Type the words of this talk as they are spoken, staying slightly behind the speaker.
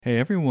Hey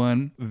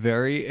everyone,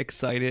 very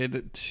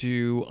excited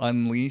to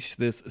unleash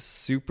this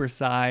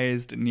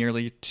supersized,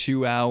 nearly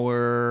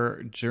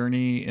 2-hour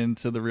journey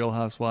into the Real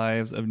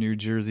Housewives of New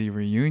Jersey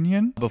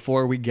reunion.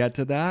 Before we get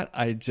to that,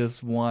 I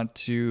just want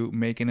to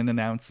make an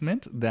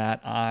announcement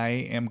that I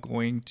am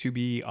going to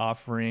be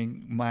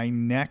offering my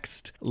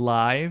next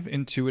live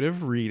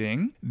intuitive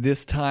reading.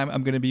 This time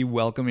I'm going to be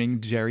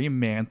welcoming Jerri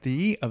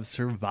Manthey of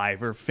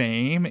Survivor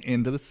fame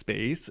into the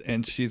space,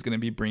 and she's going to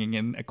be bringing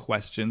in a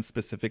question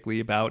specifically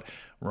about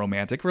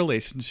romantic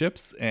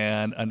relationships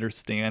and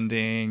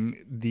understanding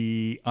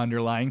the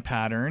underlying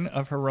pattern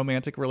of her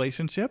romantic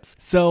relationships.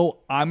 So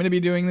I'm going to be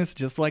doing this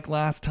just like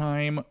last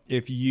time.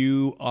 If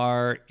you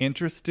are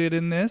interested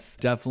in this,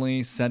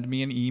 definitely send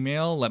me an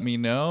email, let me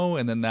know,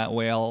 and then that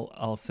way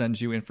I'll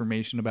send you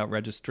information about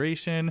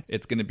registration.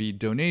 It's going to be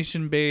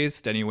donation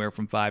based, anywhere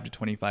from $5 to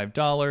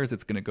 $25.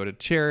 It's going to go to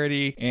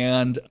charity.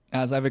 And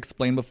as I've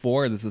explained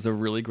before, this is a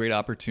really great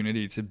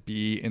opportunity to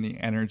be in the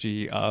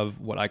energy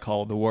of what I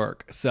call the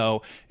work.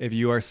 So if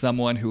you are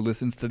someone who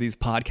listens to these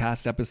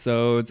podcast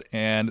episodes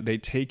and they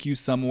take you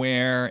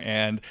somewhere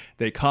and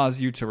they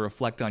cause you to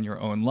reflect on your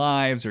own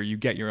lives, or you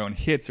get your own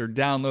hits or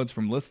downloads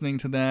from listening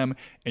to them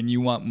and you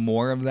want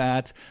more of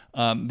that,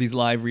 these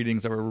live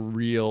readings are a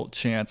real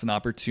chance and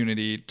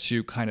opportunity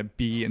to kind of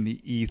be in the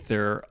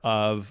ether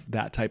of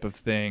that type of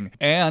thing.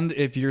 And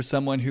if you're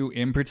someone who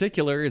in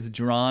particular is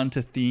drawn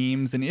to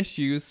themes and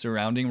issues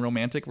surrounding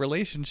romantic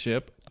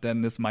relationship,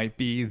 then this might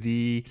be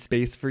the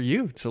space for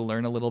you to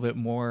learn a little bit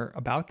more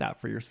about that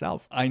for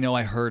yourself. I know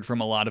I heard from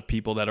a lot of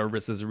people that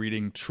Arissa's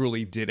reading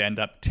truly did end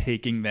up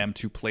taking them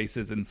to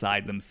places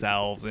inside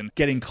themselves and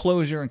getting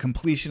closure and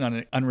completion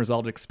on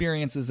unresolved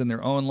experiences in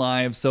their own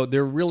lives. So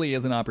there really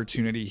is an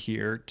opportunity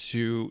here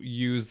to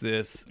use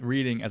this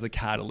reading as a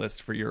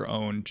catalyst for your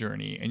own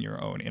journey and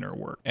your own inner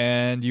work.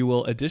 And you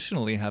will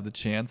additionally have the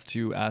chance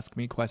to ask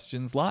me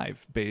questions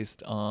live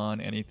based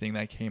on anything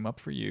that came up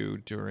for you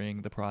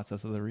during the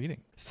process of the reading.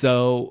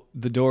 So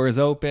the door is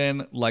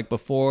open. Like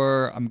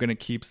before, I'm going to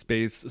keep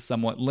space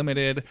somewhat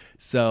limited.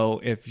 So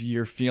if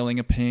you're feeling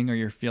a ping or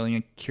you're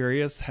feeling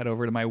curious, head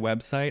over to my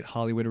website,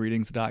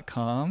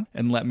 hollywoodreadings.com,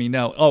 and let me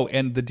know. Oh,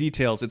 and the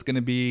details, it's going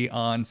to be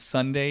on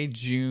Sunday,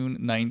 June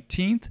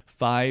 19th,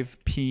 5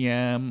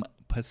 p.m.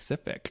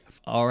 Pacific.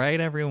 All right,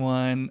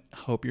 everyone.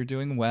 Hope you're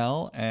doing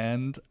well,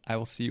 and I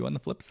will see you on the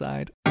flip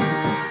side.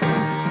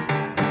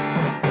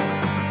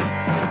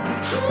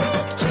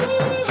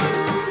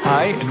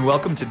 Hi, and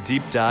welcome to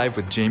Deep Dive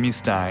with Jamie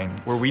Stein,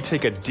 where we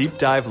take a deep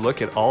dive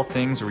look at all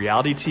things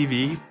reality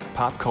TV,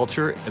 pop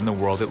culture, and the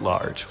world at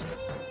large.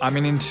 I'm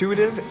an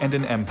intuitive and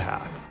an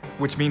empath,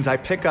 which means I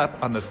pick up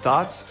on the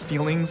thoughts,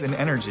 feelings, and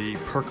energy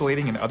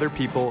percolating in other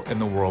people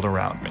and the world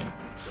around me.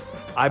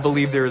 I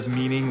believe there is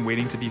meaning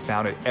waiting to be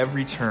found at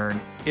every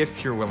turn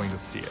if you're willing to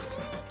see it.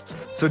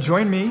 So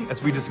join me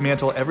as we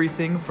dismantle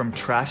everything from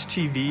trash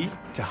TV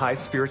to high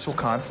spiritual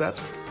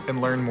concepts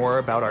and learn more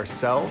about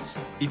ourselves,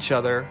 each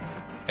other,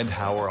 and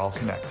how we're all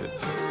connected.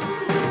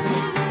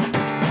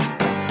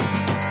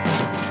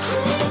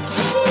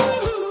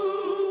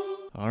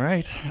 All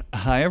right.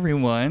 Hi,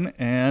 everyone,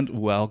 and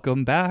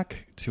welcome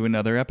back to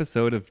another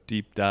episode of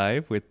Deep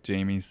Dive with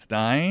Jamie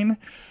Stein.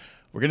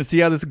 We're going to see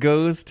how this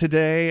goes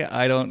today.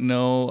 I don't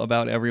know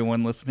about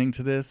everyone listening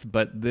to this,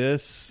 but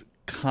this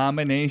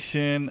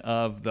combination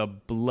of the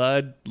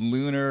blood,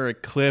 lunar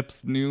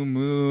eclipse, new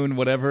moon,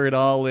 whatever it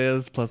all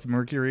is, plus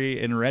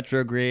Mercury in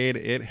retrograde,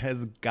 it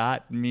has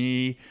got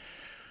me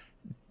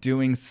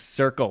doing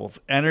circles,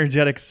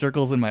 energetic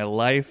circles in my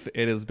life.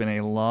 It has been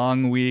a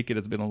long week. It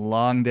has been a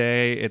long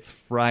day. It's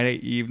Friday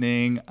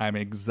evening. I'm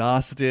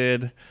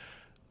exhausted,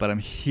 but I'm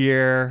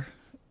here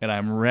and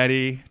I'm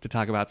ready to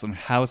talk about some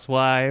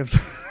housewives.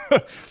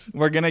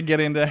 We're going to get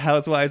into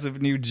Housewives of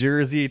New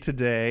Jersey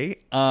today.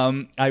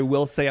 I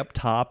will say up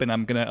top, and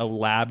I'm going to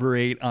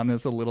elaborate on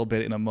this a little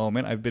bit in a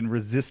moment, I've been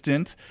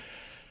resistant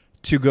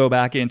to go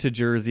back into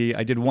Jersey.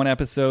 I did one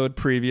episode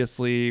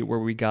previously where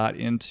we got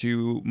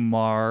into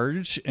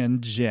Marge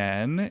and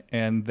Jen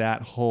and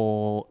that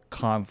whole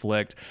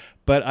conflict,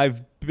 but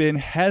I've been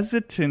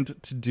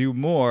hesitant to do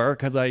more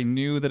because I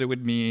knew that it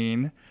would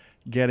mean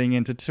getting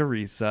into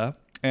Teresa,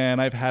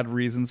 and I've had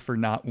reasons for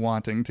not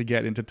wanting to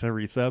get into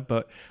Teresa,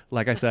 but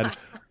like I said,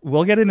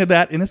 we'll get into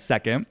that in a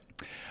second.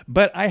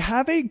 But I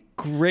have a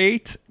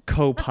great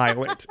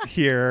co-pilot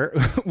here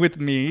with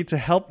me to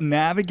help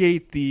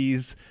navigate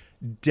these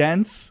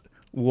dense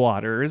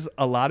waters.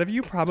 A lot of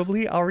you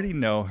probably already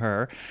know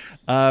her.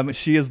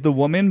 She is the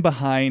woman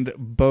behind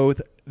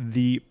both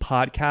the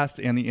podcast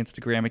and the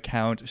Instagram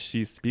account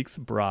She Speaks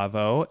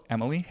Bravo,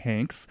 Emily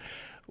Hanks.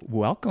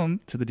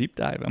 Welcome to the Deep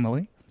Dive,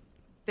 Emily.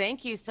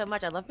 Thank you so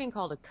much. I love being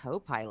called a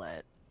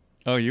co-pilot.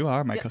 Oh, you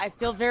are my I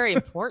feel very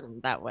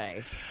important that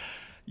way.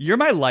 You're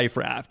my life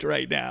raft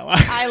right now.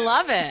 I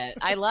love it.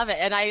 I love it.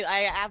 And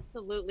I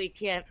absolutely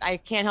can't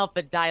help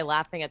but die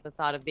laughing at the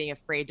thought of being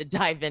afraid to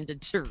dive into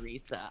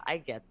Teresa. I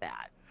get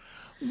that.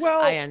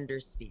 Well, I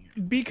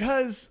understand.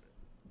 Because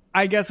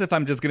I guess if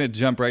I'm just going to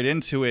jump right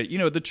into it, you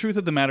know, the truth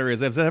of the matter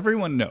is, as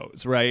everyone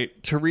knows, right,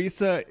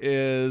 Teresa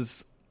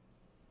is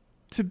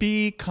to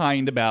be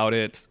kind about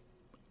it,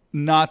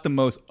 not the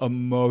most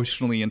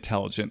emotionally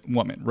intelligent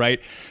woman,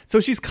 right? So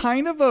she's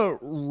kind of a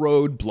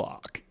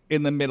roadblock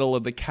in the middle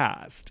of the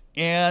cast,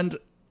 and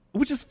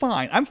which is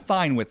fine. I'm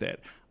fine with it.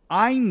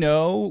 I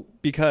know,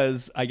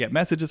 because I get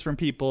messages from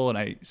people and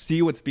I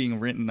see what's being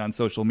written on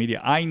social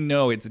media, I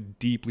know it's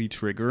deeply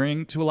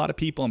triggering to a lot of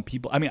people. And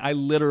people, I mean,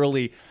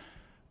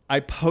 I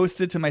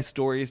posted to my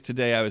stories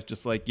today. I was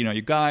just like, you know,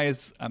 you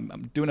guys,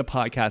 I'm doing a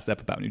podcast up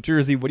about New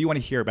Jersey. What do you want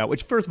to hear about?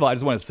 Which, first of all, I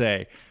just want to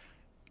say,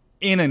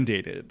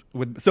 inundated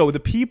with. So the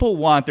people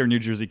want their New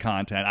Jersey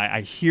content.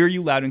 I hear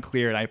you loud and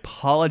clear, and I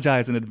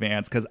apologize in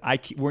advance because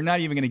we're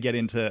not even going to get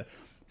into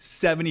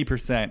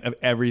 70% of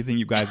everything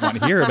you guys want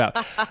to hear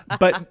about.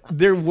 But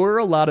there were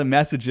a lot of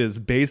messages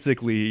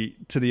basically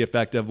to the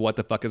effect of what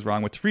the fuck is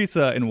wrong with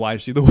Teresa and why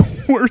is she the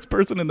worst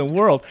person in the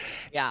world.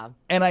 Yeah.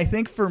 And I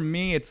think for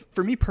me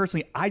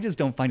personally, I just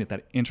don't find it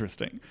that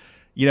interesting.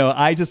 You know,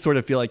 I just sort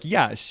of feel like,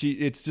 yeah, it's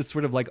just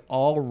sort of like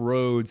all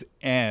roads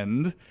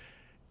end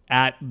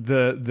at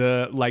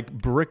the like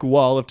brick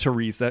wall of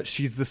Teresa.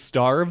 She's the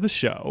star of the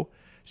show.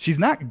 She's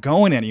not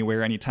going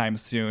anywhere anytime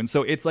soon.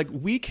 So it's like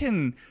we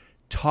can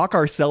talk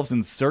ourselves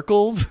in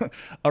circles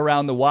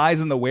around the whys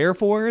and the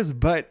wherefores,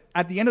 but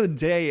at the end of the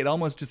day, it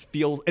almost just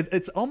feels,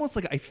 it's almost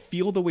like I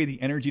feel the way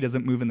the energy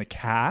doesn't move in the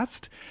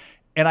cast,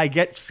 and I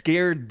get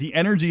scared the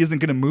energy isn't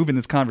going to move in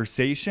this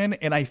conversation,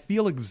 and I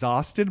feel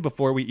exhausted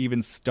before we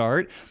even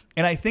start.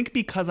 And I think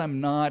because I'm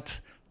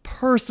not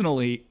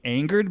personally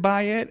angered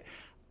by it,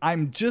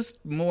 I'm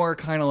just more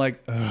kind of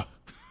like, ugh,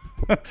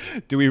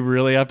 do we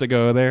really have to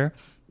go there?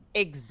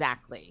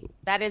 Exactly.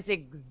 That is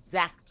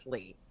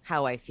exactly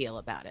how I feel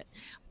about it.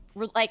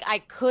 Like, I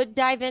could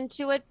dive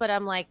into it, but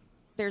I'm like,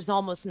 there's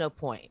almost no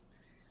point.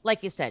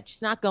 Like you said,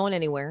 she's not going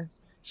anywhere.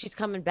 She's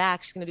coming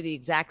back. She's going to do the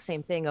exact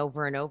same thing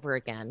over and over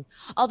again.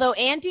 Although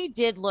Andy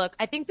did look,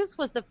 I think this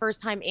was the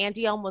first time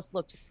Andy almost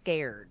looked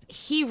scared.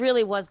 He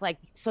really was like,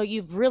 so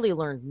you've really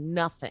learned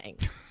nothing.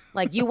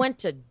 Like, you went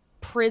to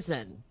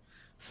prison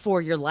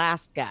for your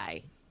last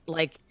guy.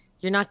 Like,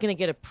 you're not going to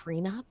get a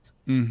prenup?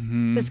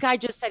 Mm-hmm. This guy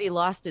just said he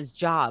lost his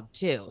job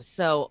too.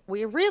 So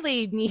we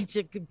really need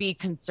to be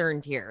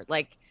concerned here.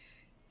 Like,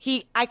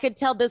 I could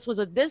tell this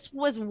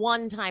was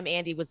one time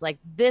Andy was like,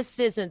 this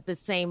isn't the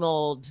same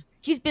old.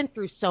 He's been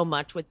through so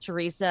much with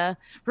Teresa.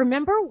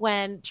 Remember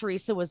when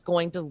Teresa was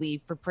going to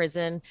leave for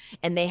prison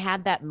and they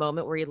had that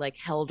moment where he like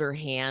held her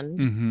hand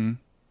mm-hmm.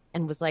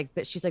 and was like,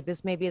 she's like,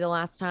 this may be the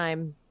last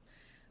time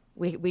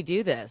we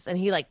do this. And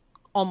he like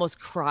almost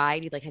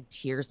cried. He like had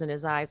tears in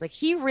his eyes. Like,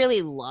 he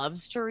really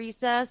loves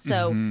Teresa.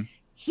 So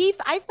mm-hmm.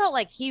 I felt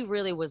like he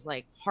really was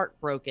like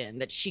heartbroken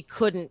that she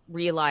couldn't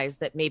realize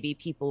that maybe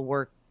people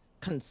were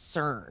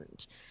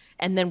concerned,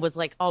 and then was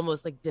like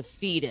almost like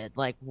defeated.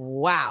 Like,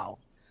 wow,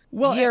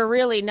 well, you're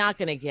really not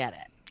going to get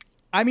it.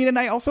 I mean, and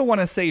I also want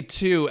to say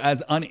too,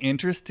 as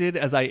uninterested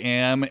as I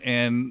am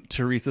in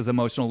Teresa's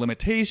emotional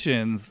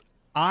limitations,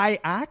 I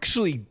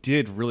actually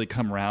did really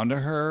come around to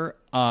her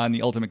on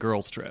the Ultimate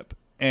Girls trip.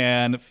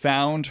 And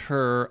found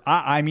her,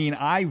 I mean,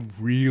 I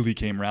really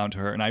came around to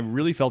her, and I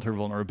really felt her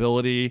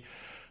vulnerability.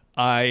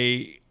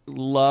 I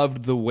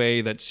loved the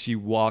way that she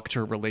walked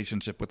her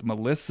relationship with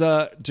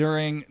Melissa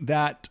during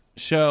that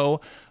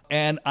show.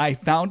 And I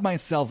found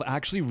myself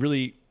actually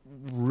really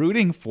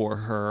rooting for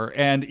her.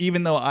 And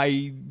even though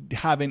I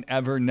haven't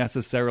ever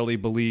necessarily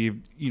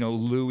believed, you know,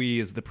 Louis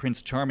is the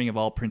Prince Charming of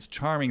all Prince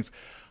Charmings,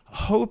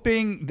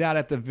 hoping that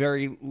at the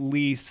very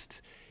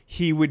least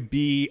he would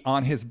be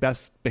on his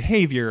best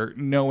behavior,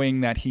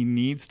 knowing that he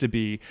needs to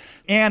be.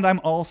 And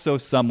I'm also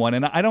someone,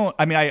 and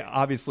I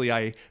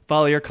obviously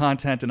follow your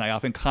content and I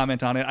often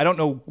comment on it. I don't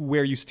know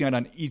where you stand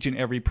on each and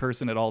every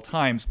person at all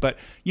times, but,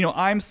 you know,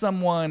 I'm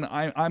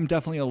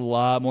definitely a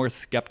lot more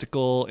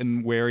skeptical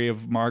and wary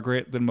of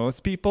Margaret than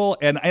most people.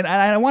 And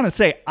I want to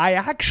say, I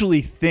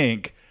actually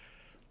think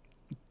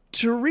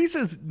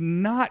Teresa's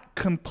not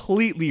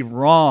completely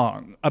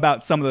wrong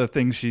about some of the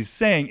things she's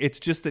saying.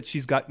 It's just that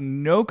she's got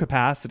no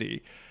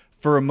capacity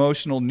for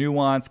emotional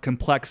nuance,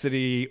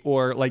 complexity,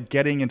 or like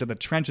getting into the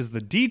trenches,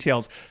 the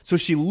details. So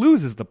she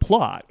loses the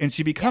plot and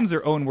she becomes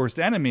her own worst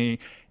enemy,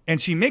 and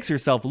she makes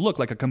herself look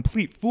like a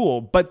complete fool.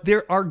 But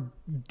there are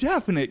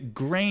definite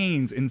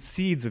grains and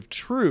seeds of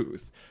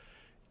truth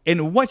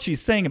in what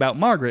she's saying about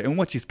Margaret and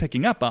what she's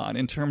picking up on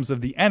in terms of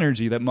the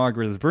energy that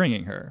Margaret is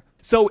bringing her.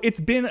 So it's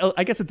been,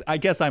 I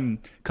guess I'm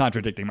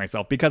contradicting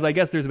myself, because I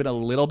guess there's been a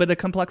little bit of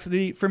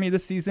complexity for me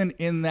this season,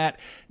 in that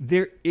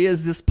there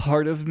is this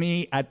part of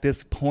me at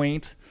this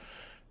point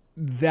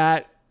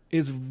that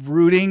is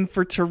rooting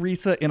for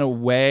Teresa in a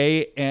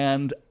way,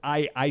 and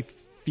I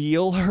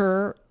feel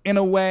her in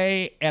a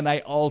way, and I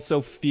also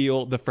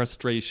feel the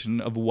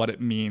frustration of what it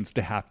means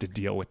to have to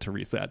deal with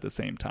Teresa at the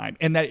same time,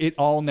 and that it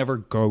all never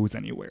goes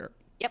anywhere.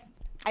 Yep.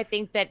 I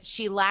think that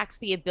she lacks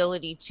the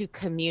ability to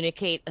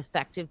communicate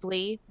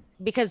effectively,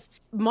 because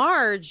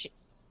Marge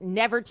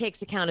never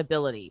takes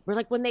accountability. We're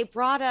like, when they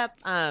brought up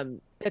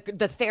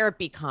the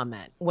therapy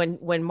comment,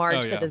 when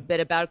Marge said the bit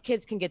about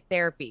kids can get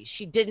therapy,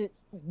 she didn't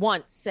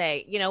once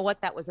say, you know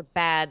what, that was a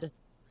bad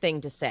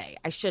thing to say.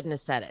 I shouldn't have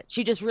said it.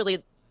 She just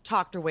really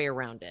talked her way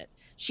around it.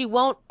 She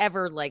won't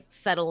ever like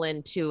settle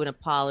into an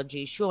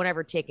apology. She won't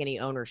ever take any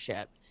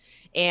ownership.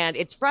 And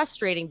it's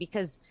frustrating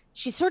because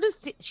she sort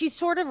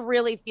of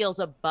really feels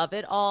above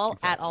it all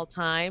at all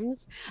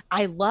times.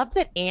 I love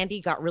that Andy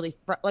got really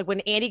like when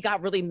Andy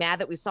got really mad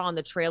that we saw in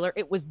the trailer,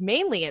 it was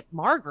mainly at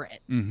Margaret.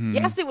 Mm-hmm.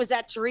 Yes, it was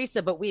at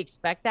Teresa, but we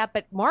expect that.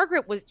 But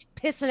Margaret was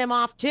pissing him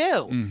off too.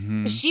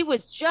 Mm-hmm. She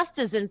was just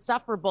as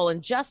insufferable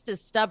and just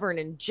as stubborn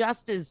and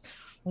just as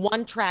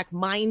one-track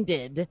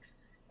minded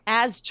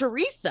as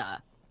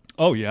Teresa.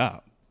 Oh yeah.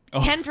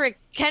 Oh.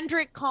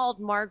 Kendrick called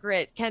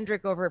Margaret,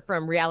 Kendrick over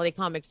from Reality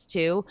Comics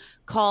 2,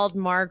 called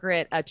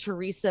Margaret a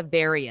Teresa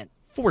variant.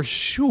 For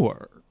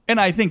sure. And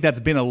I think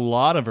that's been a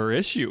lot of her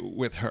issue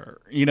with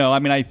her. You know, I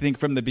mean, I think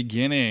from the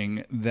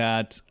beginning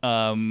that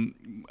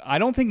I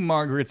don't think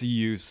Margaret's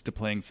used to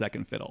playing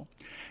second fiddle.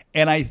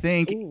 And I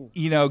think,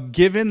 you know,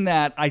 given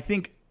that, I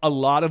think a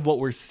lot of what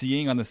we're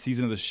seeing on the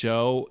season of the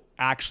show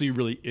actually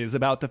really is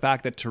about the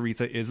fact that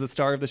Teresa is the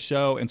star of the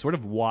show and sort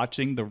of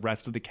watching the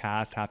rest of the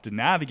cast have to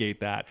navigate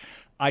that.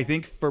 I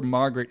think for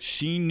Margaret,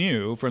 she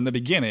knew from the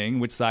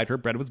beginning which side her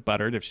bread was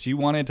buttered. If she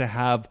wanted to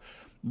have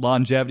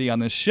longevity on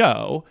this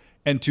show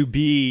and to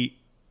be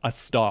a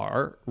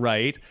star,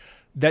 right,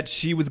 that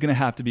she was going to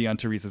have to be on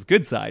Teresa's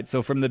good side.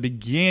 So from the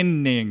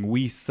beginning,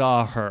 we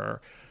saw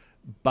her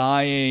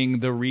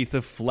buying the wreath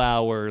of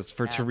flowers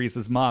for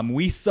Teresa's mom.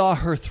 We saw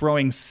her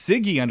throwing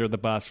Siggy under the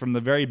bus from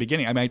the very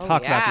beginning. I mean, I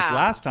talked about this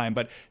last time,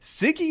 but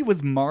Siggy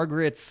was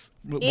Margaret's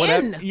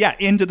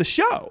into the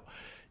show.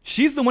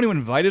 She's the one who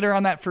invited her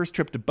on that first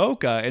trip to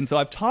Boca. And so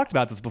I've talked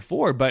about this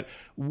before, but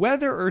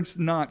whether or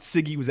not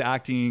Siggy was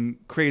acting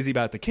crazy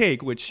about the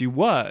cake, which she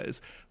was,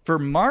 for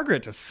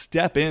Margaret to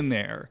step in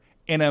there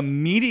and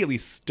immediately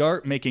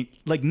start making,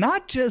 like,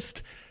 not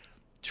just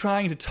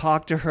trying to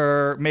talk to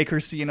her, make her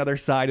see another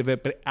side of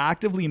it, but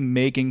actively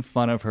making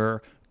fun of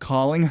her,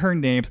 calling her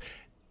names.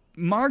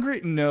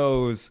 Margaret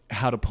knows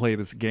how to play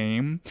this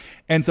game.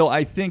 And so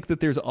I think that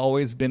there's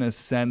always been a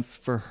sense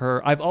for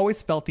her. I've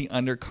always felt the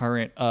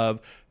undercurrent of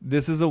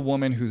this is a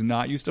woman who's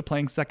not used to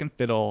playing second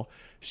fiddle.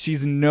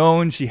 She's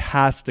known she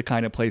has to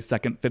kind of play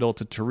second fiddle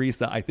to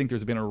Teresa. I think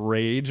there's been a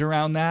rage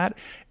around that.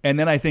 And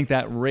then I think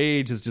that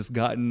rage has just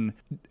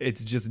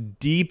it's just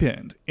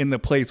deepened in the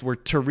place where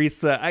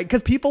Teresa,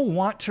 because people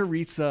want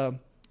Teresa,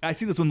 I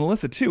see this with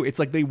Melissa too. It's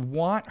like they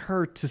want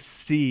her to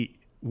see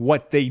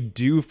what they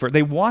do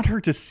they want her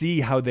to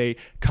see how they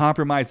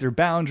compromise their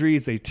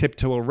boundaries. They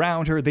tiptoe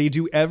around her. They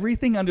do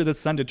everything under the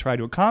sun to try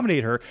to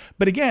accommodate her.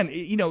 But again,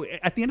 you know,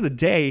 at the end of the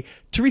day,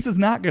 Teresa's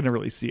not going to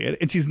really see it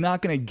and she's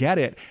not going to get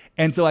it.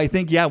 And so I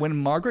think, when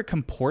Margaret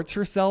comports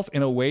herself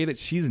in a way that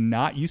she's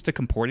not used to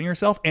comporting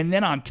herself, and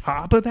then on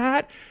top of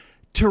that,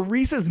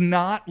 Teresa's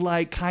not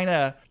like kind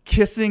of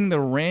kissing the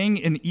ring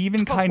in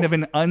even kind of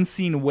an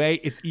unseen way.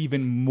 It's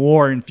even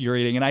more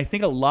infuriating. And I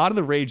think a lot of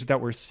the rage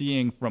that we're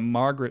seeing from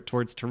Margaret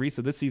towards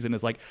Teresa this season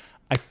is like,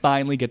 I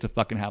finally get to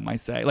fucking have my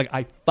say. Like,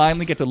 I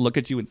finally get to look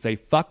at you and say,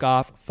 fuck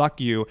off,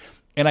 fuck you.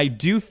 And I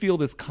do feel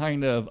this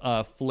kind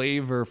of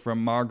flavor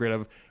from Margaret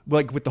of,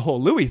 like, with the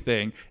whole Louis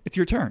thing, it's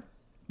your turn.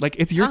 Like,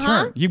 it's your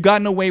turn. You've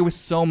gotten away with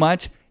so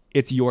much.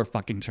 It's your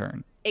fucking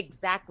turn.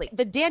 Exactly.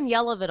 The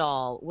Danielle of it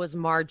all was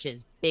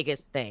Marge's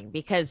biggest thing,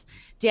 because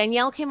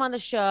Danielle came on the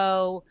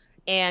show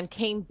and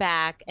came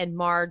back, and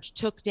Marge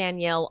took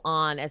Danielle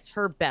on as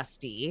her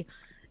bestie,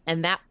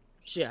 and that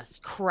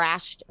just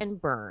crashed and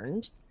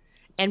burned.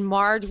 And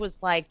Marge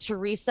was like,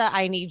 Teresa,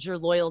 I need your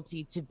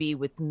loyalty to be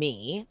with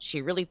me.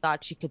 She really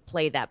thought she could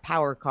play that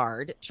power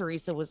card.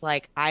 Teresa was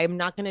like, I'm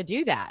not going to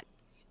do that.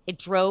 It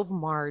drove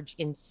Marge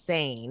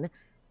insane.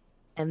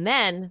 And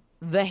then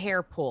the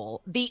hair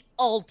pull, the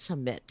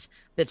ultimate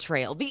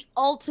betrayal, the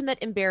ultimate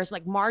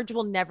embarrassment. Like, Marge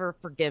will never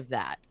forgive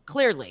that,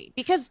 clearly,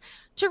 because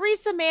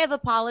Teresa may have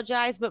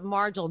apologized, but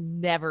Marge will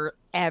never,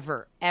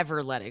 ever,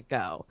 ever let it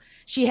go.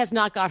 She has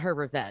not got her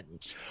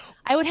revenge.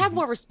 I would have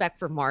more respect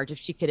for Marge if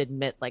she could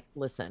admit, like,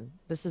 listen,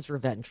 this is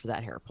revenge for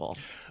that hair pull.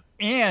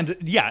 And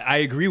I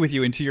agree with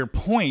you. And to your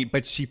point,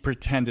 but she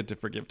pretended to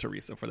forgive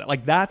Teresa for that.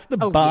 Like, that's the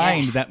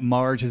bind that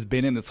Marge has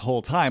been in this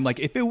whole time. Like,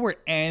 if it were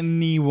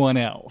anyone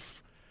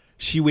else,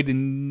 she would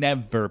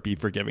never be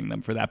forgiving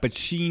them for that. But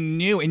she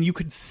knew, and you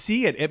could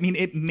see it. I mean,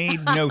 it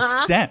made no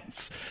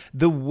sense.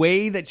 The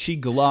way that she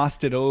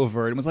glossed it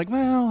over and was like,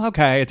 well,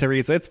 okay,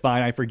 Teresa, it's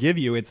fine. I forgive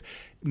you.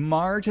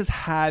 Marge has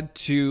had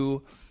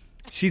to...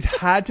 She's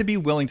had to be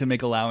willing to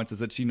make allowances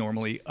that she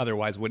normally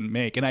otherwise wouldn't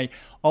make. And I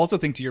also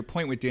think, to your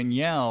point with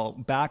Danielle,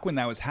 back when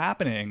that was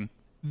happening,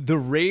 the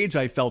rage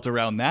I felt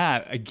around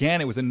that,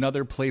 again, it was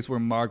another place where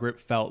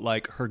Margaret felt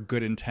like her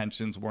good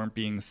intentions weren't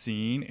being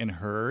seen and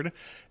heard.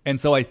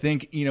 And so I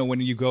think, when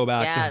you go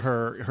back to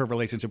her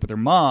relationship with her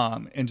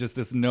mom, and just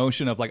this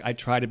notion of like, I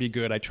try to be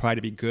good,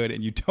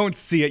 and you don't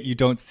see it, you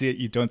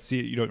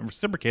don't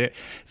reciprocate it.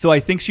 So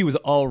I think she was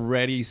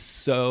already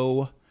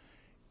so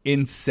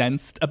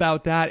incensed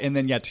about that. And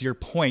then, to your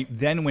point,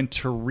 then when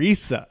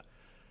Teresa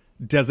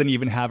doesn't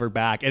even have her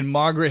back and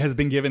Margaret has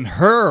been given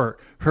her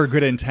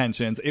good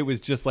intentions, it was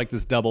just like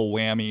this double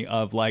whammy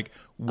of like,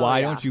 Why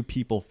yeah. don't you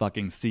people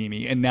fucking see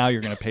me? And now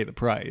you're going to pay the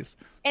price.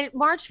 And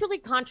Marge really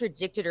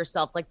contradicted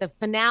herself. Like the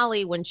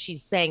finale, when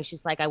she's saying,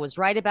 she's like, I was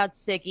right about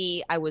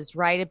Siggy, I was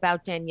right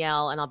about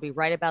Danielle, and I'll be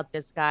right about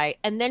this guy.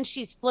 And then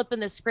she's flipping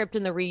the script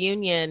in the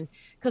reunion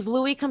because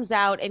Louis comes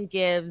out and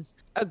gives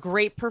a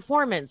great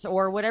performance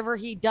or whatever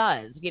he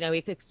does. You know,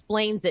 he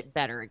explains it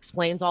better,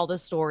 explains all the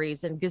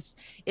stories, and just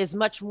is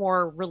much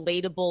more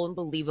relatable and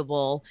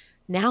believable.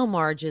 Now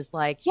Marge is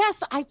like,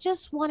 yes, I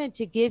just wanted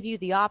to give you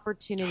the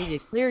opportunity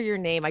to clear your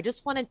name. I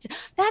just wanted to,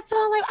 that's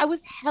all I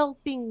was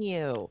helping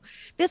you.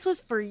 This was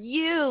for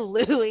you,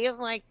 Louis. I'm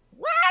like,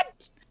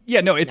 what?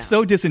 Yeah, no, it's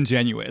so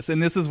disingenuous.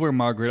 And this is where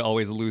Margaret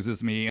always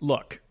loses me.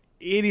 Look,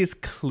 it is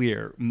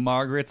clear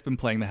Margaret's been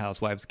playing the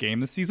Housewives game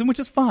this season, which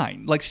is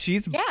fine. Like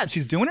she's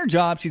doing her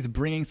job. She's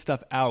bringing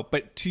stuff out.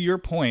 But to your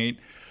point,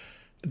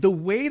 the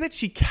way that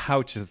she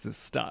couches this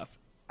stuff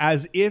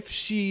as if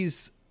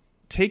she's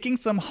taking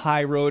some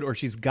high road or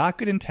she's got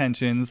good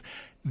intentions,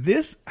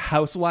 this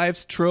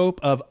Housewives trope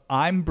of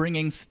I'm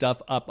bringing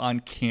stuff up on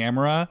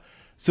camera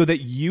so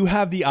that you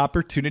have the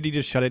opportunity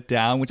to shut it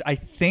down, which I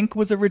think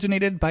was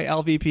originated by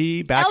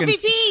LVP back in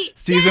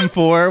season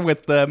 4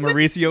 with the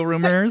Mauricio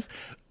rumors.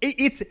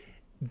 It's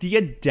the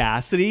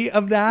audacity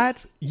of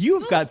that.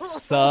 You've got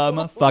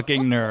some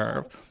fucking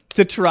nerve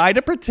to try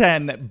to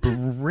pretend that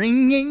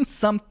bringing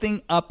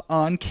something up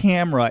on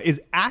camera is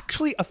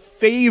actually a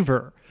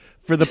favor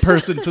for the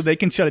person so they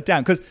can shut it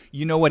down. Because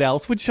you know what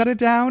else would shut it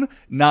down?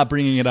 Not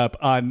bringing it up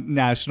on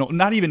national,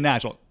 not even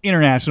national,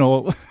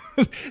 international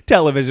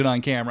television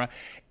on camera.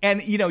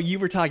 And, you know, you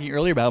were talking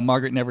earlier about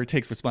Margaret never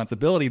takes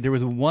responsibility. There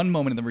was one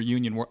moment in the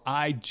reunion where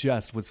I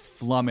just was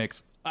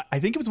flummoxed. I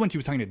think it was when she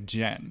was talking to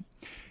Jen.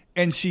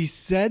 And she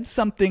said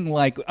something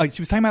like,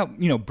 she was talking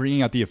about, you know,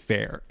 bringing out the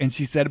affair. And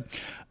she said,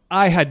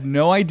 I had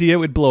no idea it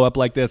would blow up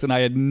like this. And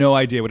I had no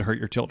idea it would hurt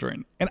your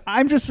children. And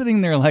I'm just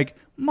sitting there like,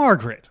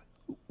 Margaret,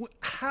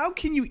 how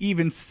can you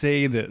even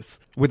say this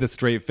with a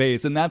straight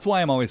face? And that's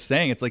why I'm always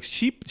saying it's like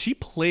she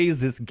plays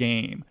this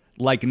game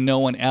like no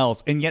one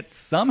else, and yet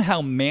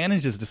somehow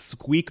manages to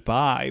squeak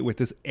by with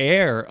this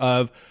air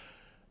of,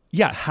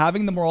 yeah,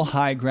 having the moral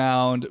high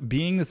ground,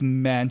 being this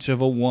mensch of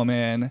a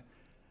woman.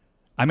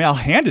 I mean, I'll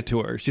hand it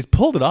to her. She's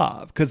pulled it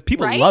off because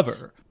people love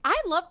her. I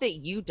love that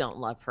you don't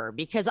love her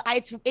because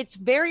it's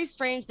very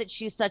strange that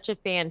she's such a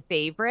fan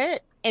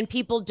favorite and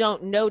people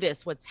don't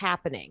notice what's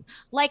happening.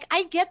 Like,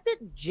 I get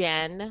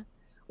that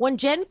when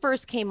Jen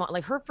first came on,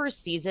 like her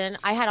first season,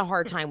 I had a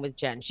hard time with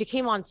Jen. She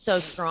came on so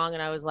strong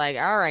and I was like,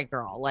 all right,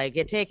 girl, like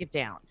take it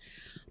down.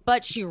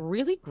 But she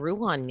really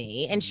grew on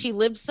me and she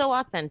lived so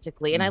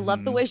authentically. And I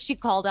love the way she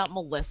called out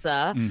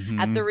Melissa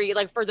at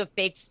the for the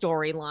fake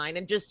storyline,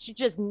 and she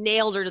just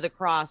nailed her to the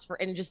cross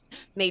and just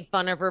made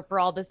fun of her for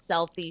all the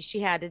selfies she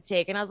had to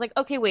take. And I was like,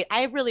 okay, wait,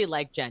 I really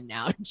like Jen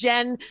now.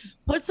 Jen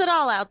puts it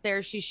all out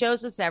there. She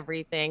shows us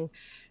everything.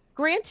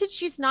 Granted,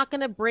 she's not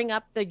going to bring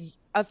up the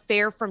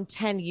affair from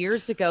 10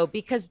 years ago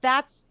because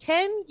that's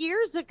 10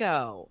 years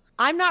ago.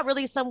 I'm not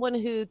really someone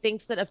who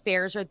thinks that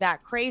affairs are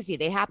that crazy.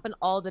 They happen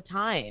all the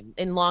time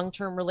in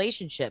long-term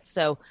relationships.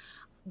 So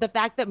the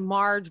fact that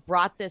Marge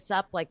brought this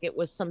up like it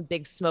was some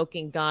big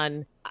smoking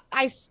gun,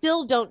 I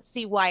still don't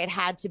see why it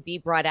had to be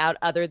brought out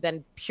other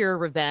than pure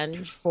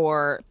revenge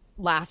for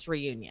last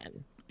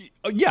reunion.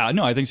 Yeah,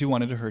 no, I think she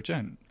wanted to hurt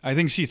Jen. I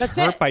think she's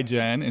hurt by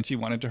Jen and she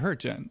wanted to hurt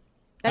Jen.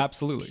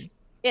 Absolutely.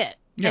 It.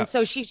 Yeah. And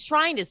so she's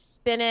trying to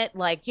spin it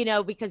like, you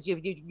know, because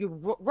you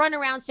run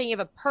around saying you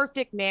have a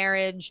perfect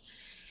marriage.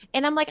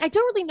 And I'm like, I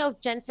don't really know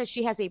if Jen says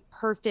she has a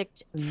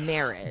perfect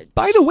marriage.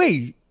 By the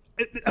way,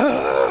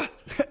 okay,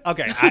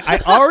 I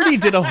already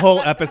did a whole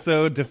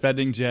episode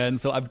defending Jen,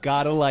 so I've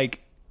got to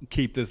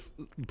keep this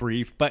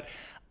brief. But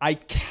I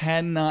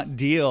cannot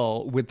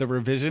deal with the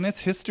revisionist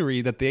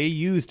history that they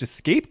use to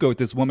scapegoat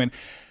this woman.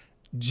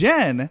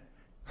 Jen,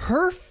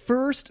 her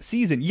first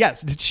season,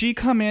 yes, did she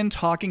come in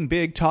talking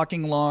big,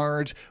 talking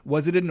large?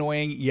 Was it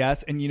annoying?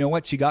 Yes. And you know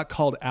what? She got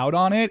called out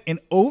on it. And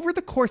over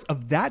the course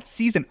of that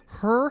season,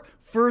 her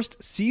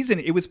first season,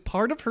 it was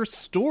part of her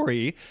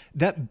story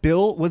that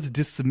Bill was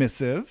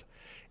dismissive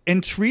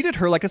and treated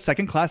her like a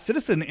second-class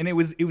citizen, and it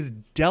was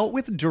dealt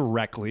with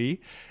directly.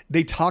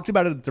 They talked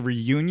about it at the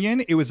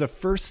reunion. It was a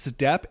first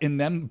step in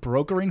them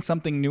brokering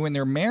something new in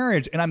their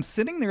marriage, and I'm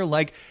sitting there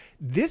like,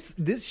 this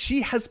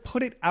she has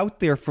put it out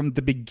there from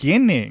the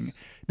beginning.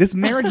 This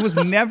marriage was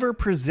never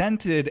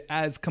presented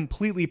as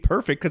completely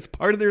perfect because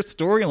part of their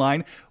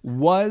storyline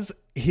was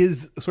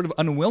his sort of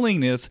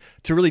unwillingness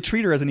to really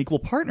treat her as an equal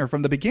partner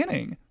from the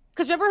beginning.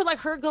 Because remember, like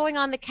her going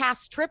on the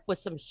cast trip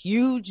was some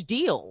huge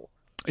deal.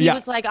 He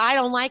was like, I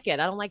don't like it.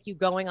 I don't like you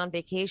going on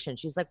vacation.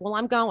 She's like, well,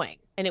 I'm going.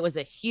 And it was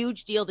a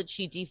huge deal that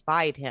she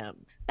defied him.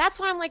 That's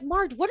why I'm like,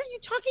 Marge, what are you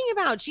talking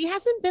about? She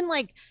hasn't been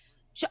like,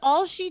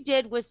 all she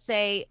did was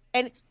say,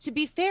 and to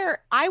be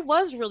fair, I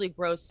was really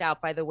grossed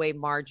out by the way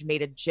Marge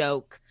made a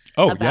joke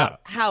about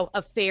how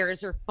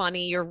affairs are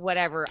funny or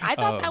whatever. I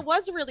thought that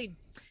was really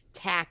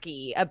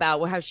tacky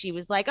about how she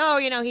was like, oh,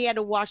 you know, he had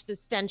to wash the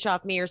stench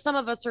off me, or some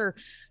of us are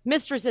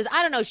mistresses.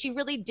 I don't know. She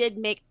really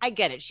did I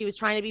get it. She was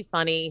trying to be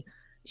funny.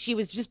 She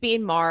was just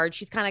being Marge.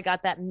 She's kind of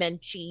got that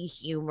Menchie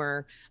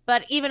humor.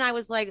 But even I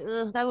was like,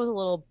 that was a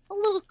little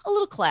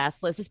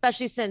classless,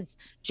 especially since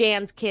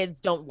Jan's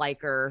kids don't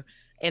like her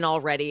and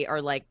already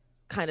are like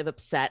kind of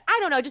upset. I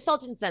don't know. I just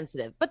felt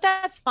insensitive, but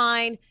that's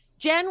fine.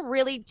 Jen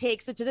really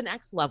takes it to the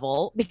next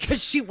level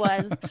because she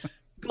was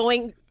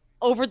going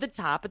over the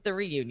top at the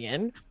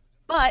reunion.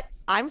 But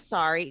I'm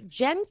sorry,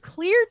 Jen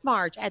cleared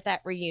Marge at that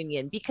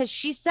reunion because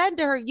she said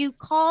to her, "You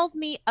called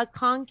me a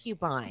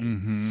concubine.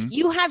 Mm-hmm.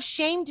 You have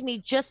shamed me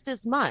just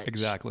as much."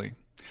 Exactly.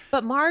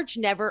 But Marge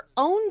never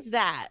owns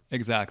that.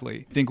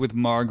 Exactly. I think with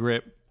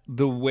Margaret,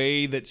 the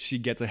way that she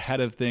gets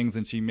ahead of things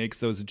and she makes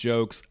those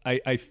jokes,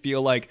 I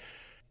feel like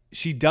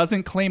she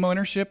doesn't claim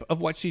ownership of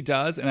what she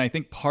does. And I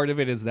think part of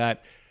it is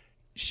that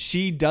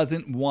she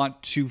doesn't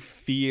want to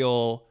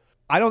feel,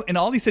 in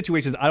all these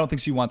situations, I don't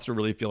think she wants to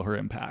really feel her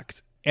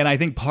impact. And I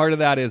think part of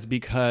that is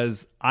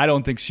because I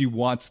don't think she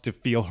wants to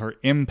feel her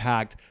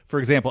impact, for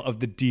example, of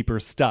the deeper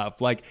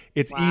stuff. Like,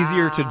 it's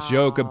easier to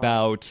joke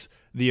about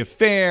the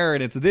affair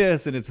and it's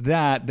this and it's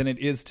that than it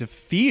is to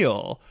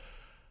feel,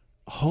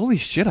 holy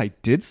shit, I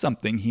did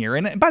something here.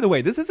 And by the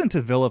way, this isn't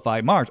to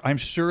vilify Marge. I'm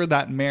sure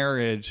that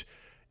marriage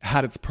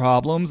had its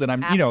problems,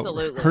 and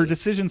her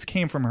decisions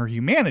came from her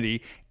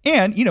humanity.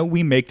 And,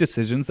 we make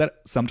decisions that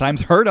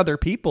sometimes hurt other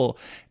people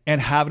and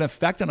have an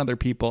effect on other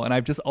people. And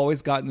I've just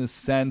always gotten this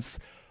sense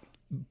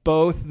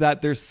both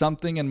that there's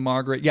something in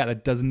Margaret,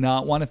 that does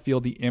not want to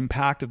feel the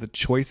impact of the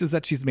choices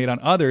that she's made on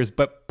others.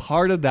 But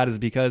part of that is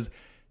because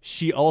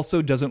she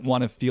also doesn't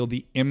want to feel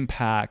the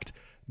impact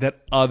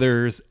that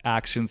others'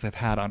 actions have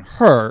had on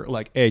her,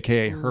 like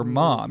AKA her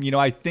mom.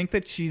 I think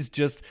that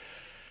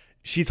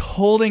she's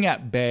holding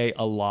at bay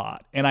a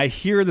lot. And I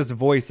hear this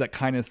voice that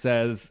kind of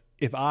says,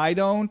 if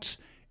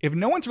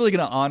no one's really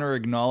going to honor or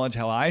acknowledge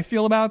how I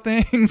feel about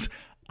things,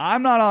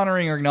 I'm not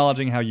honoring or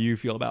acknowledging how you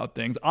feel about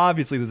things.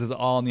 Obviously, this is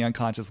all on the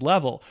unconscious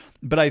level.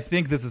 But I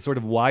think this is sort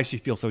of why she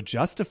feels so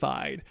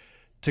justified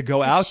to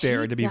go out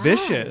there and to be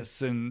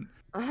vicious. And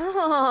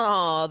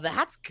oh,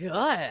 that's good.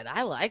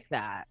 I like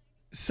that.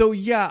 So,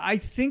 I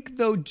think,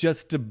 though,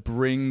 just to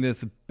bring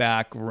this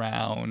back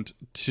round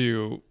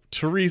to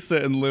Teresa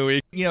and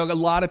Louis, a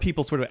lot of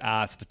people sort of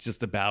asked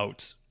just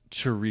about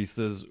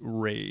Teresa's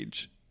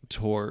rage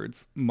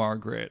towards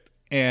Margaret.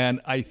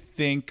 And I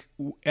think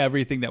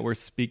everything that we're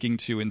speaking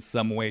to in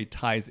some way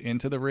ties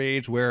into the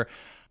rage, where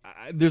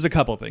there's a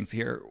couple things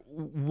here.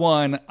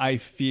 One, I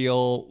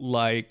feel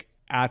like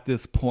at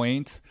this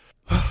point,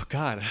 oh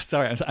God,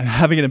 sorry, I'm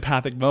having an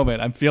empathic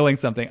moment. I'm feeling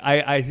something.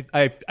 I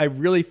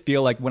really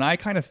feel like when I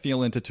kind of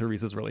feel into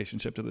Teresa's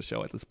relationship to the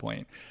show at this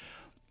point,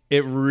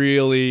 it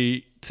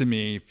really, to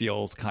me,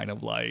 feels kind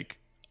of like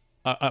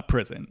a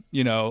prison.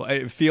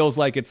 It feels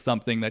like it's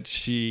something that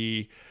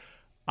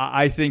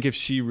I think if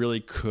she really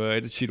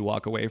could, she'd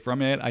walk away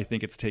from it. I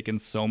think it's taken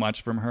so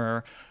much from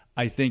her.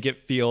 I think it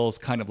feels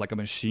kind of like a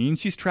machine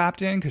she's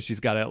trapped in, because she's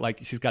got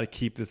to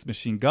keep this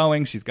machine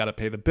going. She's got to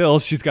pay the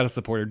bills. She's got to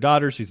support her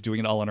daughter. She's doing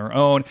it all on her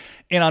own.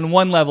 And on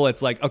one level,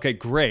 it's like, okay,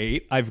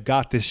 great. I've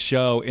got this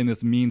show and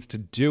this means to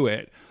do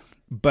it.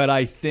 But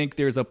I think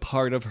there's a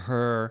part of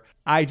her,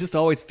 I just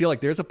always feel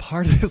like there's a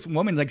part of this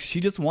woman, like she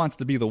just wants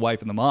to be the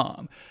wife and the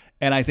mom.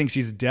 And I think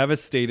she's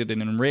devastated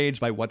and enraged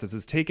by what this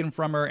has taken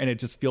from her. And it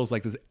just feels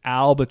like this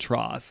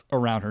albatross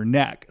around her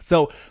neck.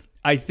 So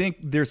I think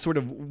there's sort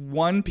of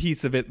one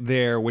piece of it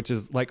there, which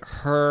is like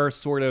her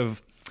sort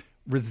of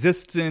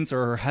resistance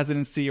or her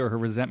hesitancy or her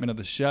resentment of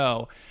the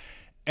show.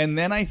 And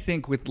then I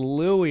think with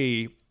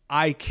Louis,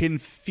 I can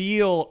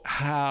feel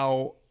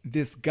how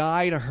this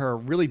guy to her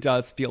really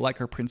does feel like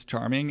her Prince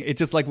Charming. It's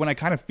just like when I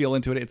kind of feel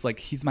into it, it's like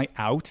he's my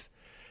out.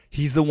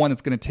 He's the one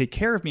that's going to take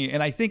care of me.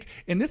 And I think,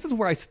 and this is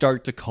where I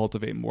start to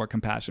cultivate more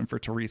compassion for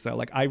Teresa.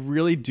 Like, I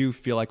really do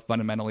feel like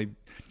fundamentally,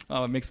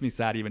 it makes me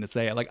sad even to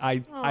say it. Like,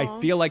 I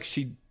feel like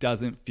she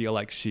doesn't feel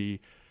like she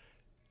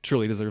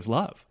truly deserves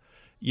love,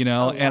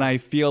 And I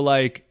feel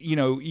like,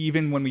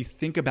 even when we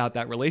think about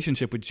that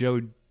relationship with Joe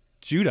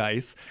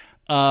Giudice,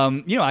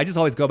 I just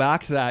always go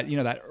back to that,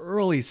 that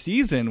early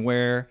season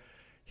where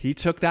he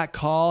took that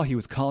call. He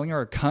was calling her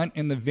a cunt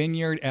in the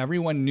vineyard.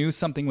 Everyone knew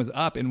something was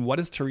up. And what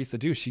does Teresa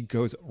do? She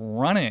goes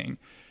running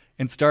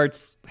and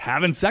starts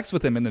having sex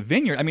with him in the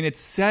vineyard. I mean, it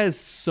says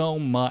so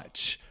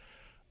much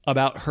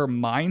about her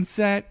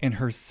mindset and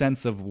her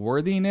sense of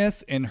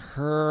worthiness and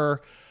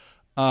her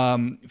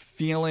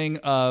feeling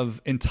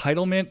of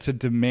entitlement to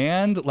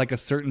demand like a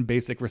certain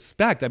basic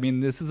respect. I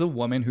mean, this is a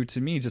woman who,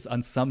 to me, just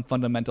on some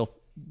fundamental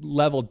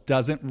level,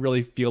 doesn't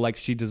really feel like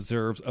she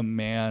deserves a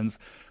man's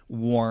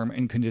warm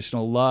and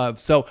conditional love.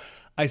 So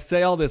I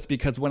say all this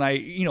because when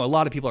a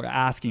lot of people are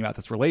asking about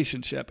this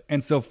relationship.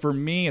 And so for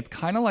me, it's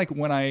kind of like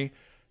when I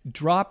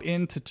drop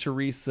into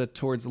Teresa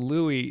towards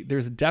Louis,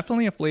 there's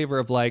definitely a flavor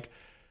of like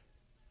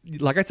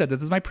I said,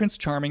 this is my Prince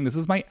Charming. This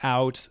is my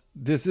out.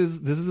 This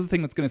is the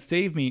thing that's going to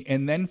save me.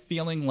 And then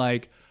feeling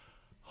like,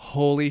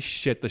 holy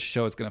shit, the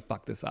show is going to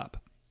fuck this up.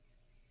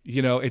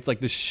 It's like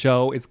the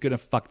show is going to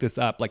fuck this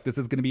up. Like, this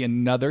is going to be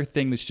another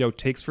thing the show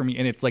takes from me.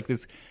 And it's like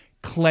this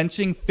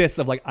clenching fist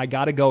of like, I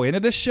got to go into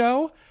this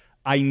show.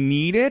 I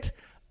need it.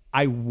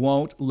 I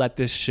won't let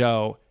this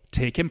show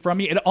take him from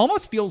me. It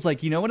almost feels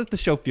like, you know what the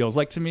show feels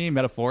like to me,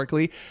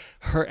 metaphorically?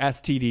 Her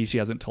STD she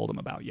hasn't told him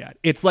about yet.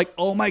 It's like,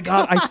 oh my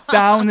God, I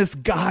found this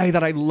guy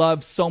that I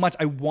love so much.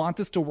 I want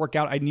this to work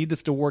out. I need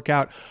this to work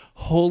out.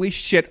 Holy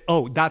shit.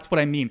 Oh, that's what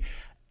I mean.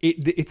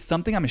 It's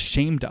something I'm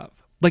ashamed of.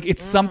 Like,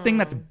 it's something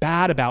that's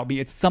bad about me.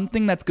 It's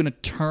something that's going to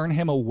turn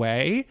him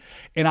away.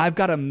 And I've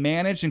got to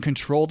manage and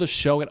control the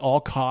show at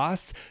all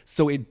costs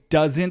so it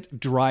doesn't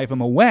drive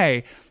him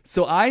away.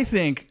 So I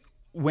think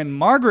when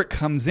Margaret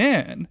comes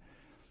in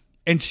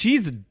and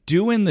she's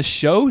doing the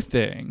show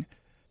thing,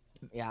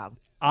 yeah,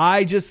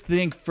 I just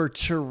think for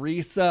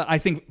Teresa, I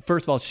think,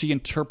 first of all, she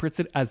interprets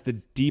it as the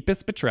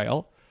deepest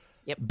betrayal.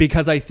 Yep.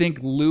 Because I think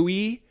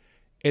Louis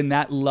in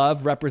that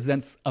love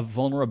represents a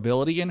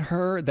vulnerability in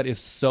her that is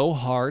so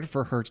hard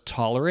for her to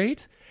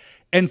tolerate.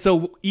 And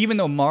so even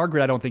though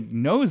Margaret, I don't think,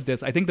 knows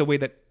this, I think the way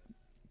that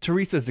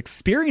Teresa is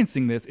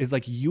experiencing this is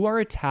like, you are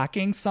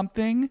attacking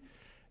something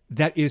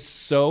that is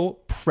so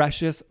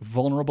precious,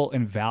 vulnerable,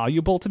 and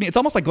valuable to me. It's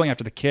almost like going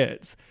after the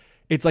kids.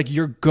 It's like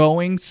you're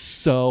going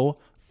so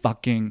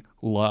fucking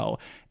low.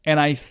 And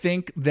I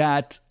think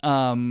that,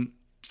 I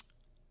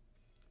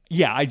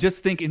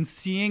just think in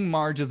seeing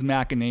Marge's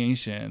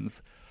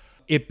machinations,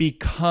 it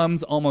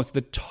becomes almost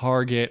the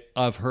target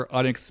of her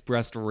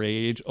unexpressed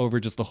rage over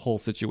just the whole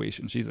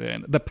situation she's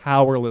in. The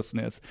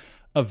powerlessness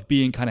of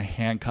being kind of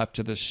handcuffed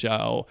to the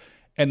show,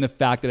 and the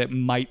fact that it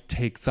might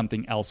take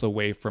something else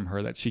away from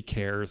her that she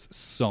cares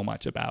so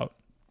much about.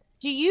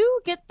 Do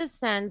you get the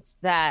sense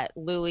that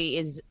Louis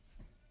is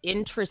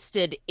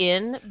interested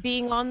in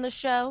being on the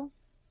show?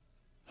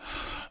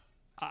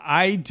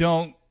 I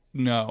don't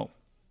know.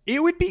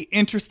 It would be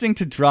interesting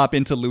to drop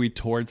into Louis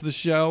towards the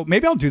show.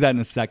 Maybe I'll do that in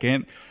a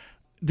second.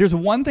 There's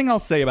one thing I'll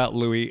say about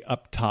Louis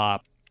up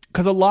top,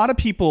 because a lot of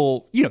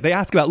people, they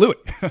ask about Louis.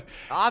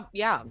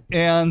 Yeah.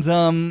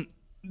 And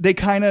they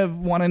kind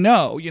of want to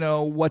know,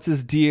 what's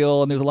his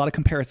deal? And there's a lot of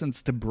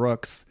comparisons to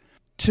Brooks.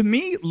 To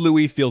me,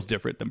 Louis feels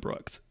different than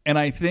Brooks. And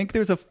I think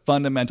there's a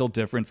fundamental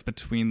difference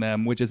between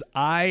them, which is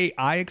I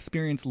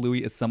experience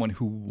Louis as someone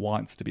who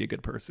wants to be a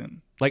good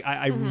person. Like,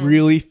 I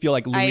really feel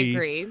like Louis... I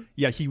agree.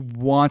 Yeah, he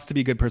wants to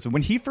be a good person.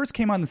 When he first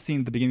came on the scene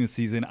at the beginning of the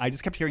season, I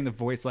just kept hearing the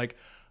voice like,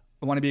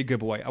 I want to be a good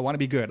boy. I want to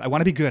be good. I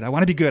want to be good. I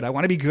want to be good. I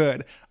want to be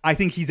good. I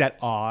think he's at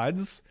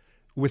odds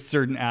with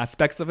certain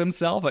aspects of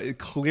himself.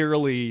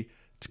 Clearly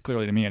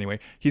to me anyway,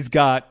 he's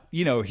got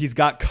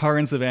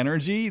currents of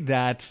energy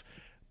that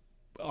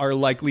are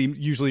likely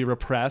usually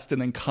repressed and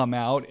then come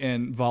out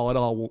in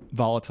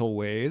volatile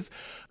ways.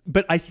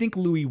 But I think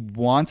Louis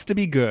wants to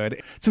be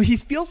good. So he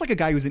feels like a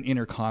guy who's in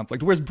inner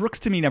conflict, whereas Brooks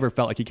to me never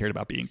felt like he cared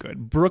about being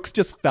good. Brooks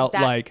just felt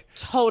that like...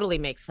 totally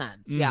makes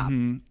sense. Yeah.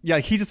 Mm-hmm. Yeah,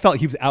 he just felt like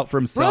he was out for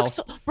himself.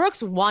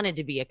 Brooks wanted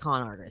to be a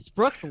con artist.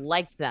 Brooks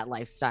liked that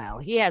lifestyle.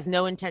 He has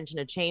no intention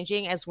of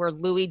changing, as where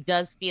Louis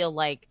does feel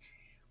like,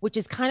 which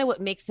is kind of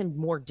what makes him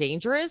more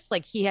dangerous.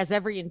 Like, he has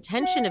every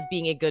intention of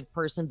being a good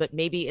person, but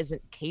maybe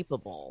isn't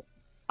capable.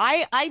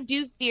 I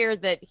do fear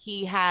that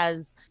he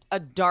has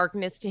a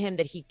darkness to him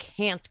that he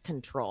can't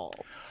control.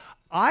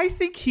 I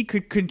think he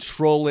could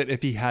control it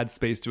if he had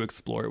space to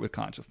explore it with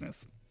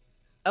consciousness.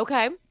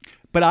 Okay.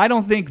 But I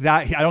don't think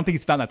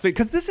he's found that space,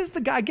 because this is the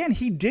guy, again,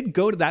 he did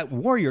go to that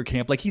warrior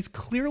camp. Like, he's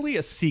clearly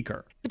a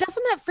seeker. But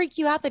doesn't that freak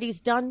you out that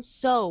he's done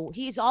so?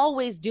 He's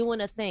always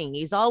doing a thing.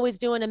 He's always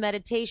doing a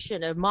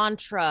meditation, a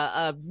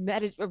mantra,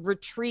 a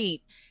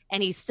retreat,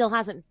 and he still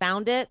hasn't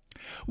found it.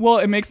 Well,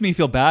 it makes me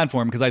feel bad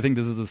for him, because I think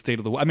this is the state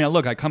of the... I mean,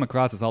 look, I come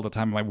across this all the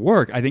time in my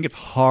work. I think it's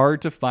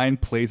hard to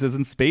find places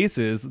and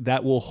spaces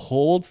that will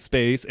hold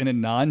space in a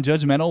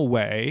non-judgmental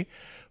way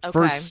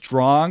for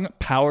strong,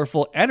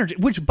 powerful energy,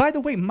 which, by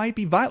the way, might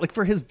be violent, like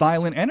for his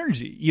violent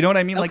energy. You know what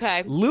I mean?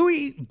 Like,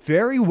 Louis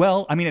very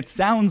well, I mean, it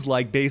sounds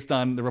like, based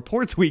on the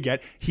reports we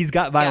get, he's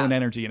got violent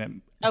energy in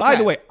him. By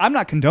the way, I'm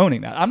not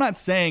condoning that. I'm not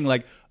saying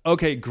like,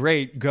 okay,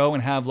 great, go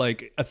and have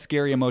like a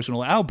scary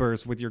emotional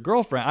outburst with your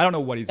girlfriend. I don't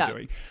know what he's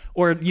doing.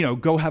 Or,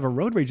 go have a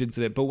road rage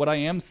incident. But what I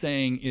am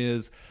saying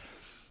is,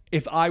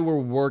 if I were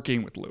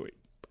working with Louis,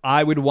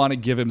 I would want to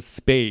give him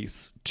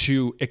space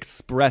to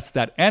express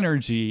that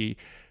energy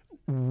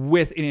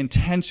with an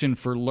intention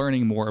for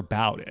learning more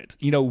about it.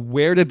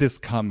 Where did this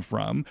come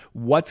from?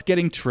 What's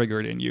getting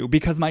triggered in you?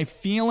 Because my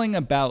feeling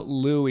about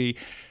Louis,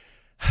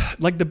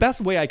 like, the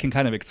best way I can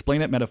kind of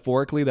explain it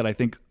metaphorically that I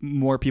think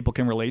more people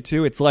can relate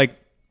to, it's like,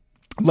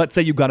 let's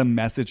say you got a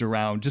message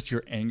around just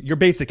your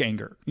basic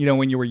anger.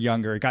 When you were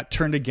younger, it got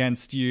turned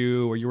against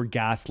you, or you were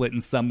gaslit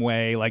in some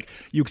way. Like,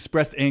 you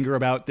expressed anger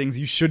about things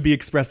you should be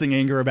expressing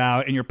anger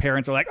about, and your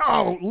parents are like,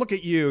 oh, look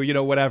at you,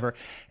 whatever.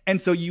 And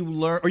so you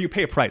learn, or you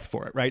pay a price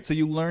for it, right? So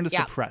you learn to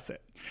suppress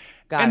it.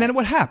 Got And it. then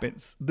what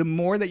happens? The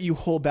more that you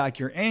hold back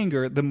your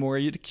anger, the more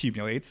it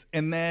accumulates.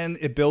 And then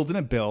it builds and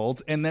it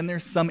builds. And then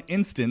there's some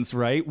instance,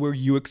 right, where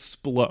you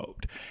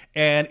explode.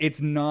 And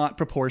it's not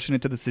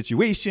proportionate to the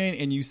situation.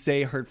 And you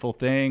say hurtful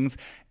things.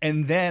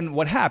 And then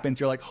what happens?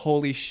 You're like,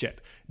 holy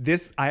shit.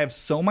 I have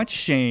so much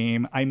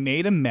shame. I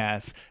made a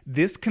mess.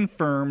 This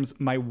confirms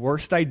my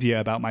worst idea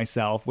about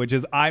myself, which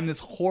is I'm this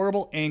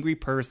horrible, angry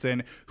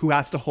person who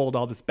has to hold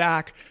all this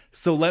back.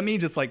 So let me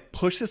just like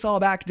push this all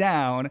back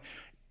down.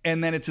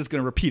 And then it's just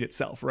going to repeat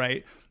itself,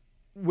 right?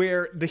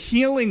 Where the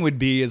healing would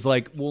be is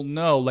like, well,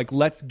 no, like,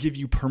 let's give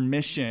you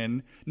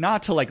permission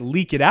not to like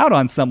leak it out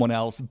on someone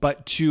else,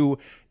 but to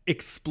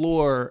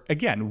explore,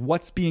 again,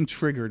 what's being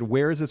triggered,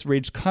 where is this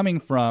rage coming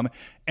from,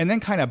 and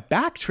then kind of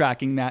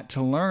backtracking that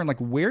to learn, like,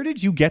 where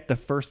did you get the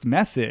first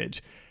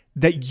message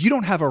that you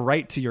don't have a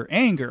right to your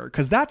anger?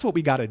 Because that's what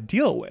we got to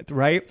deal with,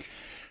 right?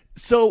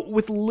 So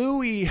with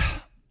Louis,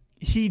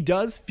 he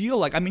does feel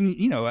like, I mean,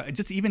 you know,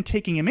 just even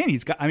taking him in,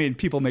 he's got, I mean,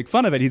 people make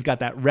fun of it. He's got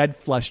that red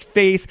flushed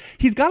face.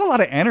 He's got a lot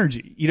of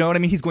energy. You know what I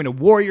mean? He's going to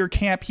warrior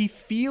camp. He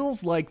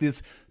feels like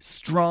this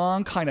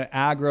strong kind of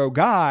aggro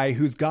guy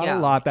who's got a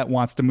lot that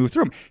wants to move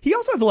through him. He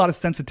also has a lot of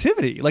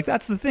sensitivity. Like,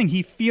 that's the thing.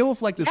 He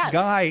feels like this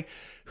guy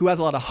who has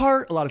a lot of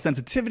heart, a lot of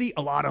sensitivity,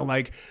 a lot of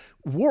like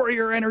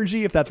warrior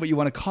energy, if that's what you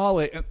want to call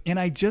it. And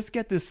I just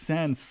get this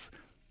sense,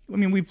 I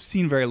mean, we've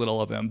seen very little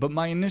of him, but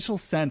my initial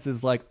sense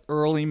is like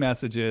early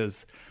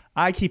messages.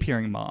 I keep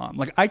hearing mom.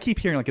 Like, I keep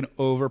hearing like an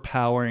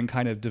overpowering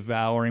kind of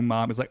devouring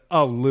mom. It's like,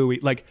 oh,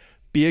 Louis, like,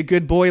 be a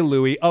good boy,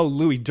 Louis. Oh,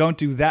 Louis, don't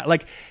do that.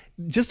 Like,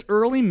 just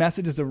early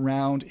messages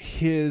around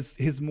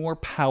his more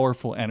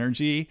powerful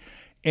energy,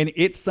 and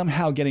it's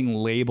somehow getting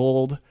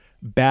labeled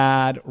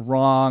bad,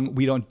 wrong.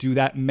 We don't do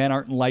that. Men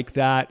aren't like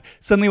that.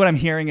 Suddenly what I'm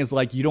hearing is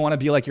like, you don't want to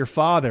be like your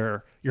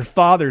father. Your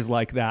father's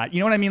like that.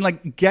 You know what I mean?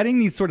 Like, getting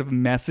these sort of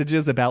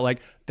messages about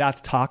like, that's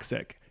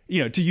toxic.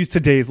 You know, to use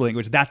today's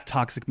language, that's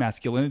toxic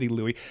masculinity,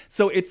 Louis.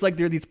 So it's like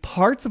there are these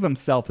parts of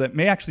himself that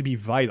may actually be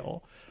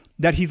vital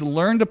that he's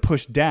learned to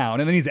push down,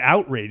 and then he's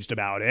outraged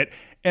about it.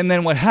 And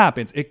then what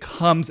happens? It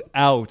comes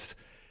out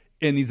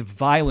in these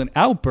violent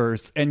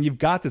outbursts, and you've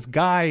got this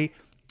guy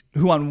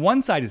who on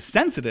one side is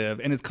sensitive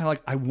and is kind of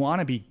like, I want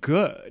to be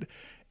good.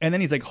 And then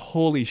he's like,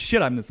 holy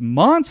shit, I'm this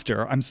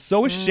monster. I'm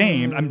so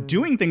ashamed. I'm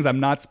doing things I'm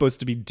not supposed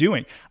to be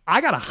doing.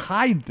 I got to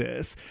hide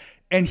this.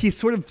 And he's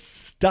sort of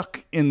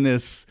stuck in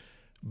this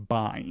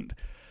bind.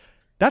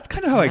 That's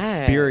kind of how I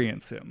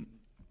experience him.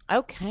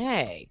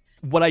 Okay.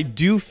 What I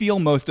do feel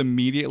most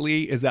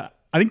immediately is that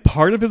I think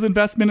part of his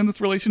investment in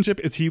this relationship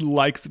is he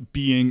likes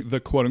being the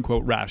quote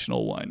unquote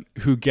rational one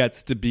who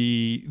gets to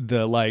be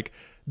the like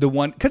the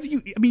one, because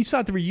you saw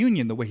at the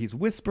reunion the way he's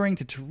whispering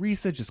to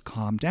Teresa, just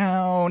calm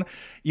down.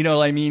 You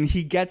know, I mean,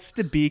 he gets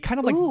to be kind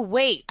of like, ooh,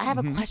 wait, I have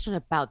a question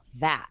about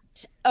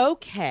that.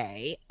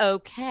 Okay.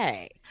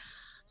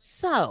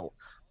 So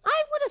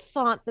I would have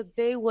thought that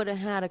they would have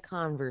had a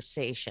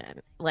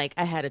conversation like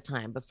ahead of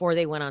time before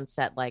they went on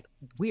set. Like,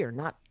 we're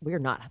not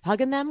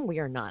hugging them. We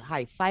are not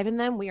high-fiving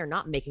them. We are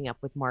not making up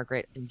with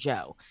Margaret and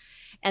Joe.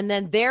 And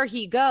then there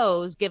he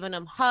goes, giving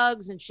them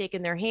hugs and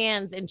shaking their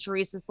hands. And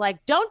Teresa's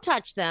like, don't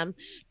touch them.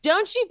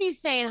 Don't you be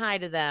saying hi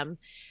to them.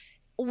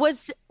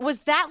 Was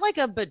that like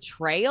a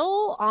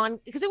betrayal on,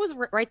 because it was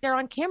right there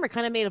on camera,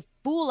 kind of made a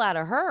fool out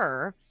of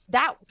her.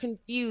 That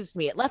confused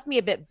me. It left me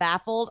a bit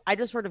baffled. I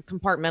just sort of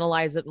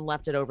compartmentalized it and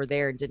left it over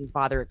there and didn't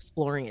bother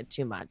exploring it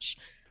too much.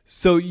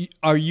 So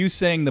are you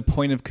saying the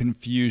point of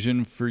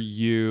confusion for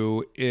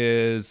you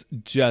is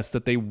just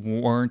that they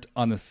weren't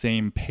on the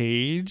same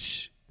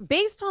page?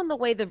 Based on the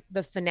way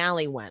the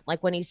finale went,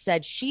 like when he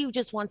said, she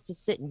just wants to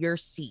sit in your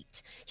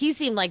seat. He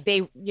seemed like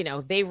they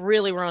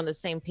really were on the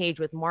same page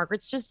with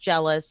Margaret's just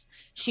jealous.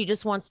 She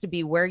just wants to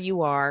be where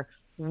you are.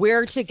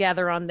 We're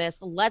together on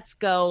this. Let's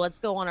go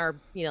on our,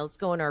 let's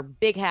go in our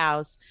big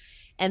house.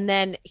 And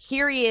then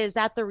here he is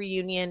at the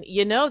reunion.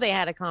 They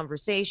had a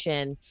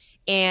conversation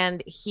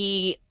and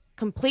he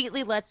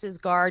completely lets his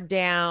guard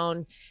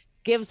down,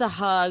 gives a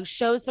hug,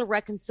 shows the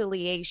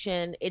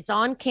reconciliation. It's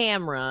on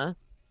camera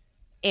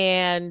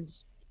and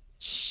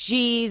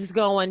she's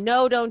going,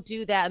 no, don't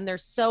do that. And they're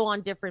so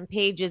on different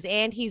pages.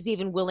 And he's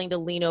even willing to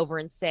lean over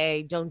and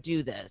say, don't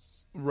do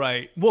this.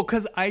 Right. Well,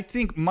 because I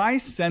think my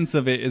sense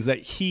of it is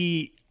that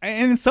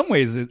and in some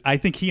ways, I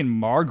think he and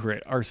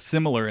Margaret are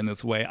similar in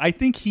this way. I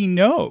think he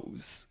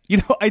knows.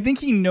 I think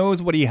he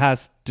knows what he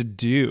has to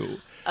do.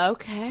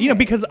 Okay.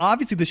 Because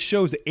obviously the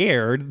show's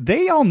aired.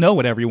 They all know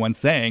what everyone's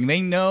saying.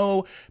 They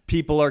know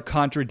people are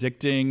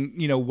contradicting,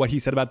 what he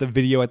said about the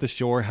video at the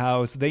Shore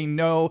House. They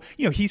know,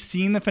 he's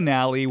seen the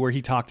finale where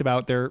he talked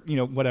about their,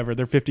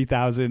 their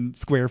 50,000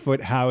 square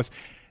foot house.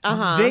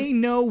 They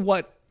know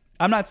what,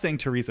 I'm not saying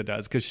Teresa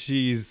does because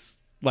she's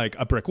like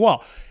a brick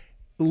wall.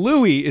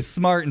 Louis is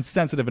smart and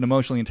sensitive and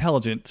emotionally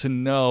intelligent to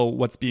know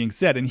what's being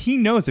said. And he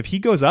knows if he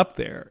goes up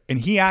there and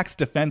he acts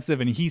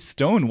defensive and he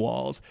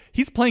stonewalls,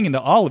 he's playing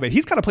into all of it.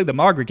 He's got to play the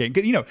Margaret game.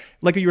 You know,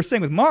 like you were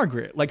saying with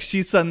Margaret, like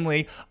she's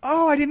suddenly,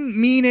 oh, I didn't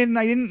mean it and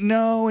I didn't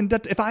know. And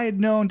if I had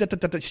known,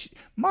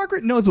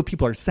 Margaret knows what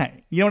people are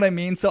saying. You know what I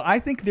mean? So I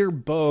think they're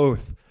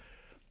both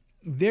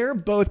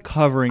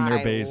covering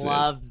their bases.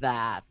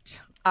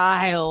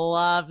 I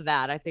love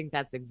that. I think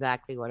that's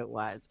exactly what it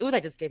was. Ooh,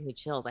 that just gave me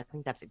chills. I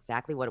think that's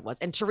exactly what it was.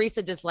 And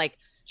Teresa just like,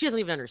 she doesn't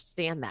even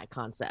understand that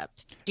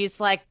concept. She's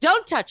like,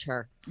 don't touch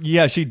her.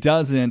 Yeah, she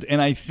doesn't.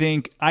 And I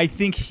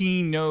think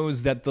he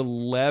knows that the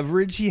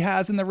leverage he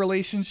has in the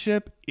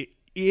relationship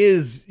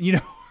is, you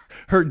know,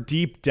 her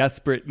deep,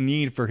 desperate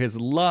need for his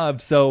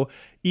love. So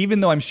even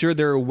though I'm sure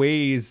there are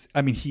ways,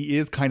 I mean, he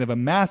is kind of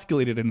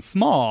emasculated and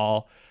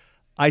small,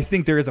 I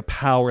think there is a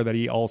power that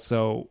he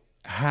also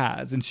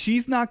has, and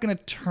she's not going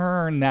to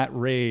turn that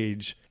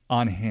rage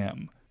on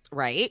him,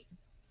 right?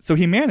 So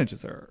he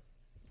manages her.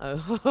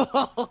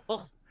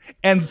 Oh.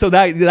 And so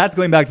that's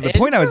going back to the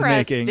point I was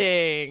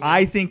making.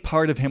 I think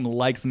part of him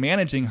likes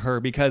managing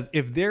her because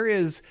if there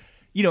is,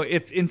 you know,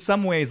 if in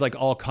some ways like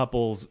all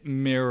couples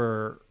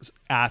mirror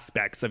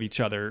aspects of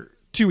each other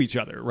to each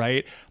other,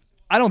 right?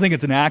 I don't think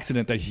it's an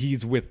accident that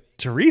he's with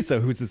Teresa,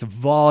 who's this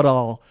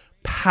volatile,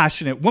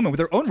 passionate woman with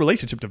her own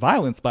relationship to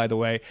violence, by the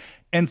way.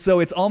 And so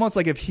it's almost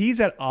like if he's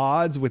at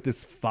odds with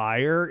this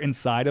fire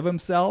inside of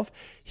himself,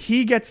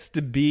 he gets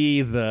to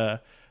be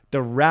the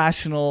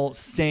rational,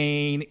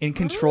 sane, in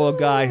control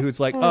guy who's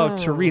like, oh,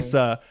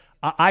 Teresa,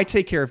 I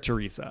take care of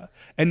Teresa.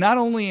 And not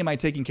only am I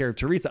taking care of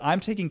Teresa, I'm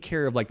taking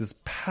care of like this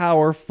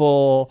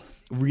powerful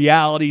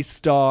reality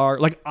star.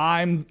 Like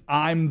I'm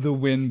the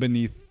wind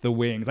beneath the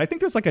wings. I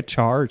think there's like a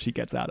charge he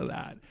gets out of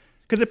that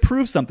because it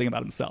proves something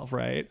about himself,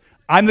 right?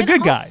 I'm the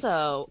good guy.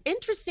 Also,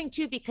 interesting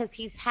too, because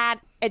he's had,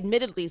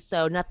 admittedly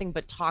so, nothing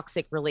but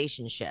toxic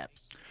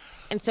relationships.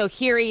 And so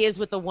here he is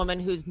with a woman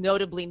who's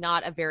notably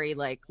not a very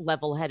like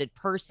level-headed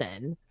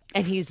person,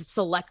 and he's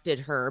selected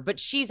her, but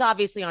she's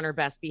obviously on her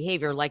best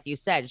behavior. Like you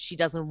said, she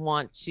doesn't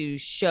want to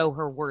show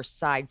her worst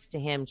sides to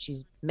him.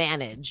 She's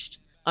managed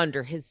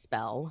under his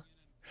spell.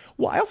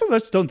 Well, I also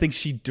just don't think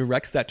she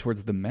directs that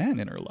towards the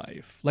men in her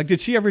life. Like, did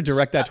she ever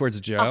direct that towards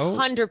Joe?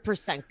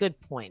 100%. Good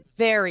point.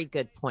 Very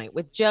good point.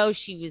 With Joe,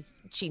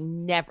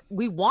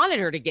 we wanted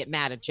her to get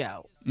mad at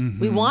Joe. Mm-hmm.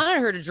 We wanted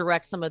her to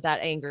direct some of that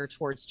anger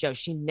towards Joe.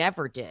 She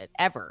never did,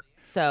 ever.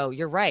 So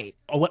you're right.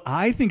 What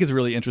I think is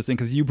really interesting,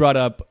 because you brought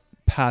up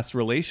past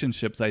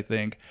relationships, I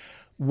think.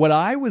 What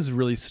I was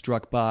really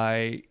struck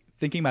by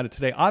thinking about it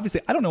today,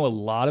 obviously, I don't know a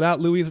lot about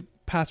Louis'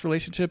 past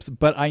relationships,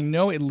 but I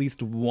know at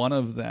least one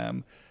of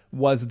them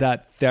was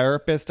that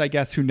therapist, I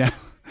guess, who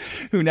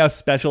now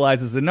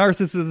specializes in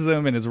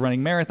narcissism and is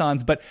running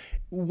marathons. But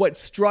what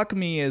struck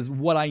me is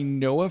what I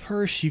know of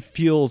her, she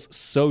feels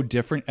so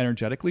different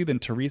energetically than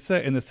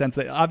Teresa, in the sense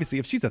that obviously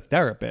if she's a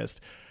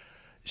therapist,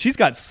 she's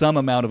got some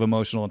amount of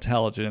emotional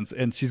intelligence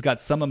and she's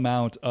got some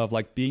amount of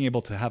like being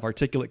able to have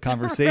articulate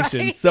conversations.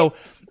 Right. So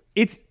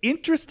it's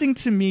interesting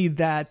to me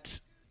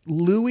that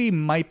Louis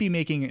might be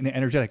making an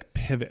energetic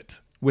pivot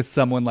with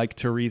someone like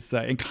Teresa,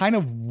 and kind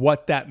of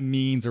what that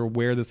means or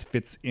where this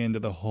fits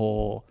into the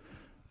whole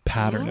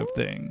pattern of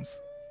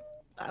things.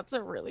 That's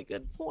a really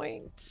good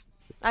point.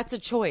 That's a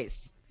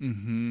choice.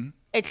 Mm-hmm.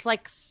 It's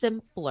like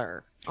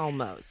simpler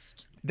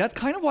almost. That's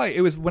kind of why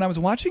it was when I was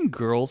watching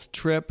Girls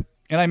Trip,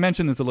 and I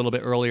mentioned this a little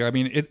bit earlier. I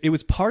mean, it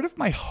was part of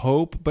my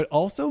hope, but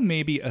also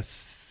maybe a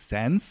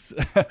sense,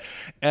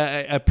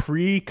 a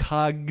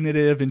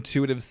precognitive,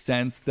 intuitive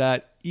sense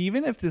that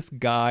even if this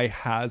guy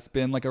has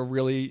been like a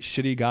really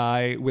shitty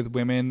guy with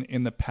women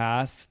in the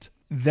past,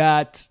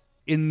 that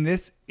in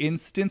this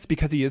instance,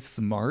 because he is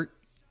smart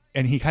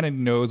and he kind of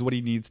knows what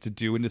he needs to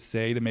do and to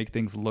say to make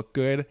things look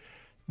good,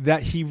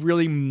 that he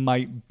really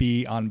might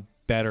be on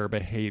better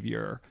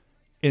behavior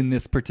in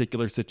this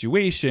particular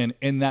situation.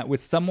 And that with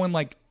someone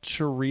like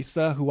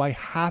Teresa, who I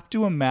have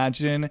to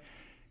imagine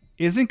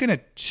isn't going to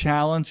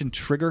challenge and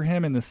trigger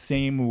him in the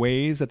same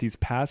ways that these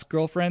past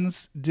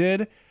girlfriends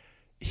did,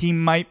 he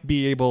might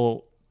be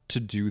able to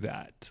do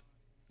that.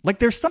 Like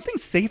there's something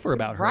safer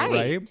about her,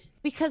 right?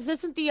 Because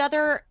isn't the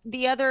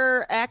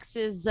other ex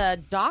is a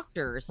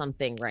doctor or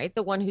something, right?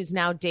 The one who's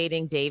now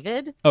dating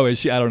David. Oh, is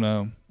she? I don't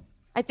know.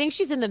 I think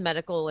she's in the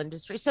medical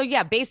industry. So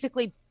yeah,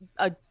 basically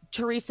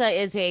Teresa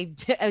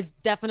is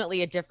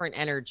definitely a different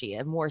energy,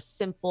 a more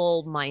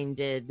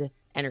simple-minded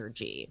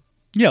energy.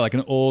 Yeah, like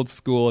an old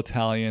school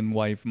Italian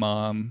wife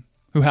mom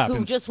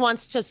who just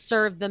wants to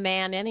serve the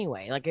man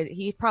anyway. Like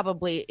he's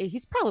probably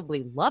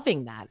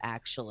loving that,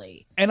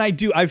 actually. And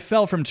I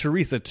felt from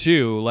Teresa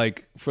too,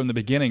 like from the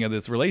beginning of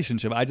this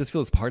relationship, I just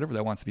feel it's part of her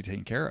that wants to be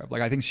taken care of.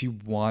 Like I think she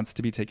wants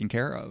to be taken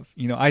care of.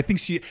 You know, I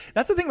think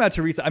that's the thing about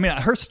Teresa. I mean,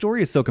 her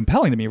story is so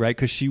compelling to me, right?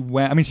 Because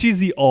she's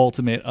the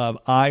ultimate of,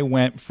 I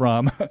went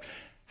from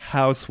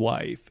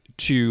housewife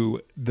to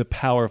the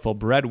powerful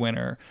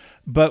breadwinner.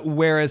 But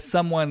whereas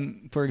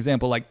someone, for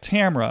example, like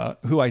Tamra,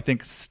 who I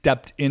think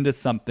stepped into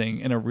something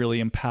in a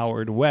really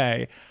empowered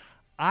way,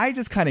 I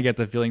just kind of get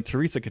the feeling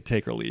Teresa could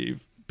take or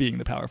leave being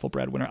the powerful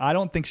breadwinner. I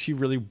don't think she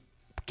really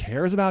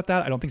cares about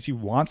that. I don't think she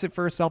wants it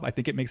for herself. I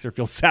think it makes her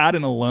feel sad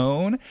and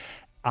alone.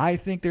 I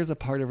think there's a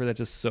part of her that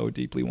just so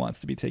deeply wants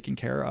to be taken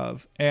care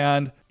of.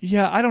 And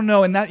yeah, I don't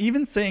know. And that,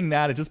 even saying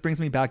that, it just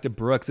brings me back to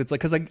Brooks. It's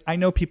like, because I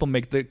know people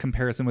make the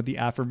comparison with the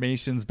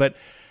affirmations, but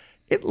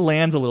it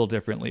lands a little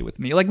differently with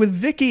me. Like with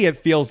Vicky, it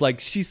feels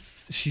like she's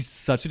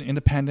such an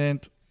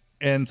independent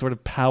and sort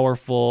of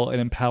powerful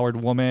and empowered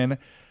woman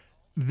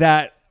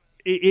that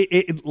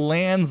it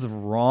lands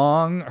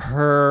wrong,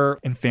 her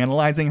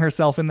infantilizing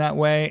herself in that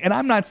way. And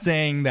I'm not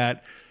saying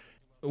that,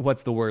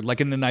 what's the word?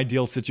 Like in an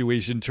ideal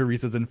situation,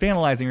 Teresa's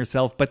infantilizing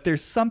herself, but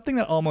there's something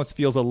that almost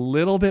feels a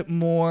little bit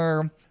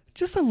more,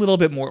 just a little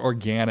bit more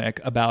organic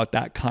about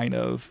that kind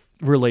of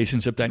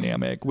relationship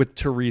dynamic with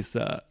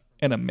Teresa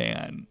and a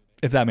man,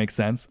 if that makes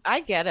sense.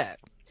 I get it.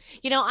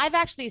 You know, I've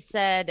actually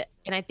said,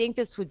 and I think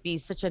this would be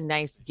such a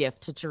nice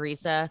gift to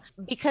Teresa,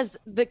 because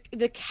the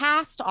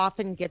cast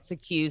often gets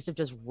accused of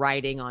just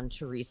writing on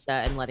Teresa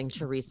and letting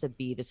Teresa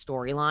be the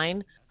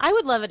storyline. I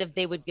would love it if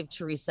they would give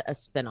Teresa a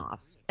spinoff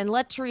and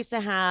let Teresa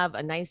have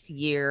a nice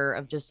year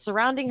of just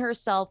surrounding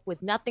herself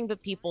with nothing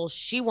but people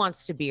she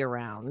wants to be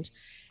around,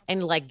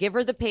 and like give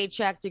her the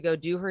paycheck to go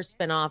do her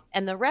spinoff,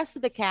 and the rest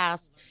of the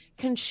cast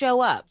can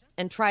show up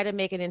and try to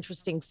make an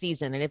interesting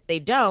season. And if they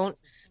don't,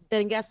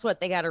 then guess what?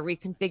 They got to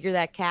reconfigure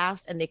that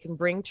cast, and they can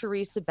bring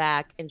Teresa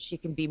back, and she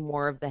can be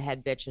more of the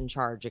head bitch in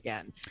charge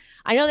again.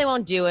 I know they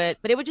won't do it,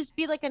 but it would just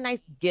be like a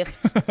nice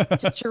gift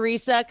to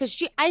Teresa,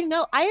 because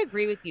I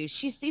agree with you.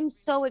 She seems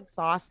so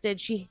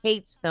exhausted. She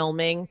hates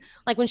filming.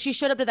 Like when she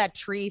showed up to that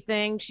tree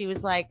thing, she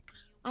was like,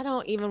 I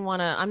don't even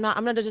want to, I'm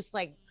going to just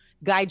like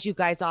guide you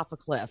guys off a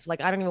cliff.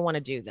 Like, I don't even want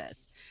to do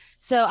this.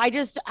 So I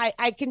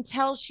can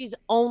tell she's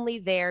only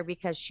there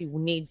because she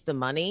needs the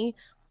money.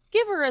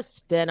 Give her a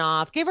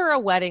spinoff, give her a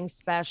wedding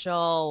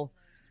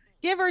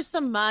give her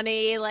some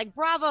money. Like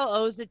Bravo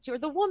owes it to her.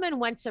 The woman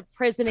went to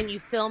prison and you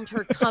filmed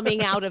her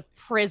coming out of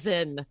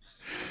prison.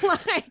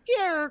 Like,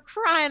 you're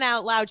crying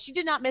out loud. She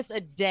did not miss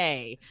a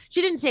day.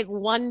 She didn't take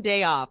one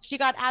day off. She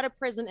got out of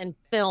prison and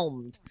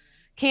filmed.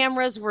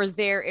 Cameras were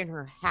there in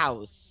her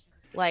house.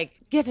 Like,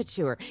 give it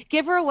to her.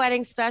 Give her a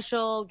wedding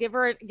special. Give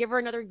her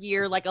another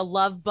year, like a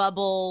Love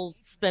Bubble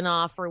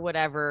spinoff or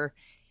whatever.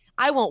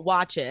 I won't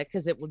watch it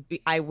because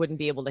I wouldn't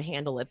be able to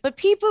handle it, but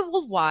people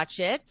will watch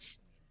it.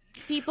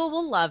 People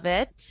will love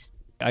it.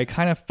 I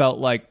kind of felt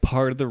like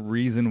part of the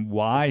reason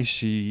why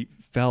she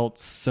felt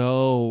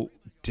so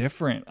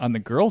different on the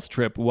girls'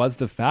 trip was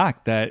the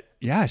fact that,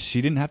 yeah,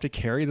 she didn't have to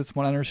carry this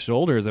one on her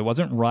shoulders. It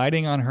wasn't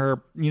riding on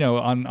her,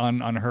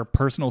 on her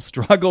personal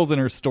struggles and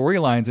her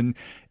storylines. And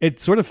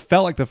it sort of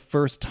felt like the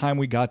first time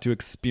we got to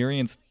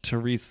experience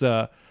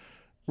Teresa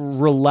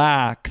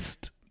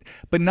relaxed.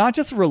 But not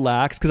just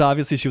relaxed, because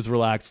obviously she was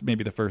relaxed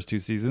maybe the first two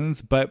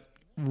seasons, but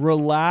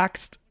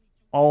relaxed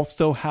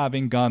also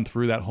having gone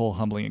through that whole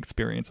humbling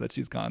experience that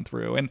she's gone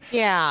through. And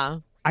yeah,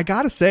 I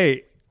got to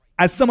say,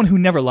 as someone who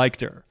never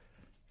liked her,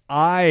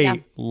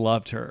 I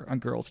loved her on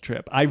Girls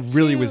Trip. I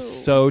really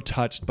was so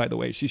touched by the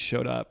way she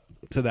showed up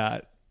to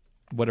that,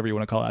 whatever you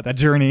want to call it, that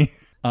journey.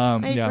 I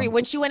agree.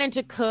 When she went in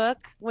to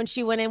cook,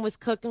 was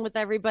cooking with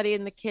everybody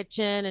in the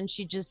kitchen, and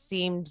she just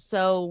seemed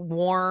so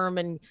warm,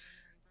 and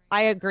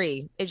I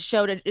agree. It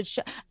showed.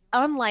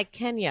 Unlike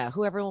Kenya,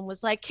 who everyone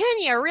was like,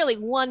 Kenya really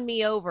won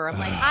me over. I'm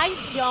like, I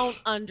don't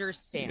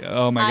understand.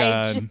 Oh my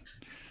God.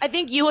 I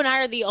think you and I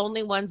are the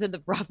only ones in the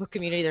Bravo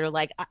community that are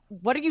like,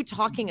 what are you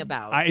talking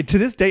about? To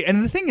this day,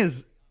 and the thing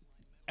is,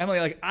 Emily,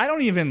 like, I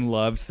don't even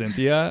love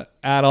Cynthia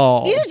at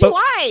all. Neither do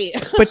I.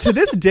 But to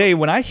this day,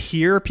 when I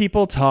hear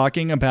people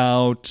talking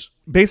about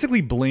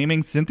basically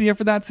blaming Cynthia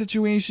for that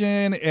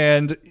situation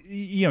and,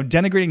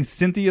 denigrating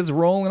Cynthia's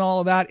role in all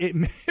of that, it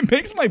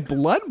makes my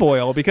blood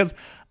boil, because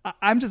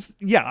I'm just,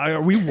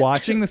 are we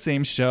watching the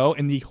same show?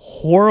 And the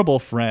horrible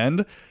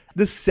friend,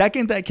 the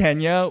second that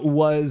Kenya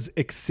was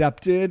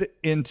accepted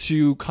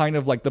into kind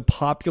of like the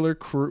popular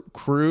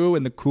crew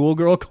and the cool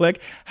girl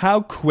clique,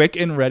 how quick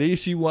and ready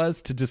she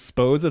was to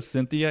dispose of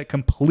Cynthia,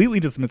 completely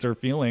dismiss her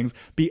feelings,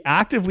 be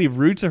actively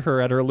rude to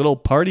her at her little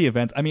party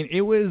events. I mean,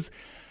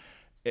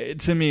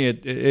 to me,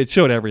 it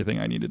showed everything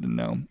I needed to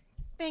know.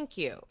 Thank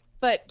you.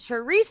 But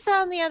Teresa,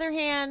 on the other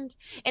hand,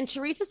 and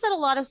Teresa said a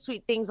lot of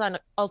sweet things on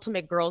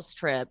Ultimate Girls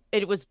Trip.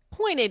 It was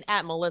pointed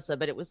at Melissa,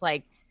 but it was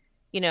like,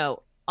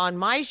 on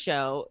my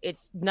show,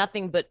 it's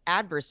nothing but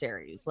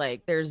adversaries.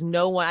 Like, there's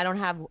no one, I don't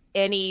have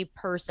any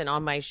person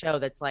on my show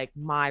that's like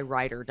my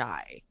ride or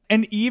die.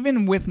 And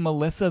even with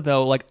Melissa,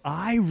 though, like,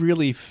 I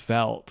really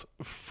felt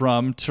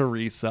from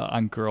Teresa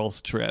on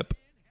Girls Trip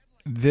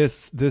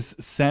this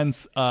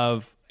sense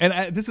of,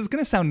 and this is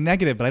going to sound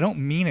negative, but I don't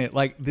mean it,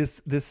 like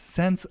this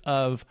sense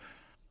of,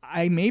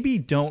 I maybe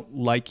don't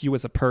like you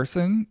as a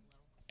person.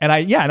 And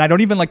I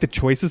don't even like the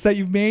choices that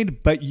you've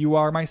made, but you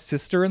are my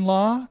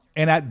sister-in-law.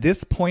 And at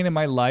this point in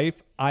my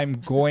life, I'm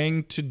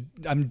going to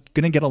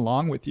get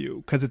along with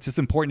you, because it's just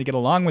important to get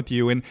along with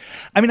you. And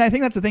I mean, I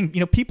think that's the thing.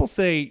 People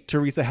say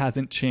Teresa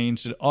hasn't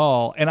changed at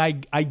all. And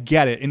I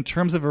get it in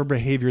terms of her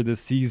behavior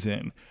this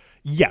season.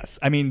 Yes,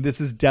 I mean, this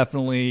is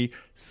definitely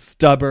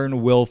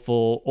stubborn,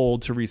 willful,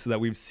 old Teresa that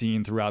we've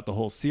seen throughout the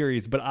whole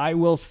series. But I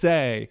will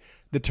say,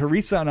 the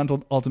Teresa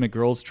on Ultimate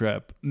Girls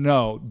Trip,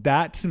 no,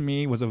 that to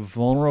me was a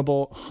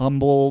vulnerable,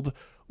 humbled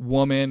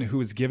woman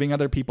who is giving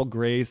other people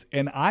grace.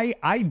 And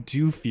I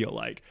do feel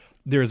like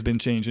there's been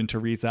change in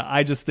Teresa.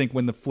 I just think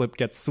when the flip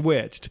gets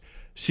switched,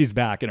 she's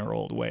back in her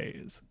old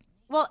ways.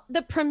 Well,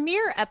 the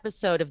premiere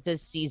episode of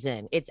this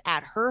season, it's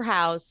at her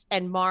house,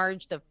 and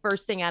Marge, the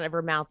first thing out of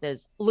her mouth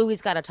is,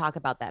 Louie's got to talk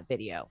about that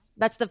video.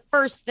 That's the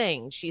first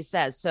thing she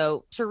says.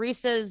 So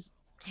Teresa's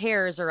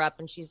hairs are up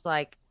and she's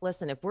like,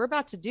 listen, if we're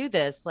about to do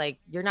this, like,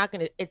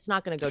 it's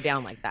not going to go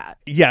down like that.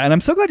 Yeah. And I'm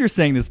so glad you're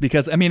saying this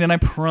because, I mean, and I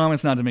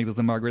promise not to make this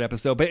a Margaret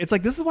episode, but it's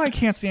like, this is why I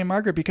can't stand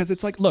Margaret, because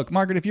it's like, look,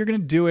 Margaret, if you're going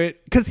to do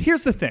it, because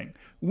here's the thing.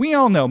 We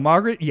all know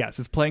Margaret, yes,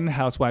 is playing the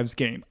housewives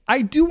game.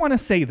 I do want to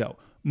say, though,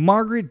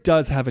 Margaret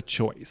does have a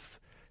choice.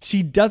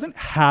 She doesn't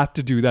have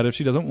to do that if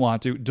she doesn't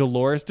want to.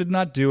 Dolores did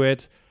not do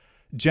it.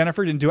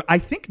 Jennifer didn't do it. I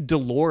think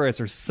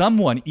Dolores or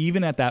someone,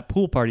 even at that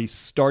pool party,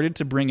 started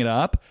to bring it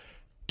up.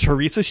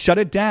 Teresa shut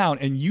it down,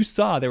 and you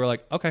saw they were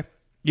like, okay.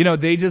 You know,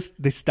 they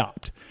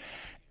stopped.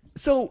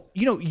 So,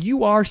 you know,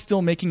 you are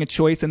still making a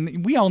choice,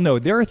 and we all know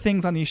there are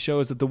things on these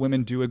shows that the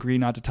women do agree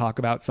not to talk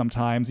about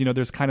sometimes. You know,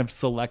 there's kind of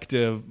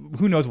selective,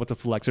 who knows what the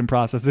selection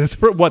process is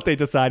for what they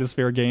decide is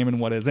fair game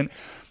and what isn't.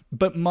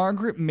 But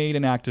Margaret made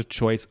an active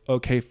choice.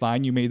 Okay,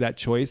 fine, you made that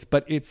choice.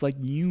 But it's like,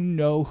 you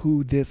know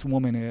who this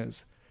woman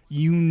is.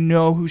 You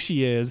know who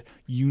she is.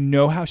 You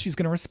know how she's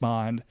going to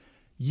respond.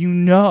 You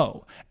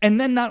know.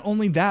 And then not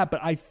only that,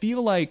 but I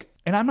feel like,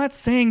 and I'm not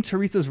saying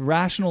Teresa's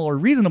rational or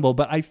reasonable,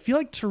 but I feel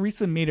like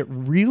Teresa made it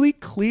really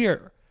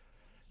clear.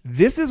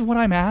 This is what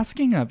I'm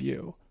asking of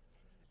you.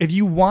 If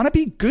you want to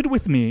be good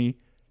with me,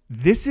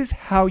 this is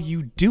how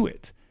you do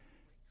it.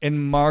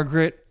 And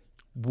Margaret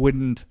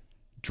wouldn't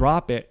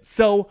drop it.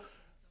 So,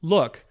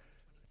 look,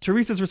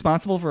 Teresa's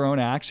responsible for her own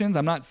actions.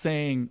 I'm not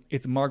saying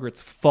it's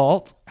Margaret's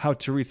fault how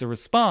Teresa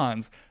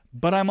responds,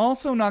 but I'm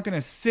also not going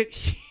to sit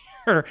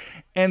here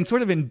and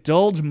sort of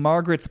indulge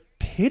Margaret's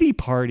pity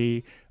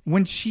party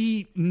when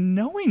she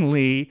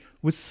knowingly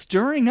was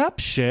stirring up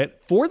shit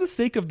for the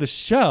sake of the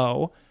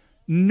show,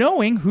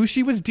 knowing who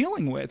she was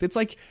dealing with. It's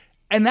like,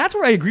 and that's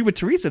where I agree with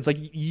Teresa. It's like,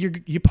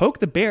 you poke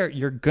the bear,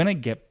 you're going to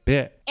get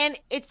bit. And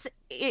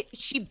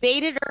she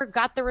baited her,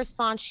 got the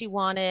response she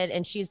wanted,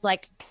 and she's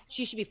like,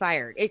 she should be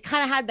fired. It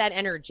kind of had that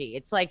energy.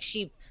 It's like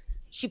she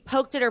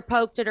poked at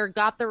her,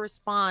 got the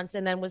response,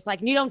 and then was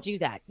like, you don't do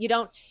that. You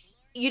don't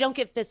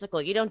get physical.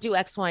 You don't do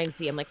X, Y, and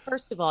Z. I'm like,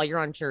 first of all, you're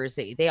on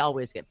Jersey. They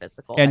always get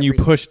physical. And you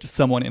pushed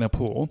someone in a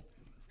pool.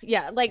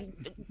 Yeah, like,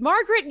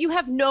 Margaret, you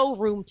have no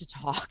room to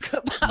talk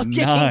about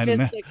getting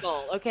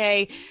physical,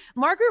 okay?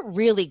 Margaret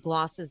really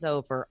glosses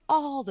over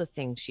all the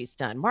things she's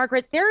done.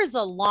 Margaret, there is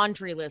a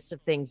laundry list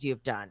of things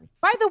you've done.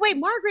 By the way,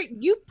 Margaret,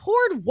 you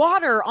poured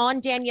water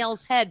on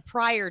Danielle's head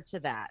prior to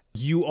that.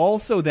 You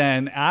also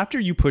then, after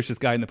you push this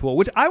guy in the pool,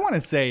 which I want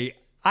to say,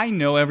 I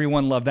know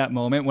everyone loved that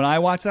moment. When I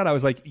watched that, I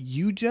was like,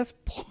 you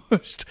just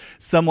pushed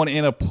someone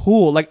in a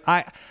pool. Like,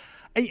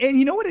 and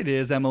you know what it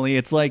is, Emily?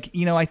 It's like,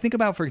 you know, I think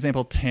about, for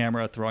example,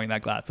 Tamara throwing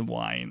that glass of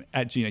wine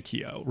at Gina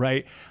Keogh,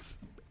 right?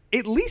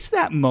 At least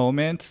that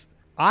moment,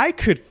 I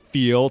could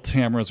feel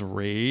Tamara's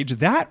rage.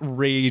 That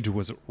rage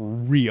was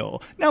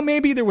real. Now,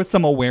 maybe there was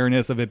some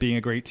awareness of it being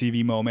a great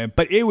TV moment,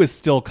 but it was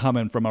still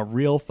coming from a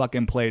real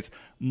fucking place.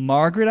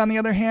 Margaret, on the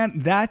other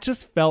hand, that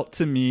just felt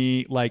to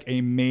me like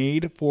a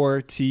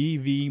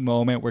made-for-TV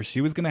moment where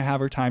she was going to have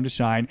her time to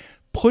shine.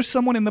 Push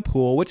someone in the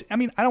pool, which, I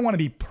mean, I don't want to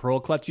be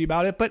pearl clutchy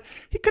about it, but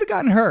he could have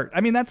gotten hurt.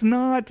 I mean, that's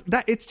not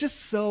that. It's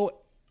just so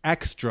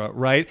extra,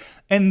 right?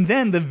 And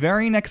then the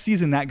very next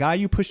season, that guy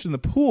you pushed in the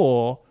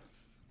pool,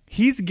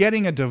 he's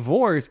getting a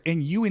divorce,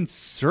 and you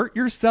insert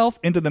yourself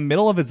into the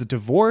middle of his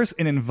divorce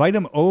and invite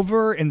him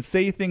over and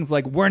say things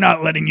like, we're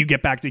not letting you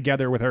get back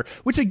together with her,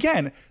 which,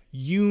 again,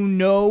 you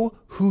know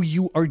who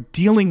you are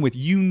dealing with.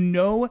 You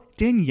know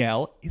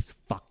Danielle is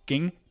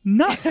fucking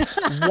nuts.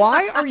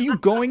 Why are you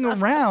going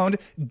around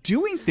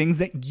doing things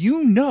that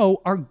you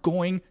know are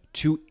going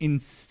to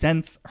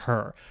incense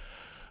her?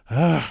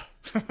 No,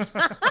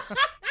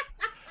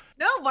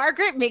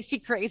 Margaret makes you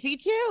crazy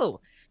too,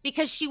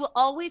 because she will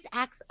always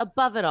act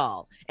above it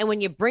all. And when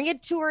you bring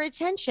it to her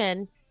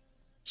attention,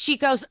 she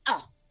goes,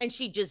 oh, and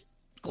she just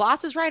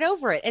glosses right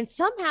over it. And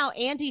somehow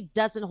Andy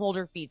doesn't hold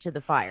her feet to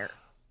the fire.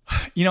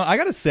 You know, I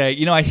got to say,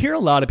 you know, I hear a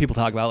lot of people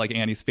talk about like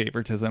Andy's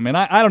favoritism, and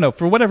I don't know,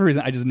 for whatever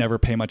reason, I just never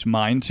pay much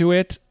mind to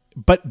it.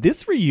 But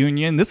this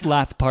reunion, this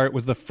last part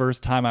was the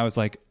first time I was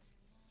like,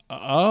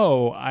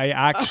 oh, I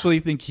actually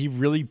think he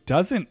really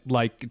doesn't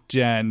like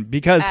Jen,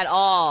 because at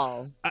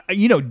all.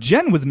 You know,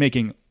 Jen was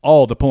making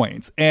all the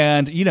points,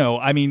 and, you know,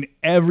 I mean,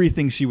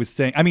 everything she was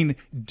saying. I mean,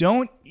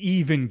 don't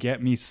even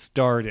get me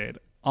started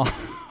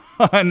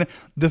on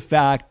the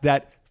fact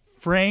that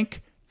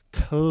Frank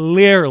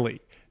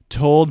clearly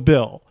told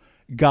Bill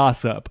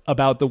gossip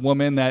about the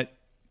woman that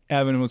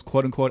Evan was,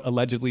 quote unquote,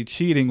 allegedly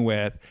cheating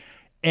with.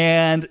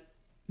 And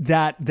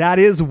that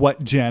is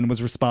what Jen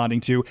was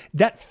responding to.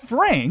 That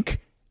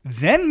Frank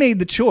then made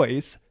the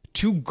choice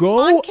to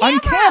go on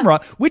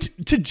camera, which,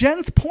 to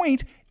Jen's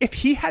point, if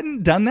he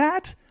hadn't done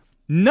that,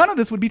 none of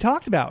this would be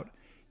talked about.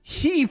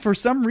 He, for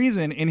some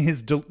reason, in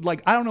his,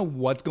 I don't know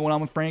what's going on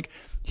with Frank,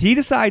 he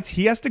decides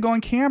he has to go on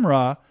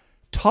camera,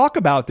 talk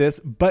about this,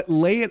 but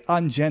lay it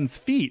on Jen's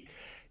feet.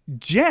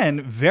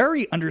 Jen,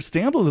 very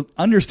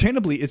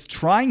understandably, is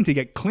trying to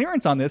get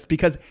clearance on this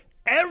because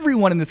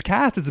everyone in this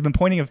cast has been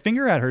pointing a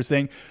finger at her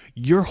saying,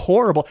 you're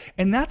horrible.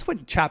 And that's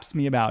what chaps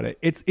me about it.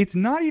 It's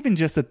not even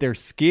just that they're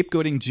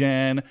scapegoating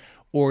Jen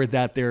or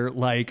that they're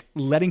like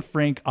letting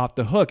Frank off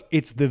the hook.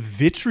 It's the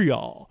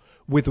vitriol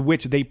with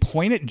which they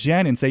point at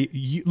Jen and say,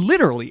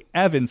 literally,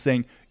 Evan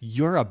saying,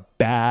 you're a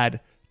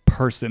bad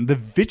person. The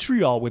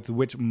vitriol with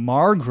which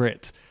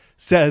Margaret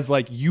says,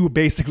 like, you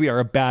basically are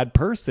a bad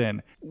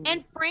person.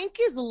 And Frank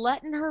is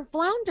letting her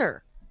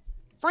flounder.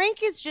 Frank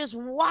is just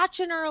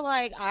watching her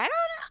like, I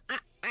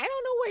don't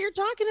know what you're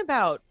talking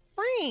about.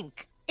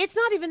 Frank, it's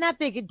not even that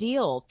big a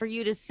deal for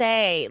you to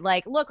say,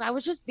 like, look, I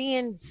was just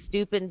being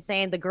stupid and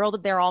saying the girl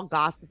that they're all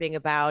gossiping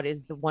about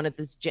is the one at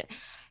this gym.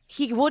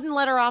 He wouldn't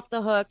let her off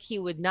the hook. He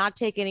would not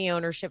take any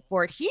ownership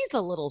for it. He's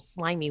a little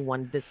slimy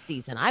one this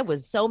season. I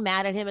was so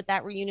mad at him at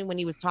that reunion when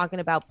he was talking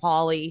about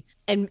Paulie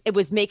and it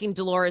was making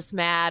Dolores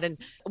mad. And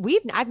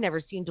I've never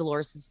seen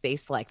Dolores's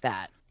face like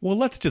that. Well,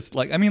 let's just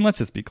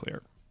be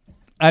clear.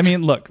 I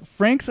mean, look,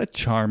 Frank's a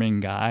charming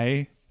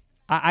guy.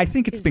 I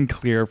think it's been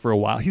clear for a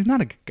while. He's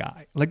not a good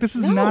guy. Like, this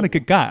is not a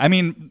good guy. I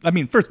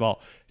mean, first of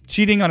all,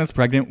 cheating on his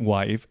pregnant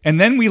wife. And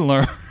then we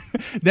learn,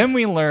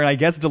 I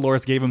guess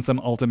Dolores gave him some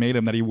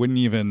ultimatum that he wouldn't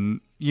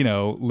even,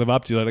 live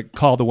up to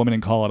call the woman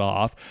and call it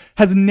off.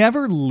 Has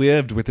never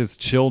lived with his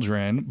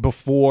children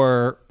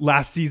before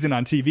last season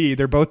on TV.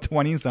 They're both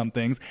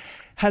 20-somethings.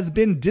 Has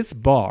been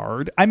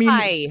disbarred. I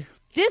mean...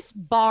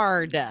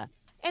 disbarred.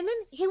 And then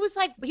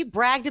he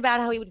bragged about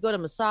how he would go to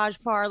massage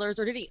parlors,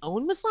 or did he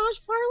own massage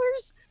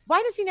parlors?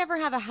 Why does he never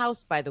have a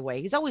house, by the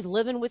way? He's always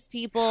living with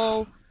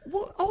people.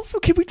 Well, also,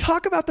 can we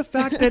talk about the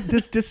fact that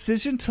this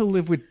decision to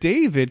live with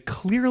David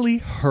clearly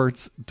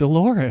hurts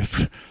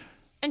Dolores?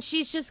 And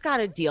she's just got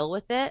to deal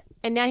with it.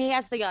 And now he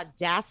has the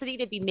audacity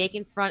to be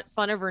making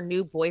fun of her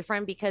new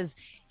boyfriend because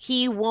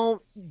he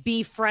won't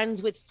be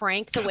friends with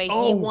Frank the way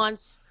he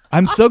wants.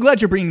 I'm so glad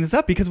you're bringing this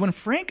up because when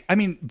Frank,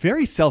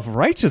 very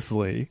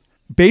self-righteously,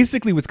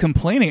 basically was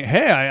complaining,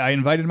 hey, I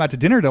invited him out to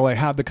dinner to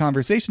have the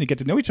conversation to get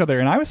to know each other.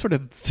 And I was sort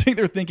of sitting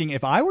there thinking,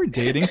 if I were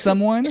dating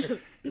someone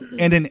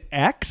and an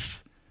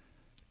ex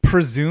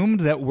presumed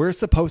that we're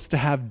supposed to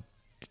have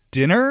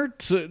dinner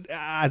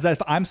as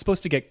if I'm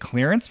supposed to get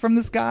clearance from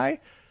this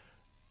guy,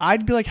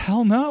 I'd be like,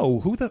 hell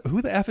no. Who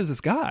the F is this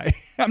guy?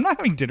 I'm not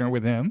having dinner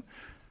with him.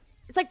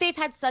 It's like they've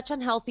had such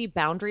unhealthy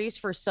boundaries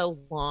for so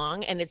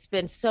long, and it's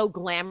been so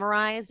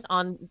glamorized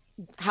on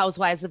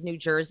Housewives of New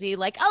Jersey.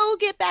 Like, oh,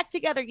 get back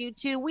together, you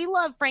two. We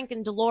love Frank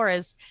and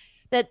Dolores.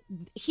 That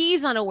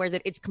he's unaware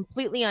that it's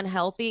completely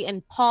unhealthy,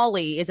 and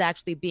Paulie is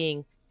actually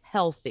being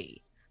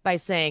healthy by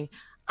saying,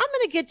 I'm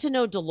going to get to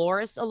know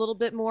Dolores a little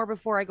bit more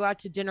before I go out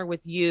to dinner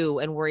with you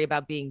and worry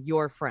about being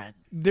your friend.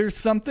 There's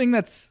something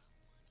that's,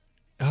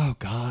 oh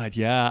God,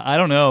 yeah. I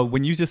don't know.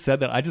 When you just said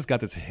that, I just got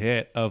this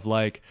hit of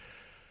like,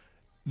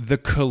 the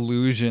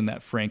collusion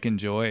that Frank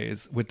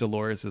enjoys with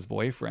Dolores's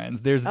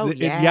boyfriends. There's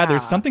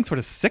there's something sort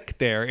of sick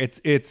there.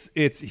 It's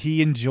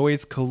he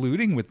enjoys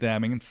colluding with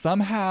them, and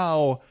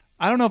somehow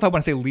I don't know if I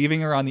want to say leaving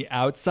her on the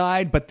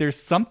outside, but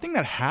there's something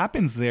that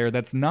happens there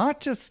that's not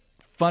just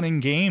fun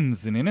and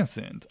games and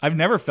innocent. I've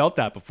never felt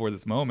that before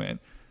this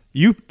moment.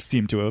 You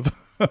seem to have.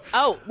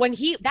 When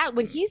he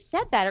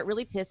said that, it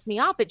really pissed me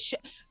off.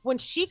 When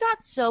she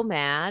got so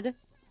mad.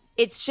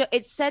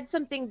 It said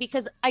something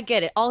because I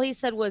get it. All he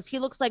said was he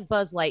looks like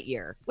Buzz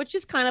Lightyear, which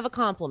is kind of a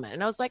compliment.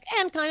 And I was like,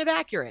 and kind of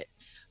accurate.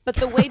 But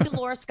the way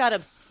Dolores got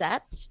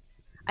upset,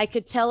 I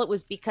could tell it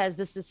was because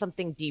this is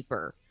something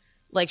deeper.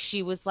 Like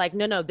she was like,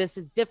 no, this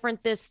is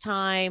different this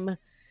time.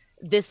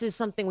 This is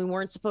something we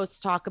weren't supposed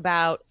to talk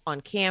about on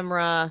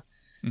camera.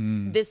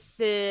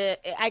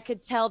 I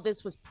could tell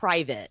this was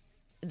private.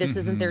 This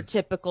isn't their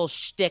typical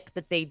shtick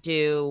that they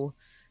do,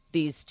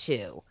 these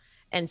two.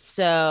 And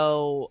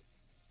so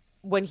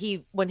when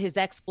his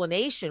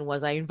explanation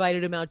was, I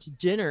invited him out to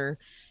dinner,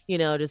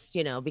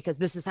 because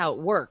this is how it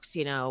works,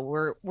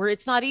 where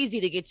it's not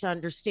easy to get to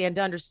understand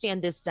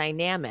this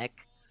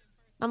dynamic.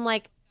 I'm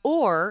like,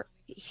 or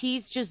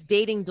he's just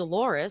dating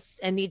Dolores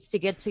and needs to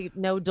get to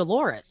know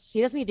Dolores.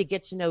 He doesn't need to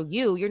get to know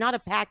you. You're not a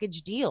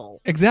package deal.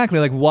 Exactly.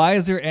 Like, why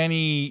is there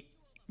any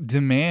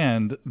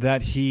demand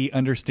that he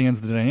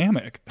understands the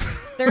dynamic?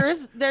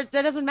 That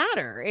doesn't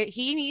matter.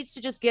 He needs to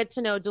just get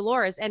to know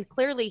Dolores, and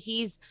clearly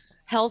he's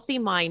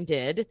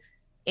healthy-minded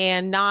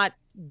and not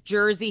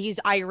Jersey. He's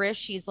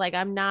Irish. He's like,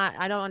 I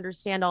don't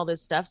understand all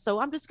this stuff. So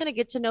I'm just going to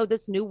get to know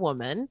this new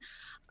woman.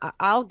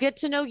 I'll get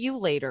to know you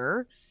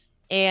later.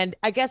 And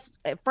I guess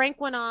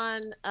Frank went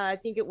on, I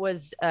think it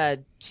was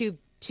two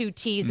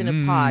teas in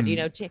a pod,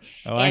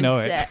 I know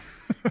it.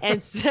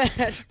 And said,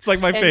 it's like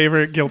my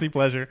favorite guilty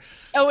pleasure.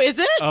 Oh, is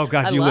it? Oh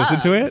God, do you listen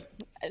to it?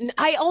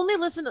 I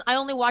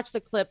only watch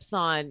the clips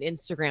on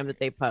Instagram that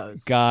they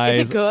post. Guys.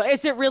 Is it good?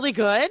 Is it really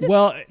good?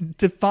 Well,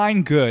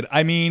 define good.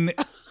 I mean,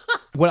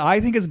 what I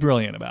think is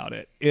brilliant about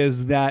it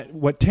is that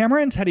what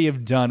Tamara and Teddy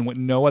have done, what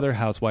no other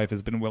housewife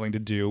has been willing to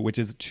do, which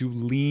is to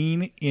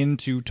lean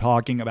into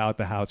talking about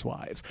the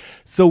housewives.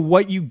 So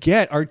what you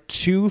get are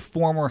two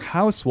former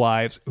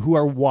housewives who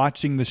are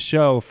watching the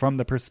show from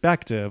the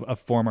perspective of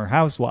former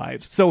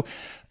housewives. So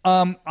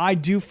I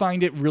do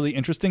find it really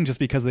interesting just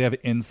because they have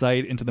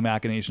insight into the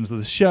machinations of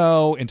the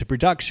show, into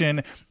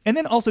production, and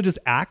then also just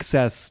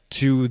access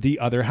to the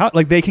other house.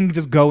 Like they can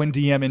just go and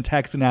DM and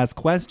text and ask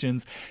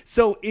questions.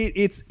 So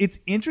it's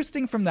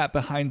interesting from that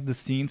behind the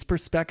scenes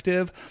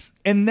perspective.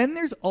 And then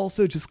there's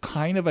also just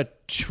kind of a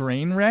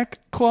train wreck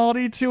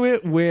quality to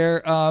it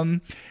where, I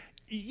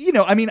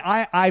mean,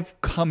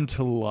 I've come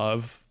to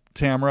love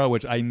Tamara,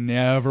 which I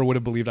never would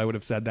have believed I would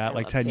have said that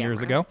like 10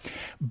 years ago.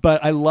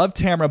 But I love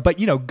Tamara, but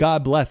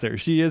God bless her.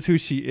 She is who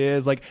she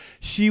is. Like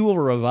she will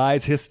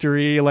revise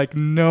history like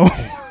no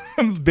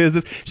one's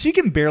business. She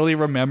can barely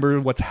remember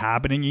what's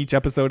happening each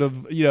episode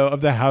of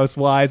the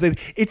Housewives.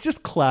 It's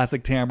just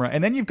classic Tamara.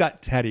 And then you've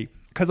got Teddy.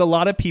 Because a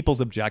lot of people's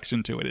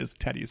objection to it is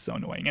Teddy is so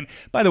annoying. And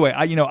by the way,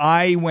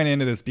 I went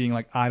into this being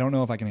like, I don't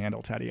know if I can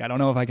handle Teddy. I don't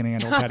know if I can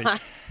handle Teddy.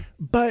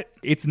 But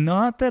it's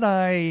not that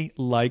I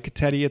like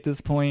Teddy at this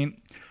point.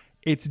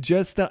 It's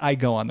just that I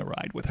go on the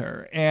ride with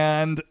her.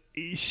 And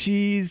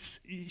she's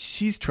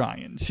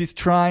trying. She's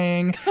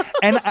trying.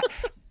 And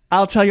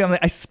I'll tell you,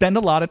 I spend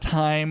a lot of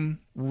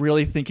time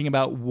really thinking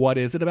about what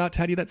is it about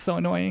Teddy that's so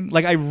annoying.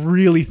 Like I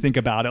really think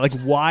about it. Like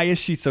why is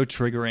she so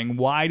triggering?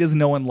 Why does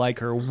no one like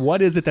her?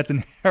 What is it that's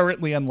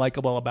inherently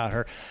unlikable about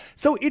her?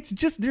 So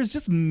there's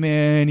just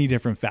many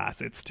different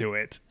facets to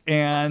it.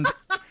 And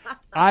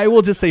I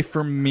will just say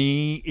for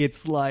me,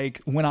 it's like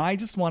when I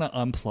just want to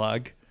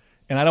unplug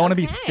and I don't want to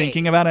be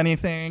thinking about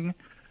anything,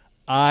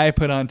 I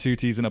put on Two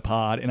Teas in a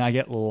Pod and I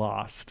get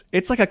lost.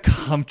 It's like a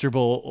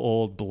comfortable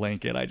old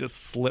blanket I just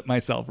slip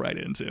myself right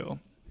into.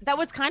 That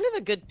was kind of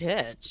a good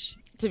pitch,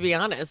 to be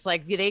honest.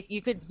 Like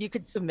you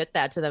could submit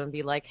that to them and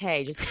be like,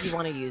 hey, just if you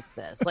want to use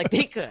this. Like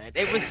they could.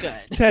 It was good.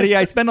 Teddy,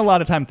 I spend a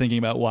lot of time thinking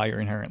about why you're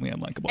inherently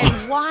unlikable.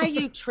 And why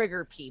you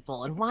trigger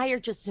people and why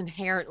you're just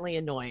inherently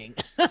annoying.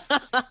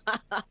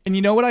 And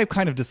you know what I've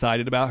kind of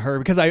decided about her?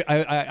 Because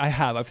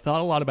I've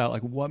thought a lot about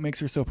like what makes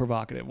her so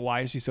provocative?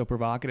 Why is she so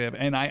provocative?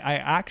 And I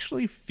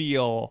actually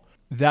feel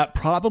that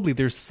probably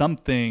there's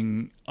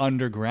something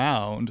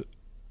underground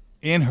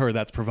in her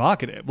that's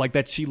provocative, like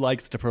that she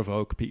likes to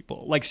provoke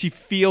people. Like she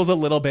feels a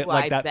little bit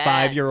like that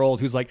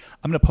 5-year-old who's like,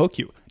 I'm going to poke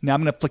you. Now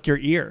I'm going to flick your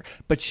ear.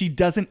 But she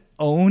doesn't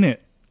own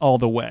it all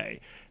the way.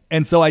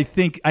 And so I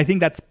think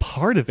that's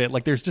part of it.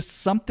 Like there's just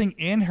something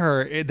in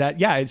her that,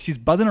 yeah, she's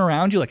buzzing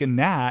around you like a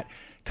gnat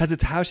because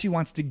it's how she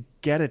wants to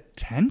get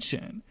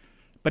attention.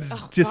 But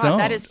it's disowned. God,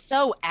 that is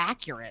so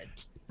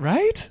accurate.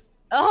 Right?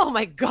 Oh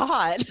my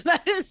God.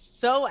 That is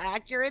so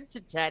accurate to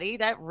Teddy.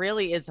 That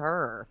really is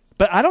her.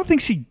 But I don't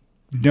think she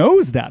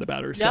knows that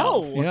about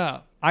herself. No.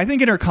 Yeah. I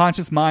think in her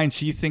conscious mind,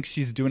 she thinks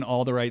she's doing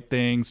all the right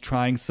things,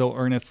 trying so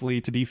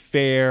earnestly to be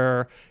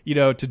fair,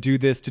 to do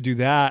this, to do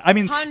that. I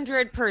mean,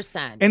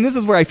 100%. And this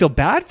is where I feel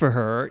bad for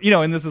her,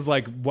 and this is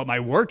like what my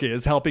work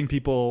is, helping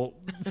people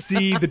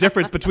see the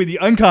difference between the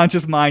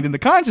unconscious mind and the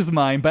conscious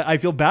mind. But I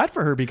feel bad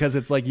for her because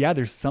it's like, yeah,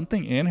 there's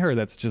something in her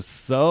that's just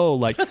so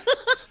like,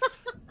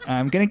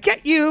 I'm going to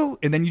get you.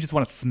 And then you just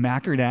want to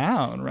smack her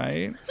down,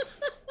 right?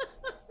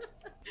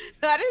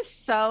 That is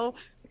so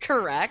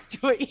correct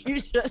what you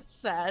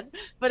just said,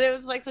 but it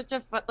was like such a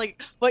fun,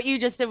 like what you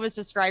just said was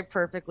described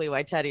perfectly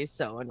why Teddy's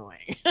so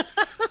annoying.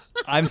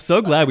 I'm so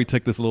glad we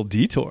took this little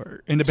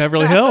detour into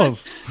Beverly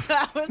Hills.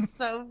 That was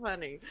so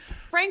funny.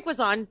 Frank was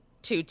on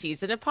Two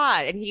Teas in a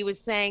Pod and he was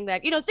saying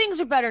that things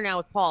are better now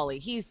with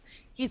Paulie. He's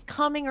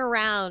coming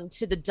around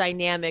to the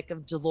dynamic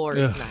of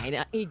Dolores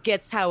night. He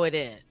gets how it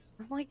is.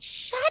 I'm like,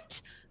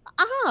 shut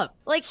up.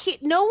 Like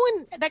no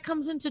one that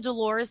comes into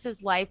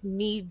Dolores's life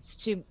needs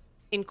to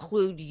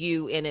include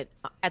you in it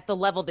at the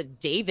level that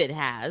David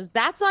has.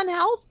 That's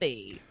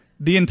unhealthy.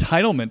 The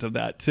entitlement of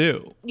that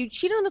too. You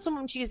cheated on this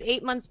woman when she was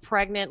 8 months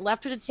pregnant,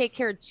 left her to take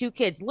care of 2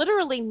 kids,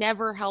 literally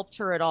never helped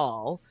her at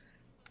all.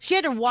 She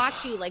had to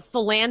watch you like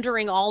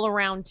philandering all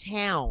around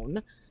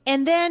town.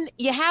 And then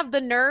you have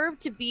the nerve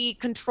to be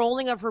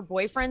controlling of her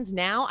boyfriends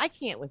now. I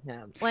can't with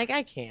him. Like,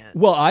 I can't.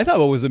 Well, I thought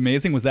what was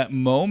amazing was that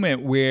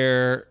moment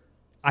where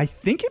I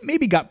think it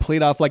maybe got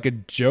played off like a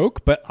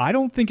joke, but I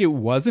don't think it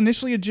was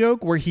initially a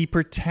joke, where he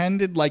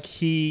pretended like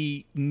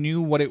he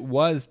knew what it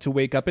was to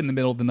wake up in the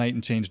middle of the night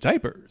and change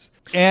diapers.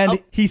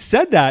 And he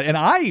said that, and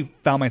I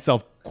found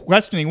myself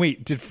questioning,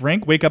 wait, did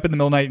Frank wake up in the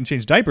middle of the night and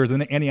change diapers?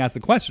 And Annie asked the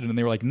question, and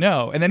they were like,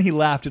 no. And then he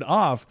laughed it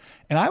off.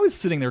 And I was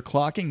sitting there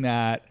clocking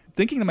that,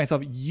 thinking to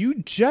myself, you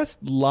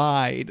just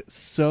lied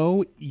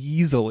so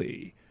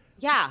easily.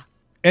 Yeah.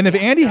 And if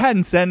Andy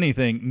hadn't said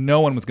anything, no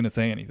one was going to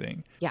say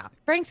anything. Yeah.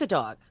 Frank's a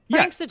dog. Yeah.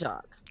 Frank's a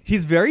dog.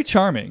 He's very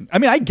charming. I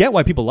mean, I get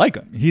why people like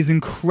him. He's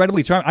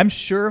incredibly charming. I'm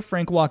sure if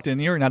Frank walked in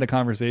here and had a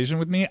conversation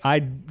with me,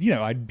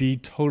 I'd be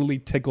totally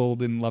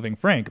tickled and loving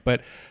Frank.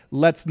 But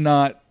let's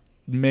not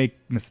make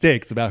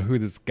mistakes about who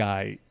this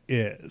guy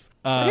is.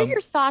 What are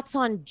your thoughts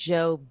on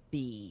Joe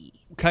B?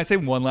 Can I say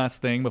one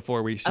last thing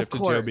before we shift to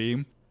Joe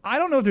B? I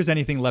don't know if there's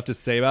anything left to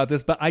say about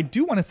this, but I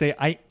do want to say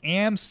I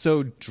am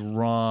so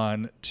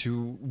drawn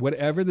to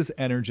whatever this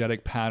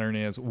energetic pattern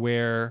is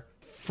where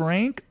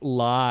Frank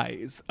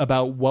lies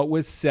about what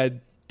was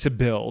said to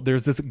Bill.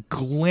 There's this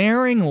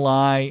glaring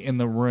lie in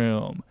the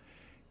room.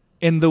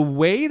 And the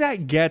way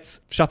that gets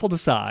shuffled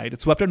aside,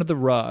 it's swept under the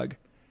rug,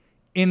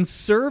 in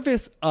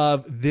service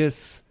of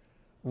this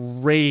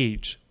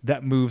rage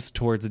that moves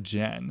towards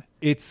Jen.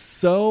 It's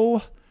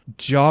so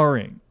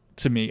jarring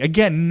to me.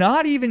 Again,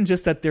 not even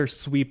just that they're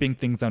sweeping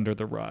things under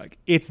the rug.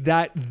 It's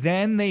that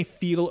then they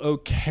feel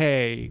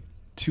okay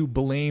to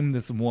blame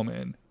this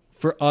woman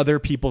for other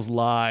people's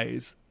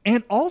lies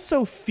and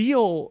also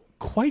feel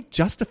quite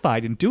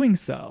justified in doing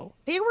so.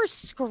 They were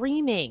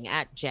screaming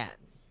at Jen,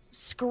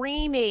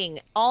 screaming,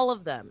 all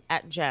of them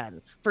at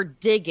Jen for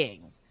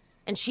digging.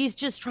 And she's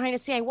just trying to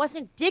say, I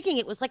wasn't digging.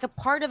 It was like a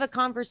part of a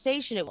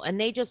conversation.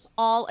 And they just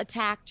all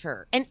attacked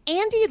her. And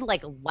Andy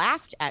like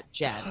laughed at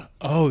Jen.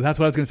 Oh, that's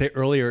what I was going to say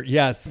earlier.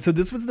 Yes. So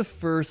this was the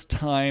first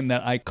time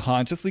that I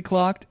consciously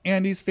clocked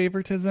Andy's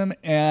favoritism.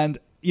 And,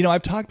 you know,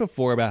 I've talked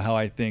before about how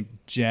I think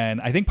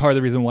part of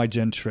the reason why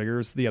Jen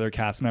triggers the other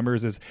cast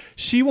members is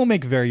she will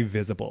make very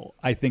visible,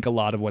 I think, a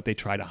lot of what they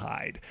try to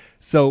hide.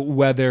 So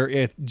whether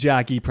it's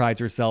Jackie prides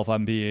herself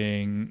on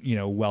being, you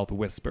know, wealth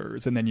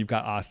whispers, and then you've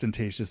got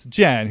ostentatious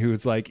Jen,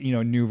 who's like, you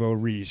know, nouveau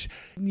riche.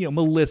 You know,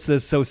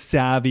 Melissa's so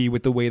savvy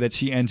with the way that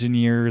she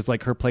engineers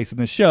like her place in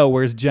the show,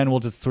 whereas Jen will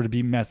just sort of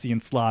be messy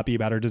and sloppy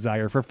about her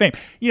desire for fame.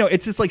 You know,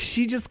 it's just like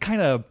she just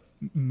kind of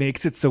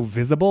makes it so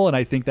visible, and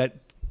I think that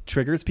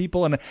triggers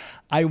people. And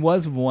I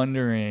was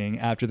wondering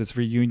after this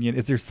reunion,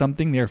 is there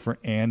something there for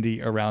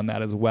Andy around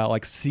that as well?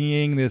 Like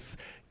seeing this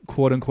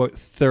quote unquote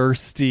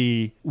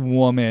thirsty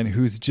woman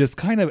who's just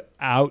kind of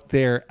out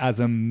there as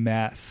a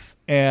mess,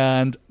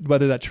 and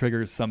whether that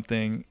triggers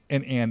something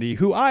in Andy,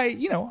 who I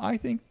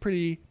think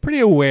pretty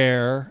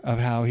aware of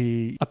how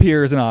he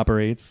appears and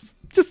operates.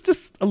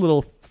 Just a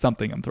little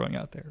something I'm throwing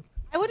out there.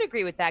 I would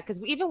agree with that,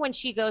 because even when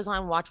she goes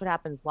on Watch What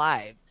Happens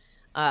Live,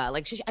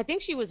 I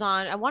think she was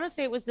on, I want to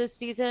say it was this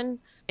season,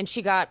 and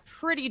she got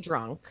pretty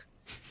drunk,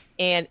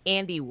 and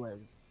Andy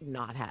was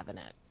not having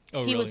it.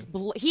 Oh, he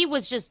really? He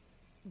was just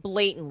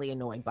blatantly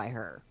annoyed by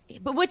her,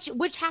 but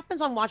which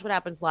happens on Watch What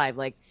Happens Live.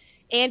 Like,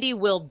 Andy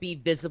will be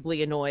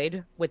visibly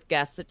annoyed with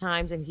guests at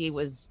times, and he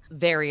was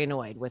very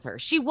annoyed with her.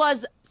 She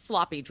was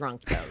sloppy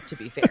drunk, though, to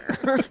be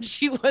fair.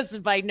 She was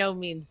by no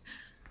means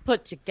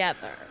put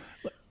together.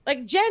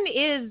 Like, Jen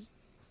is.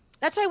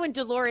 That's why when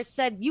Dolores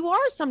said, you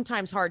are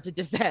sometimes hard to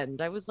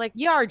defend, I was like,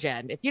 you are,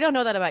 Jen. If you don't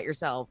know that about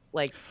yourself,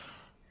 like,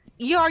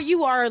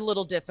 you are a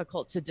little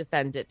difficult to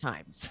defend at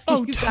times.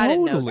 Oh,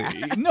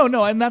 totally.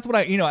 No. And that's what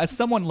as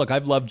someone, look,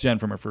 I've loved Jen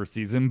from her first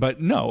season,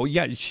 but no,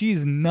 yeah,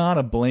 she's not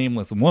a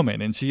blameless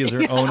woman, and she is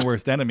her own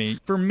worst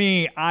enemy. For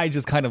me, I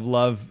just kind of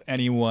love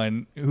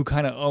anyone who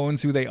kind of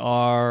owns who they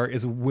are,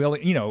 is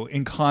willing,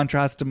 in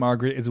contrast to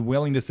Margaret, is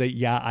willing to say,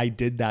 yeah, I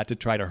did that to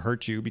try to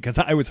hurt you because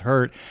I was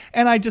hurt.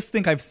 And I just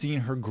think I've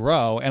seen her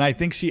grow. And I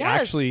think she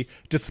actually,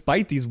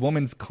 despite these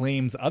women's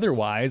claims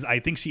otherwise,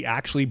 I think she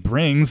actually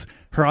brings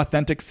her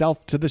authentic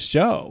self to the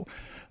show.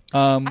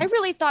 I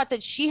really thought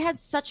that she had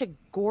such a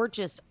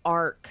gorgeous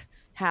arc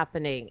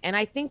happening, and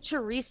I think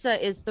Teresa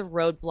is the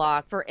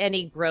roadblock for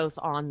any growth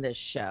on this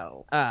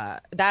show.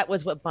 That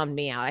was what bummed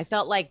me out. I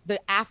felt like the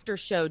after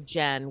show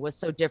Jen was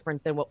so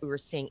different than what we were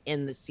seeing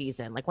in the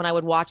season. Like, when I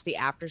would watch the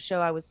after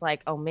show, I was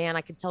like, oh man,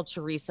 I could tell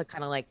Teresa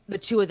kind of like the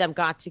two of them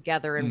got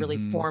together and really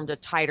formed a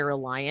tighter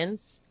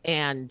alliance,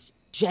 and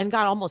Jen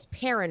got almost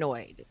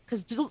paranoid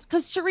because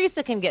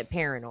Teresa can get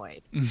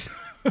paranoid.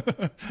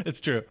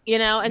 It's true.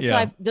 And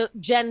so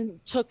Jen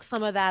took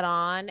some of that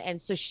on.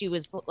 And so she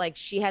was like,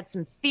 she had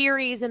some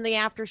theories in the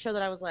after show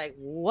that I was like,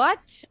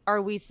 what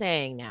are we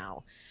saying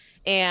now?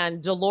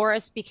 And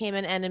Dolores became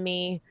an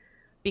enemy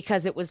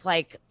because it was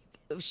like,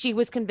 she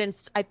was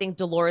convinced, I think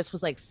Dolores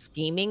was like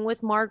scheming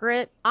with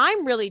Margaret. I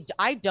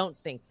don't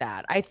think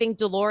that. I think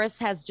Dolores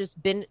has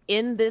just been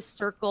in this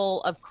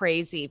circle of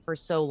crazy for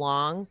so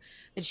long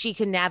that she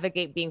can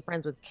navigate being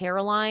friends with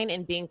Caroline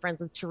and being friends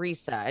with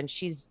Teresa. And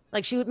she's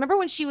like, remember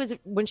when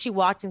she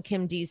walked in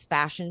Kim D's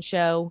fashion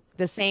show,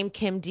 the same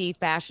Kim D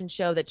fashion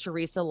show that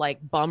Teresa like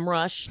bum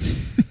rushed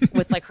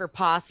with like her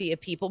posse of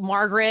people.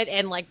 Margaret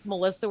and like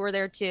Melissa were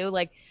there too.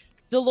 Like,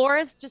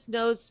 Dolores just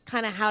knows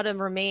kind of how to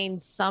remain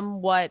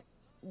somewhat,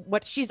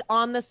 what she's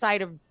on the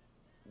side of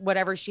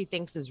whatever she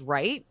thinks is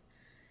right,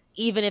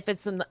 even if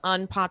it's an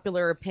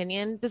unpopular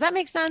opinion. Does that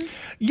make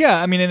sense? Yeah.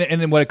 I mean,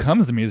 and what it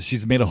comes to me is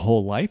she's made a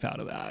whole life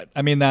out of that.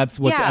 I mean, that's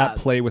what's at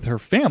play with her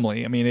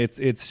family. I mean,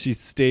 it's she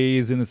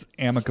stays in this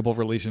amicable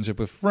relationship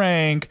with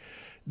Frank.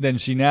 Then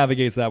she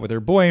navigates that with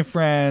her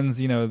boyfriends.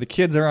 The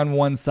kids are on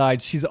one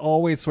side. She's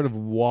always sort of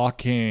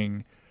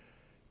walking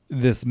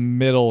this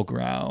middle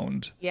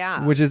ground.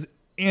 Yeah. Which is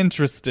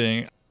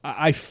interesting.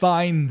 I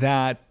find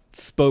that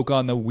spoke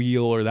on the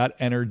wheel, or that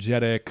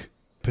energetic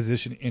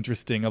position,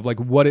 interesting, of like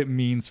what it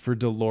means for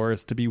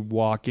Dolores to be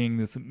walking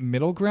this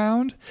middle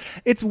ground.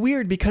 It's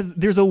weird because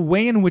there's a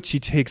way in which she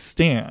takes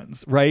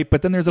stands, right?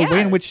 But then there's a way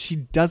in which she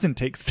doesn't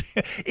take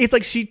stands. It's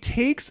like she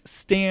takes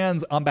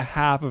stands on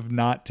behalf of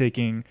not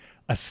taking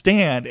a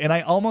stand. And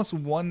I almost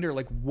wonder,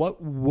 like,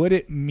 what would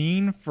it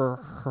mean for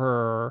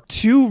her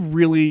to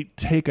really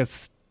take a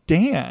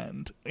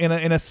stand in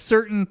a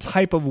certain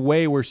type of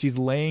way, where she's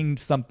laying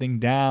something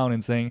down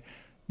and saying,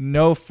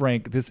 no,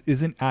 Frank, this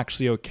isn't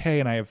actually okay,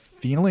 and I have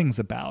feelings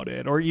about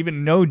it. Or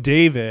even, no,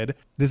 David,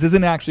 this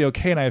isn't actually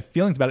okay, and I have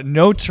feelings about it.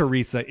 No,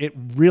 Teresa, it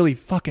really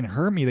fucking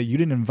hurt me that you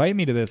didn't invite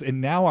me to this,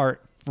 and now our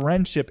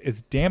friendship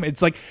is damaged.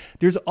 It's like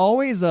there's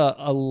always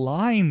a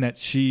line that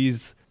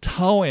she's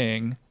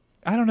towing.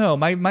 I don't know.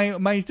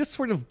 My just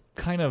sort of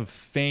kind of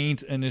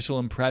faint initial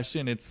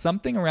impression, it's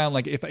something around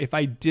like, if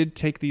I did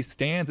take these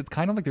stands, it's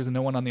kind of like there's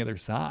no one on the other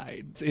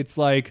side. It's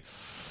like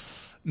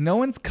no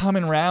one's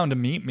coming around to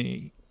meet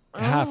me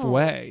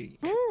halfway.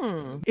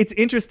 It's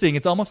interesting.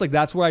 It's almost like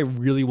that's where I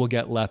really will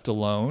get left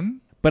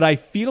alone. But I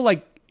feel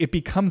like it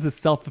becomes a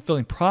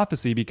self-fulfilling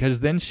prophecy,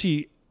 because then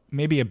she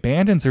maybe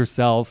abandons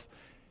herself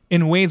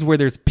in ways where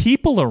there's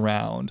people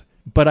around,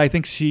 but I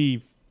think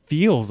she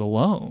feels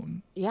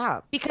alone.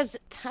 Yeah, because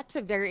that's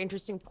a very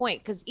interesting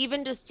point. Because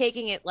even just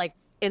taking it like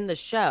in the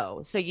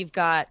show, so you've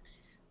got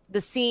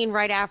the scene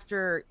right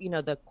after,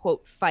 the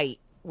quote fight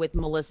with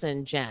Melissa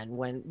and Jen,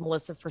 when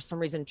Melissa for some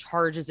reason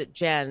charges at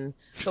Jen,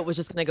 but was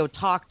just going to go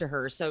talk to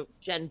her. So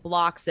Jen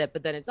blocks it,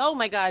 but then it's, oh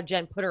my God,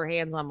 Jen put her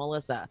hands on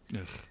Melissa.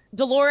 Ugh.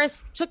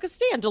 Dolores took a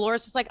stand.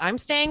 Dolores was like, I'm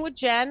staying with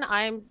Jen.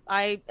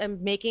 I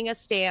am making a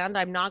stand.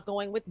 I'm not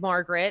going with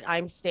Margaret.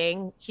 I'm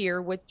staying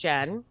here with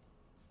Jen.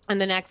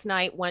 And the next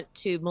night went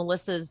to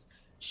Melissa's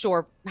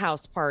shore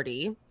house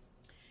party.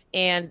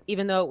 And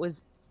even though it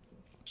was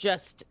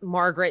just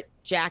Margaret,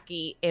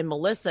 Jackie, and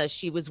Melissa,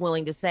 she was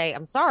willing to say,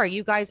 I'm sorry,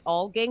 you guys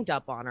all ganged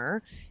up on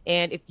her.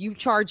 And if you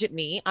charge at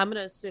me, I'm going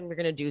to assume you're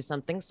going to do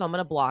something. So I'm going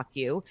to block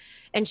you.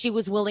 And she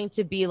was willing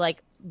to be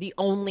like the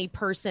only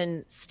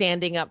person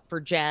standing up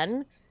for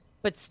Jen,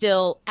 but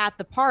still at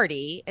the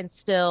party and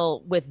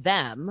still with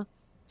them.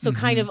 So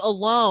kind of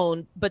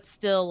alone, but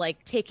still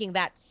like taking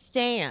that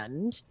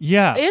stand.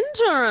 Yeah.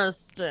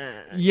 Interesting.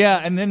 Yeah.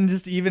 And then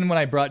just even when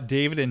I brought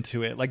David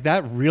into it, like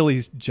that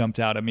really jumped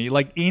out at me.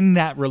 Like in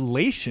that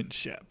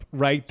relationship,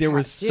 right? There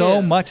was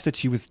so much that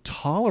she was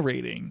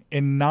tolerating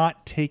and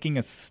not taking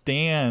a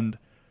stand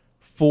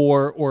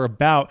for or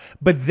about.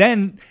 But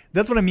then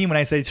that's what I mean when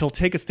I say she'll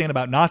take a stand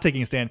about not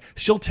taking a stand.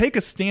 She'll take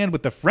a stand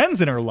with the friends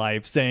in her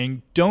life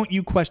saying, don't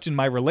you question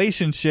my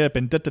relationship,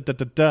 and da da da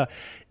da da.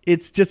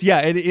 It's just,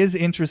 yeah, it is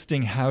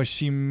interesting how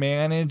she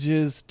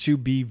manages to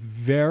be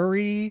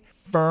very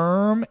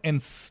firm and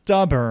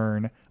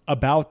stubborn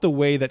about the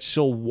way that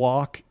she'll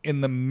walk in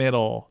the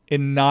middle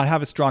and not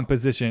have a strong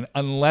position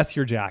unless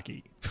you're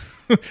Jackie.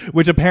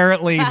 Which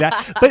apparently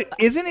that, but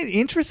isn't it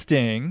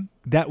interesting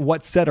that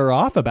what set her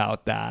off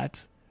about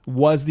that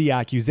was the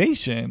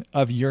accusation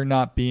of you're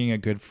not being a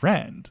good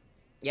friend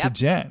to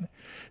Jen.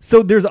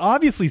 So there's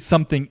obviously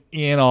something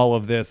in all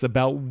of this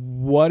about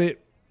what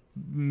it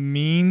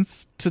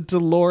means to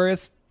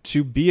Dolores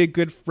to be a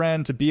good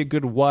friend, to be a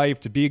good wife,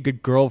 to be a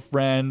good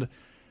girlfriend,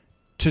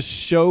 to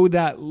show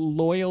that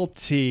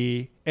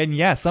loyalty. And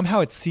yeah, somehow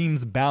it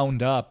seems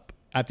bound up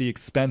at the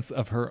expense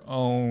of her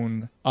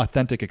own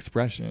authentic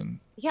expression.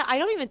 Yeah, I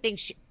don't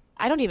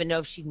even know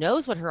if she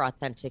knows what her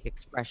authentic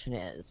expression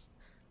is,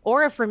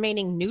 or if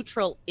remaining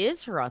neutral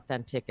is her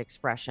authentic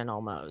expression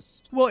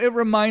almost. Well, it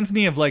reminds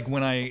me of like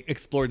when I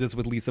explored this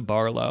with Lisa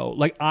Barlow.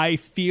 Like I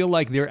feel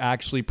like there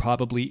actually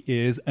probably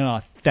is an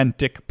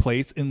authentic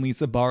place in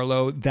Lisa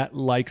Barlow that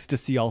likes to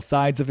see all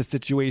sides of a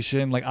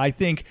situation. Like I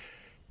think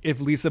if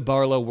Lisa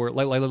Barlow were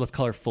like let's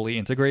call her fully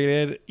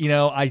integrated,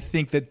 I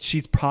think that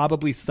she's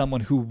probably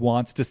someone who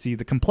wants to see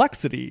the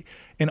complexity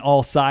in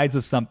all sides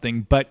of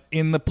something, but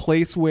in the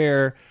place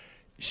where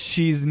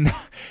she's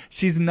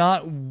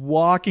not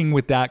walking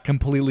with that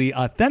completely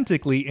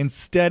authentically.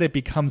 Instead, it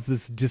becomes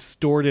this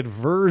distorted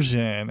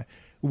version,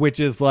 which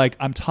is like,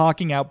 I'm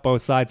talking out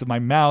both sides of my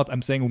mouth.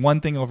 I'm saying one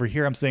thing over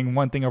here. I'm saying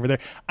one thing over there.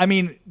 I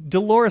mean,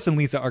 Dolores and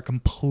Lisa are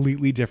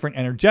completely different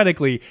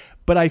energetically,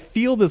 but I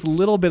feel this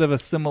little bit of a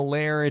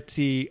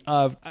similarity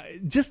of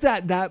just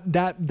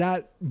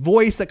that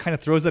voice that kind of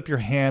throws up your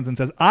hands and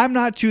says, I'm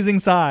not choosing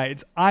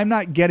sides. I'm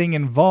not getting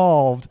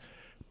involved.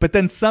 But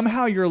then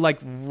somehow you're like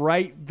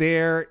right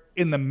there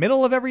in the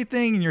middle of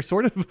everything, and you're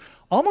sort of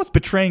almost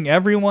betraying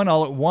everyone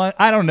all at once.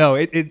 I don't know.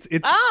 It's. Do you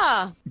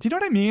know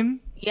what I mean?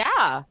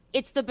 Yeah.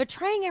 It's the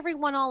betraying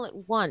everyone all at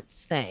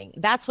once thing.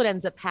 That's what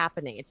ends up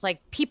happening. It's like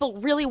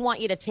people really want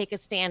you to take a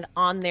stand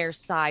on their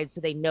side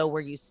so they know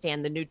where you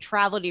stand. The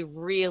neutrality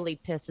really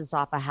pisses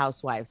off a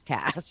Housewives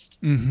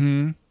cast.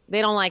 Mm-hmm.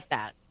 They don't like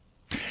that.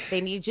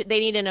 They need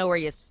to know where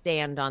you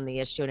stand on the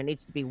issue, and it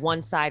needs to be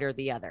one side or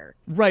the other.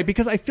 Right,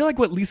 because I feel like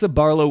what Lisa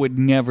Barlow would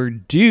never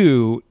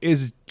do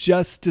is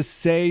just to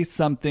say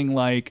something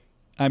like,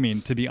 I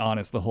mean, to be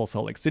honest, the whole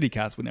Salt Lake City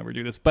cast would never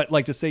do this, but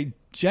like to say,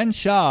 Jen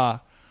Shah,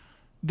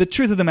 the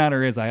truth of the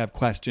matter is I have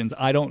questions.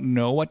 I don't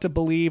know what to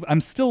believe.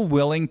 I'm still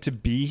willing to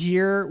be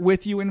here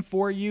with you and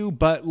for you,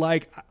 but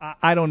like,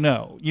 I don't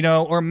know, you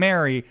know, or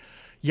Mary,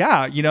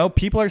 yeah, you know,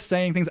 people are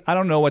saying things. I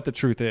don't know what the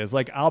truth is.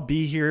 Like, I'll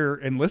be here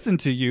and listen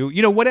to you,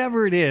 you know,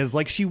 whatever it is.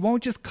 Like, she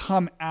won't just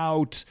come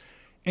out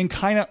and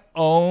kind of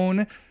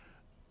own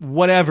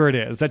whatever it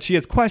is, that she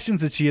has questions,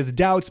 that she has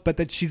doubts, but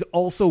that she's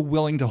also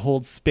willing to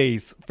hold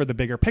space for the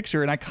bigger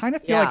picture. And I kind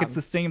of feel like it's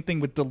the same thing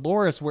with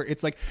Dolores, where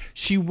it's like,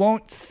 she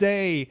won't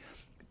say,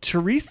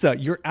 Teresa,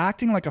 you're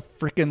acting like a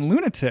freaking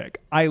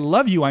lunatic. I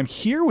love you. I'm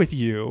here with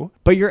you,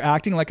 but you're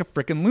acting like a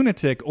freaking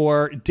lunatic.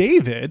 Or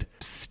David,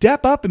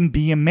 step up and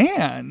be a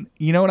man.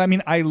 You know what I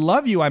mean? I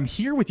love you. I'm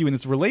here with you in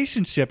this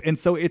relationship. And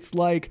so it's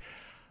like,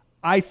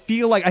 I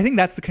think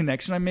that's the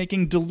connection I'm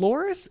making.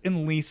 Dolores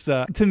and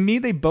Lisa, to me,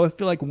 they both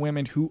feel like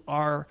women who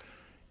are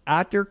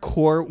at their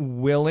core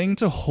willing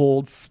to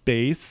hold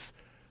space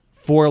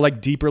for like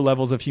deeper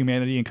levels of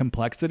humanity and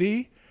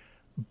complexity,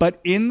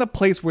 but in the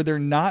place where they're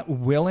not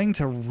willing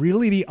to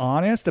really be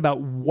honest about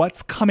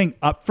what's coming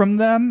up from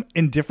them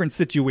in different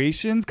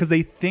situations, because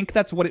they think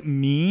that's what it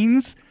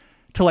means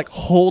to like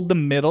hold the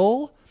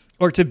middle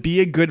or to be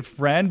a good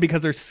friend,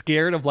 because they're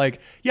scared of like,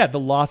 yeah, the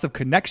loss of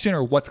connection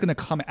or what's going to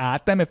come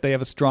at them if they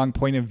have a strong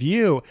point of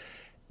view.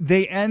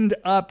 They end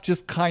up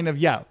just kind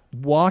of,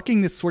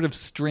 walking this sort of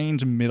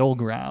strange middle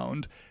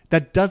ground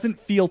that doesn't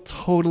feel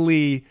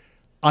totally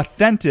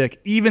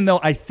authentic, even though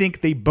I think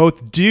they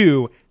both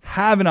do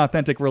have an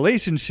authentic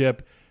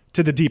relationship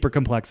to the deeper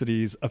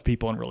complexities of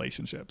people and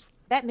relationships.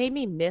 That made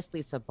me miss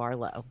Lisa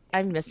Barlow.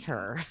 I miss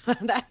her.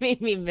 That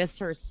made me miss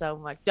her so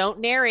much. Don't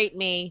narrate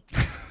me.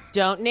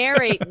 Don't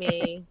narrate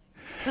me.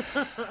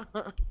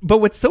 But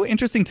what's so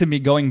interesting to me,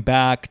 going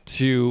back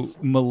to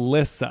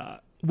Melissa,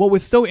 what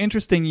was so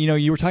interesting, you know,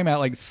 you were talking about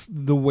like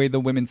the way the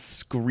women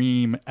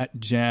scream at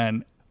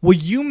Jen. Well,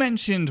 you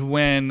mentioned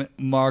when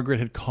Margaret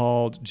had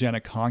called Jen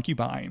a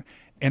concubine.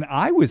 And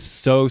I was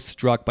so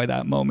struck by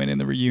that moment in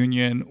the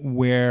reunion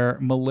where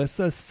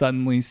Melissa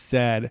suddenly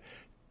said,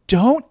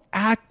 don't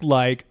act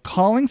like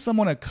calling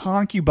someone a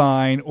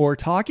concubine or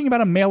talking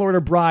about a mail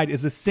order bride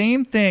is the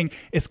same thing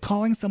as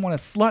calling someone a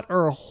slut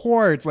or a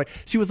whore. It's like,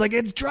 she was like,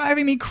 it's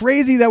driving me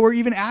crazy that we're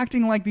even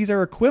acting like these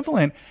are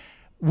equivalent,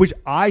 which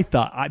I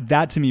thought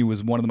that to me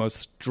was one of the most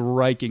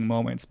striking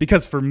moments,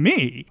 because for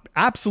me,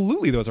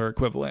 absolutely those are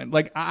equivalent.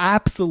 Like,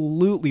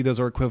 absolutely those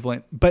are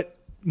equivalent. But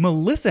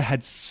Melissa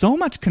had so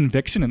much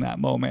conviction in that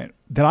moment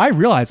that I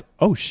realized,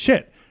 oh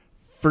shit,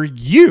 for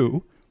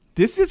you,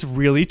 this is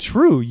really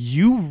true.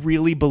 You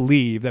really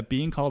believe that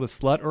being called a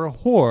slut or a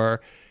whore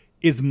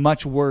is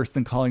much worse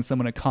than calling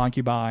someone a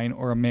concubine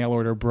or a mail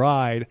order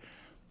bride,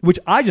 which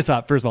I just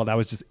thought, first of all, that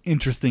was just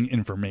interesting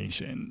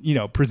information, you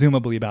know,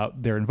 presumably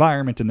about their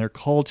environment and their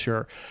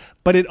culture.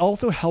 But it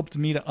also helped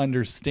me to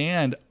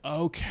understand,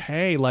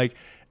 okay, like,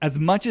 as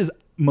much as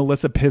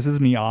Melissa pisses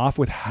me off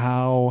with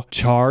how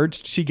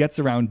charged she gets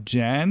around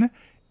Jen,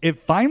 it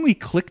finally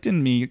clicked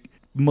in me.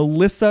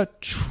 Melissa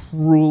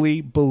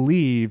truly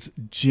believes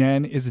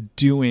Jen is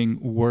doing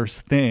worse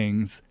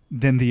things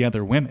than the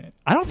other women.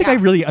 I don't think I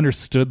really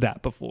understood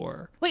that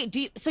before.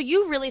 Wait, so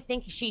you really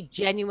think she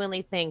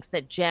genuinely thinks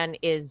that Jen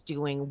is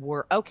doing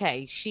work?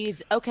 Okay,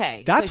 she's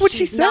okay. That's so what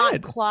she said. Not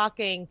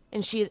clocking,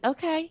 and she's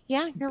okay.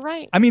 Yeah, you're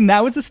right. I mean,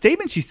 that was the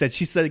statement she said.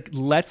 She said,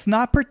 let's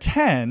not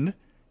pretend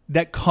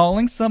that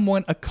calling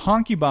someone a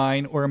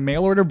concubine or a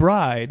mail order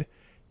bride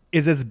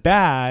is as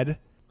bad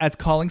as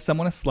calling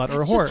someone a slut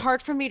or a whore. It's just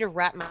hard for me to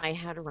wrap my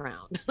head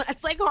around.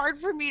 It's like hard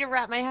for me to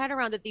wrap my head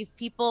around that these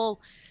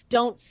people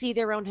don't see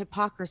their own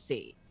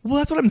hypocrisy. Well,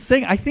 that's what I'm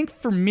saying. I think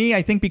for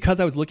me, because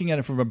I was looking at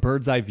it from a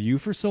bird's eye view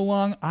for so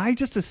long, I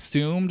just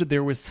assumed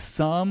there was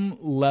some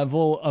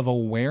level of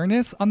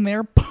awareness on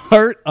their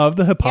part of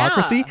the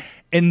hypocrisy. Yeah.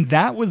 And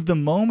that was the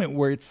moment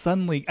where it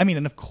suddenly, I mean,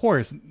 and of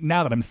course,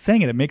 now that I'm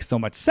saying it, it makes so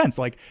much sense.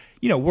 Like,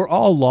 you know, we're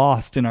all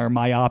lost in our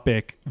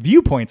myopic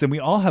viewpoints and we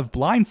all have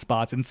blind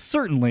spots. And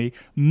certainly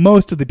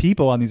most of the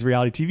people on these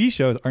reality TV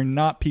shows are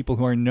not people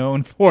who are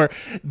known for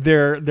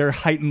their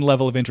heightened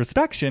level of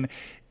introspection.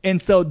 And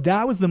so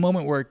that was the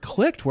moment where it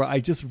clicked, where I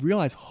just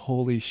realized,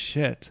 holy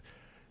shit,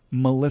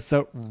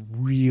 Melissa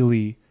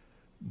really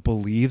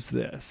believes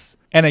this.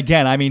 And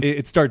again, I mean,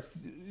 it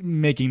starts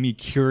making me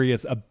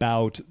curious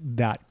about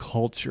that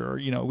culture.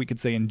 You know, we could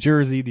say in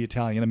Jersey, the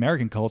Italian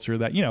American culture,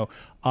 that, you know,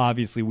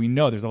 obviously we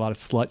know there's a lot of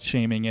slut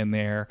shaming in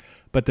there,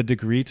 but the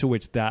degree to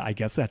which that, I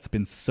guess that's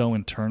been so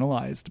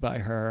internalized by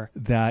her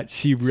that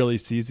she really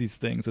sees these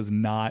things as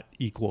not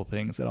equal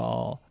things at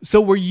all.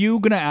 So were you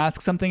going to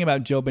ask something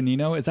about Joe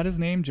Bonino? Is that his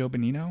name, Joe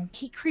Bonino?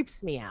 He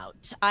creeps me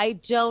out. I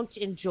don't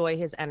enjoy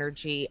his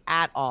energy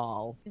at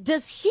all.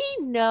 Does he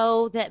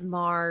know that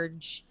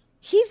Marge,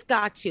 he's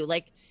got to,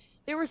 like,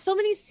 There were so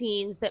many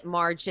scenes that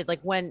Marge did,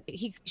 like when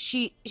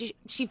she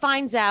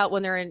finds out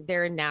when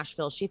they're in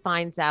Nashville, she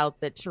finds out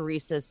that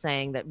Teresa's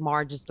saying that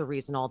Marge is the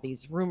reason all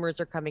these rumors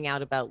are coming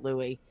out about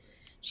Louis.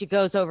 She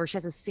goes over, she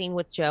has a scene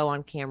with Joe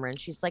on camera, and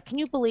she's like, can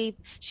you believe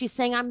she's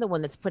saying I'm the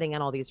one that's putting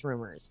out all these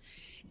rumors?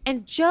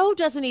 And Joe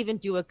doesn't even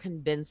do a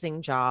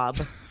convincing job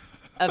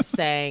of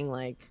saying,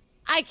 like,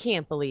 I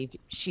can't believe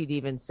she'd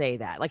even say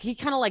that. Like, he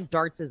kind of like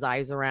darts his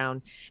eyes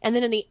around. And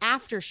then in the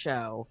after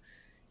show,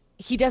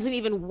 he does an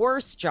even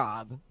worse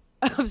job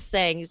of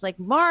saying, he's like,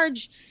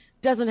 Marge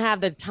doesn't have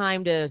the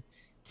time to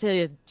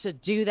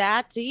do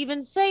that, to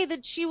even say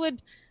that she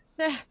would.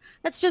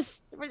 That's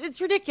just, it's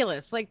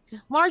ridiculous. Like,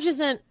 Marge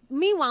isn't.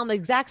 Meanwhile, in the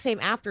exact same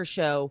after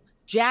show,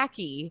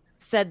 Jackie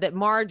said that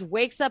Marge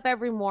wakes up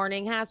every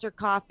morning, has her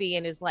coffee,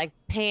 and is like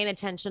paying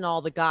attention to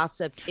all the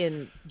gossip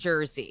in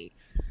Jersey.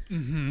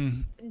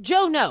 Mm-hmm.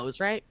 Joe knows,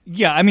 right?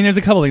 Yeah, I mean, there's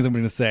a couple things I'm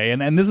going to say,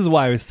 and this is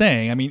why I was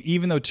saying, I mean,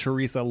 even though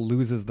Teresa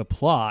loses the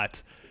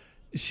plot,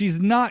 she's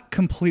not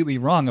completely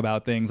wrong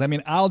about things. I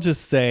mean, I'll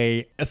just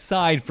say,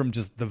 aside from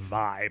just the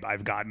vibe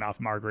I've gotten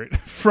off Margaret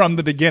from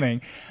the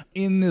beginning,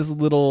 in this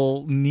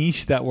little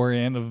niche that we're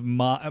in of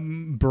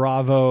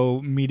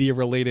Bravo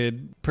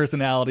media-related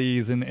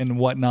personalities and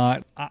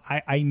whatnot,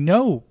 I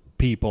know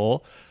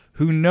people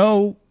who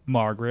know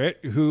Margaret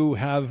who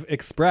have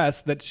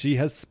expressed that she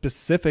has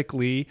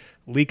specifically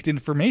leaked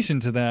information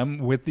to them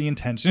with the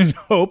intention and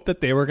hope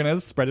that they were going to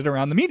spread it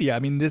around the media. I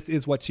mean, this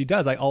is what she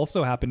does. I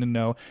also happen to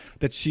know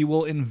that she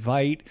will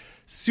invite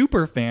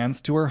super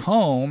fans to her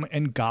home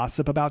and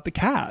gossip about the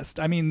cast.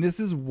 I mean, this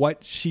is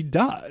what she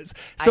does.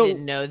 So, I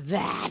didn't know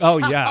that. Oh,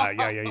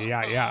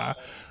 yeah.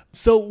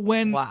 So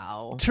when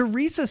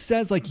Teresa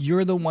says, like,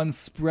 you're the one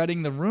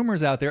spreading the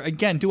rumors out there,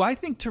 again, do I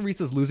think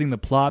Teresa's losing the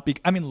plot?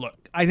 I mean,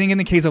 look, I think in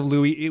the case of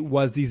Louis, it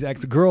was these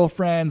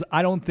ex-girlfriends.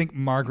 I don't think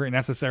Margaret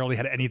necessarily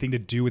had anything to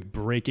do with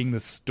breaking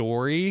the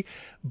story.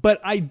 But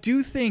I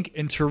do think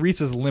in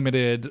Teresa's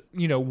limited,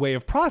 way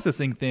of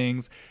processing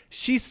things,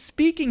 she's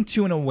speaking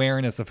to an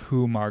awareness of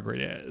who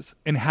Margaret is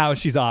and how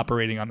she's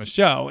operating on the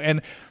show.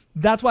 And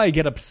that's why I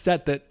get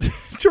upset that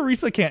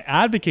Teresa can't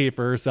advocate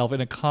for herself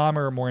in a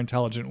calmer, more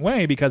intelligent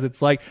way, because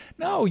it's like,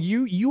 no,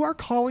 you are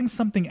calling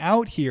something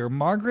out here.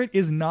 Margaret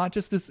is not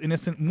just this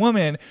innocent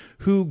woman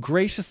who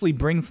graciously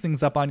brings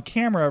things up on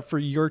camera for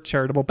your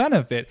charitable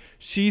benefit.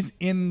 She's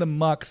in the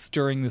muck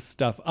stirring this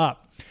stuff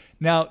up.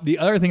 Now, the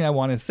other thing I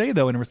want to say,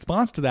 though, in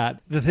response to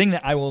that, the thing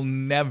that I will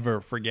never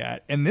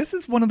forget, and this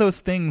is one of those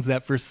things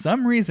that for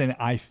some reason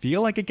I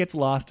feel like it gets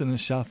lost in the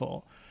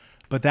shuffle.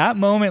 But that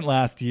moment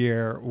last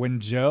year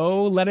when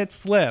Joe let it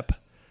slip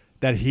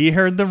that he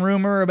heard the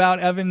rumor about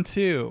Evan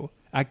too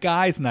at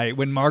guys' night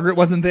when Margaret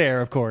wasn't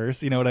there, of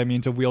course, you know what I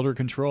mean, to wield her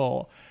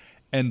control.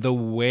 And the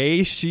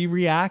way she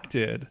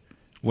reacted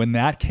when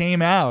that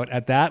came out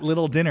at that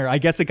little dinner, I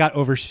guess it got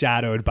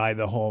overshadowed by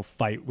the whole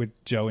fight with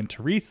Joe and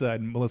Teresa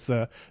and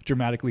Melissa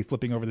dramatically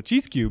flipping over the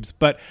cheese cubes.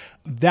 But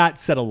that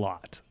said a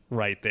lot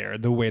right there,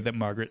 the way that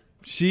Margaret,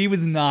 she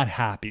was not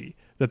happy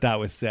that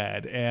was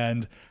said.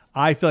 And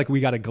I feel like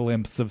we got a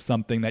glimpse of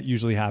something that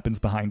usually happens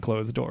behind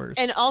closed doors.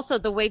 And also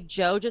the way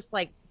Joe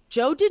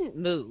Joe didn't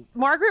move.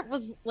 Margaret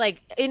was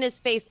like in his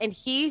face and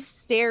he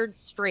stared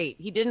straight.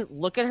 He didn't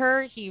look at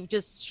her. He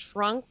just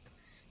shrunk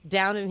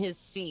down in his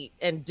seat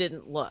and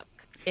didn't look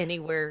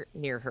anywhere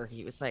near her.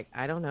 He was like,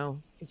 I don't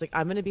know. He's like,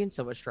 I'm going to be in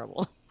so much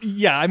trouble.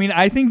 Yeah, I mean,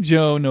 I think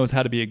Joe knows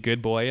how to be a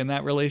good boy in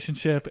that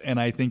relationship. And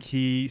I think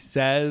he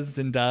says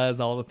and does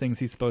all the things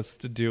he's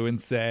supposed to do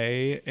and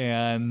say.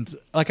 And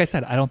like I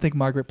said, I don't think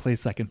Margaret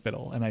plays second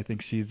fiddle. And I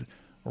think she's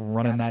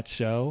running that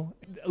show.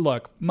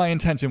 Look, my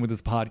intention with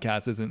this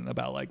podcast isn't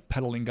about like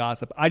peddling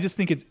gossip. I just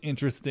think it's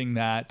interesting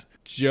that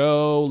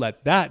Joe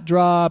let that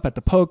drop at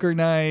the poker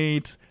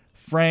night.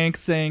 Frank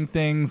saying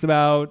things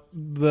about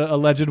the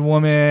alleged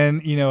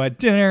woman, at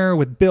dinner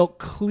with Bill.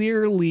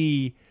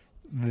 Clearly,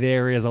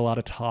 there is a lot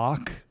of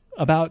talk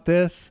about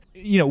this.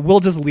 We'll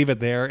just leave it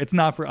there. It's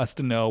not for us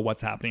to know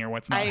what's happening or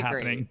what's not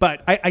happening.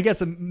 But I guess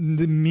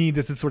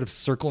this is sort of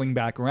circling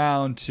back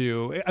around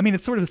to, I mean,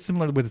 it's sort of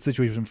similar with the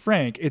situation with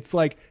Frank. It's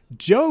like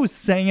Joe's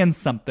saying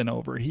something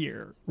over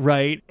here,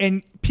 right?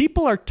 And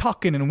people are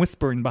talking and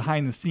whispering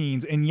behind the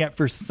scenes. And yet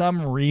for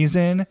some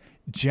reason,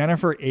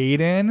 Jennifer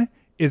Aydin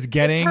is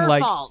getting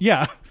fault.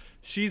 Yeah,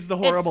 she's the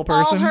horrible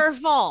person. It's all her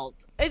fault.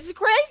 It's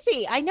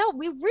crazy. I know.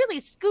 We really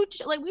scoot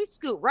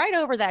right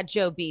over that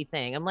Joe B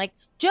thing. I'm like,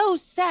 Joe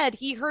said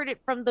he heard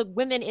it from the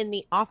women in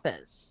the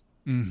office.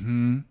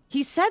 Mm-hmm.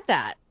 He said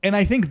that. And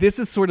I think this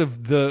is sort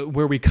of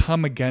where we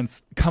come up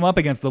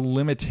against the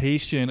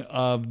limitation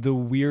of the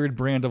weird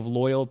brand of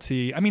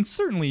loyalty. I mean,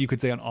 certainly you could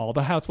say on all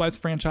the Housewives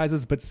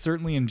franchises, but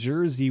certainly in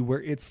Jersey,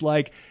 where it's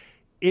like,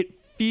 it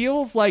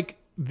feels like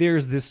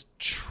there's this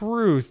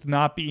truth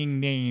not being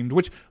named,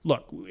 which,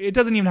 look, it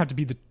doesn't even have to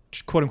be the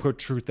quote unquote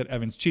truth that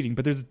Evan's cheating,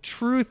 but there's a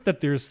truth that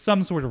there's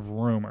some sort of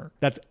rumor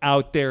that's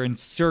out there and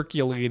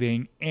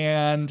circulating.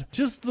 And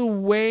just the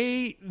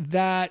way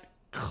that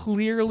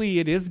clearly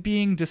it is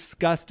being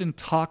discussed and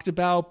talked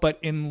about, but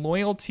in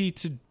loyalty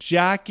to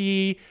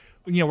Jackie,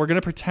 we're going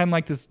to pretend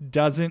like this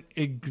doesn't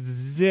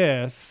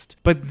exist.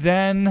 But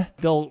then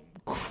they'll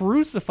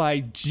crucify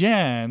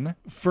Jen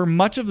for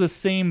much of the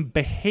same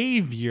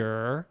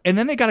behavior. And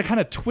then they got to kind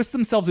of twist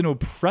themselves into a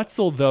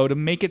pretzel, though, to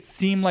make it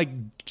seem like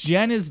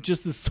Jen is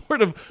just this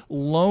sort of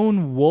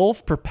lone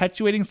wolf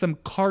perpetuating some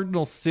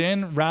cardinal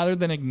sin rather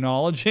than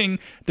acknowledging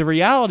the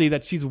reality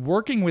that she's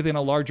working within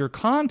a larger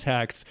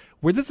context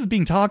where this is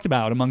being talked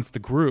about amongst the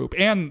group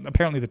and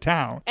apparently the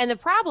town. And the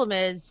problem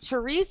is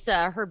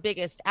Teresa, her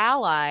biggest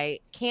ally,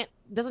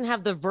 doesn't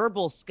have the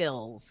verbal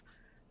skills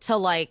to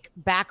like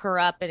back her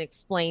up and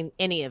explain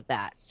any of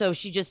that. So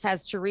she just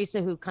has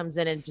Teresa who comes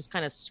in and just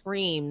kind of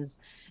screams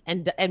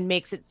and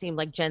makes it seem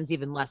like Jen's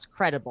even less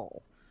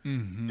credible.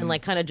 Mm-hmm. And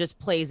like kind of just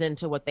plays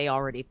into what they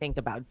already think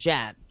about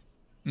Jen.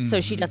 Mm-hmm. So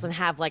she doesn't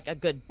have like a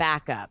good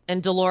backup,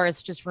 and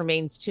Dolores just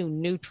remains too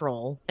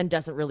neutral and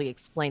doesn't really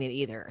explain it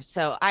either.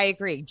 So I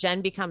agree.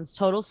 Jen becomes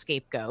total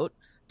scapegoat,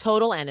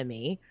 total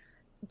enemy.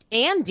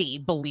 Andy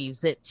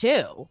believes it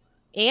too.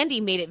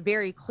 Andy made it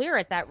very clear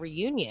at that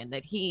reunion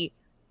that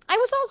I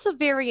was also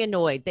very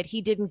annoyed that he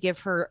didn't give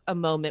her a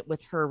moment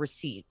with her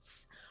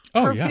receipts.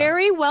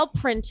 Very well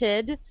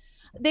printed.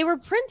 They were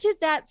printed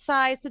that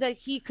size so that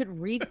he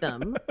could read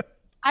them.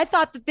 I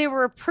thought that they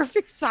were a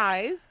perfect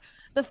size.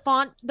 The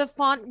font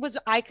was,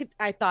 I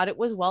thought it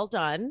was well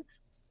done.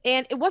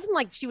 And it wasn't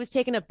like she was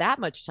taking up that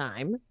much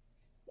time.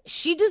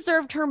 She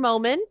deserved her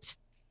moment.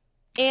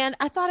 And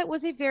I thought it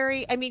was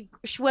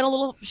she went a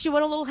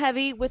little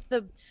heavy with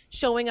the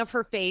showing of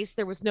her face.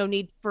 There was no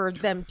need for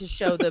them to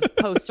show the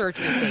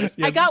post-surgery face.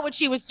 Yep. I got what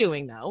she was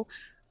doing though.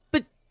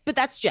 But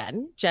that's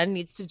Jen. Jen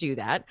needs to do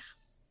that.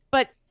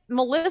 But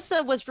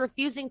Melissa was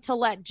refusing to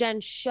let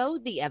Jen show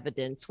the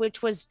evidence,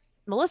 which was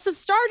Melissa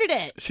started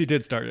it. She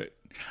did start it.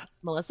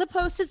 Melissa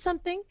posted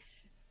something.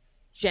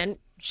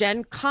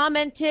 Jen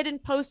commented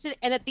and posted,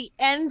 and at the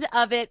end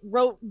of it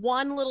wrote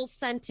one little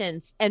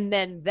sentence, and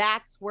then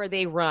that's where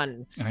they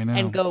run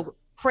and go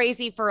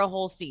crazy for a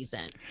whole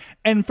season.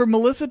 And for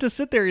Melissa to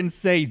sit there and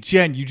say,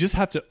 Jen, you just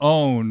have to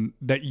own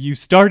that you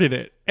started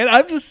it. And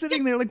I'm just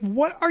sitting there like,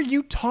 what are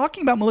you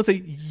talking about, Melissa?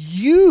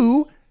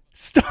 You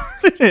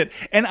started it.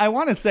 And I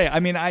want to say,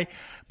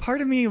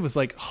 part of me was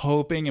like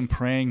hoping and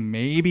praying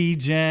maybe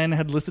Jen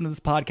had listened to this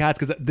podcast,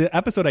 because the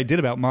episode I did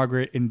about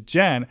Margaret and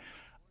Jen,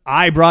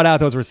 I brought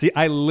out those receipts.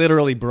 I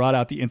literally brought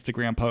out the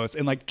Instagram post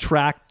and like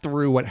tracked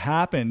through what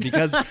happened,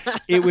 because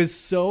it was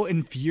so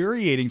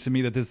infuriating to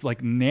me that this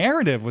like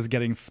narrative was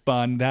getting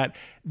spun, that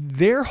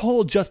their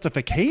whole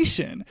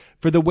justification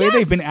for the way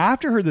they've been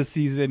after her this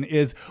season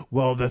is,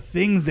 well, the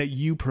things that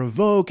you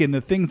provoke and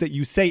the things that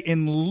you say.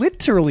 And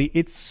literally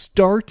it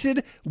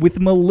started with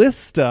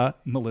Melissa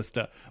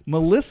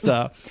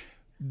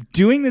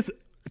doing this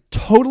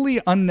totally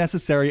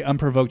unnecessary,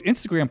 unprovoked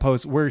Instagram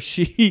post where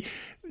she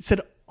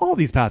said all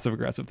these passive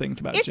aggressive things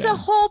about Jen. It's a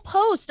whole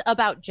post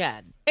about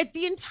Jen.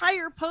 The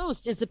entire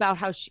post is about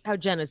how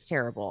Jen is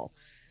terrible.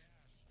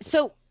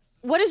 So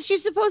what is she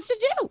supposed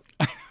to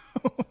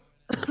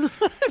do?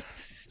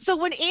 So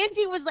when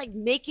Andy was like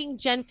making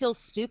Jen feel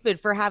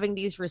stupid for having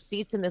these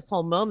receipts in this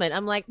whole moment,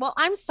 I'm like, well,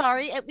 I'm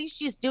sorry. At least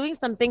she's doing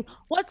something.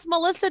 What's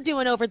Melissa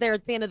doing over there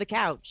at the end of the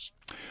couch?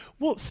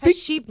 Well, has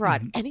she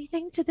brought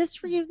anything to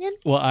this reunion?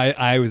 Well,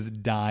 I was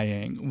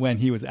dying when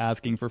he was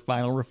asking for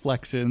final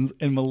reflections,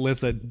 and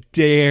Melissa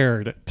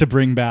dared to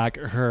bring back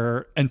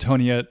her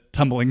Antonia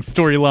tumbling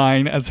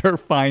storyline as her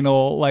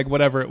final, like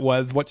whatever it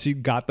was, what she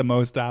got the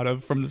most out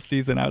of from the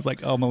season. I was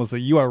like, oh,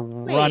 Melissa, you are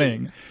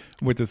running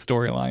with this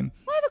storyline.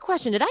 I have a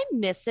question. Did I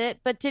miss it?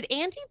 But did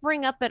Andy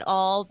bring up at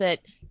all that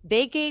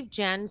they gave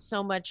Jen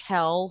so much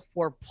hell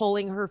for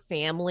pulling her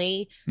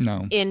family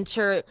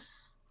into...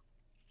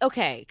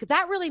 Okay,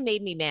 that really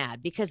made me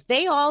mad, because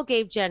they all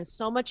gave Jen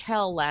so much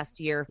hell last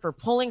year for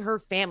pulling her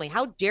family.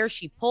 How dare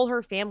she pull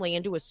her family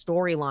into a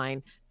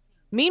storyline?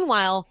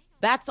 Meanwhile,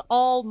 that's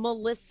all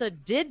Melissa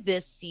did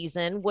this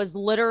season, was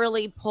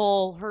literally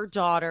pull her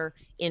daughter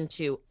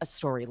into a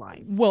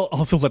storyline. Well,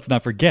 also, let's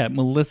not forget,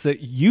 Melissa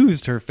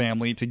used her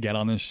family to get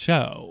on this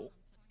show.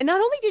 And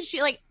not only did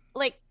she like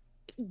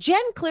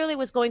Jen clearly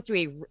was going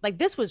through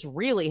this was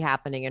really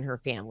happening in her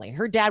family.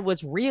 Her dad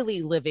was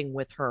really living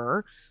with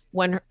her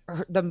when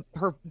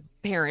her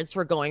parents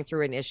were going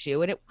through an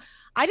issue. And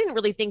I didn't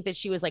really think that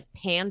she was like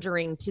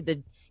pandering to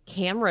the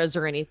cameras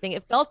or anything.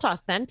 It felt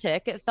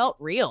authentic. It felt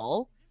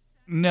real.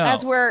 No.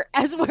 As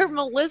where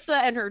Melissa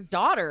and her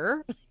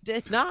daughter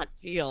did not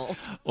feel.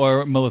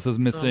 Or Melissa's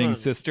missing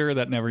sister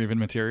that never even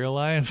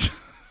materialized.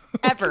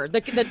 Ever.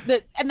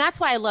 And that's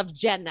why I loved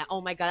Jen. That,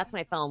 oh my God, that's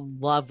when I fell in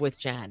love with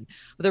Jen.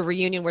 The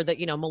reunion where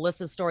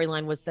Melissa's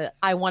storyline was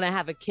I want to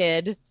have a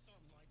kid.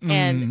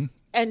 And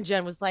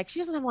Jen was like, she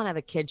doesn't want to have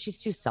a kid.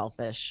 She's too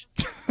selfish.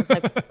 It's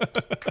like,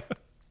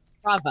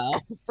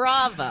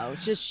 bravo.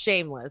 Just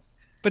shameless.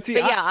 But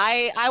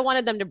I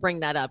wanted them to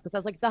bring that up, because I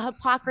was like, the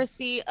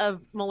hypocrisy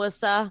of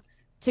Melissa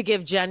to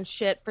give Jen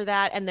shit for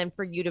that. And then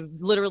for you to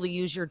literally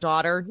use your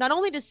daughter, not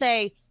only to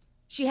say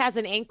she has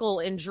an ankle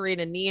injury and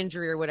a knee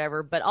injury or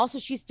whatever, but also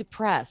she's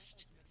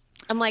depressed.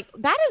 I'm like,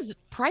 that is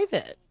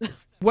private.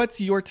 What's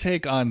your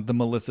take on the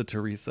Melissa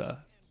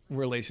Teresa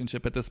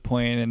relationship at this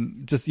point,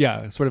 and just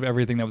sort of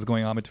everything that was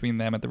going on between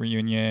them at the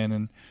reunion?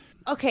 And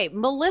okay,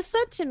 Melissa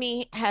to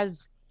me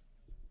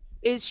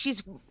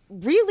she's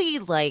really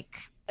like,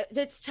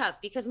 it's tough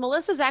because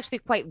Melissa's actually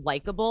quite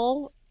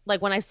likable.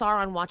 Like when I saw her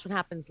on Watch What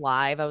Happens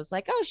Live, I was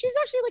like, oh, she's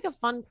actually like a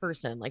fun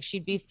person. Like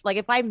she'd be like,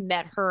 if I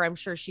met her, I'm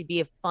sure she'd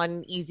be a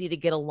fun, easy to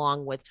get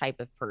along with type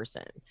of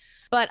person.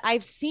 But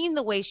I've seen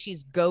the way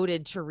she's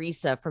goaded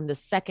Teresa from the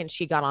second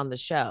she got on the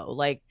show.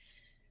 Like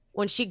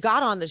when she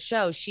got on the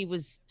show, she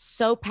was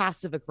so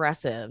passive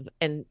aggressive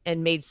and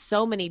made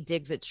so many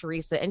digs at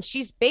Teresa. And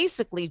she's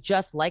basically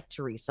just like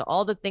Teresa.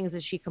 All the things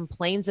that she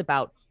complains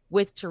about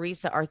with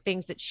Teresa are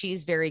things that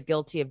she's very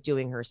guilty of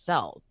doing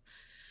herself.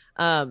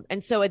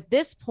 And so at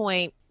this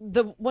point,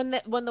 when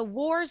the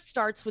war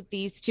starts with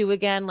these two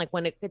again, like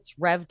when it gets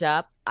revved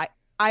up,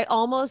 I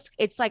almost,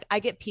 it's like I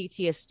get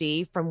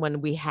PTSD from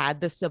when we had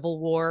the civil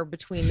war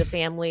between the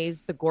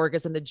families, the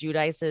Gorgas and the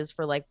Giudices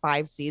for like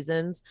 5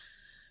 seasons.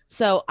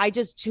 So I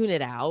just tune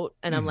it out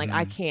and I'm like,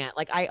 I can't,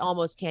 like, I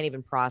almost can't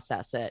even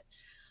process it.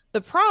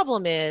 The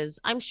problem is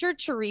I'm sure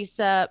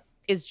Teresa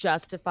is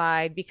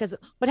justified because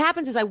what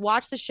happens is I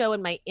watch the show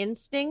and my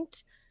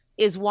instinct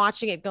is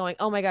watching it going,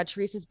 oh my God,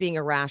 Teresa's being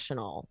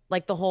irrational.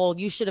 Like the whole,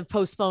 you should have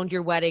postponed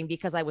your wedding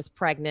because I was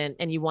pregnant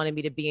and you wanted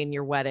me to be in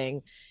your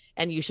wedding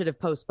and you should have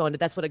postponed it.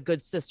 That's what a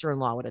good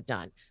sister-in-law would have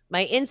done.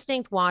 My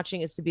instinct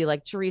watching is to be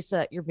like,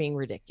 Teresa, you're being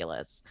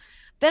ridiculous.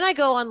 Then I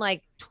go on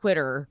like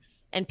Twitter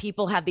and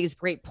people have these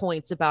great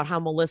points about how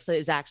Melissa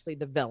is actually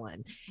the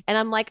villain. And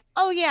I'm like,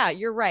 oh yeah,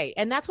 you're right.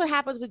 And that's what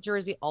happens with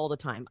Jersey all the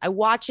time. I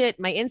watch it.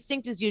 My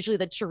instinct is usually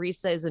that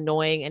Teresa is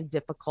annoying and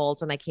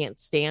difficult and I can't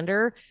stand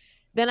her.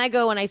 Then I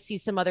go and I see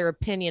some other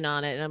opinion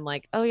on it. And I'm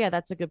like, oh yeah,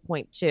 that's a good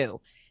point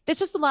too. There's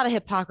just a lot of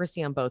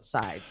hypocrisy on both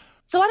sides.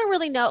 So I don't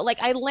really know. Like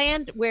I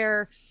land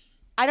where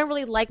I don't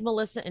really like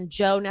Melissa and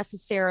Joe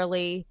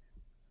necessarily,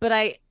 but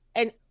I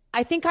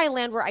think I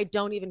land where I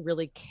don't even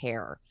really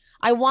care.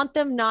 I want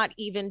them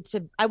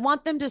I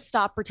want them to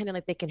stop pretending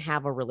like they can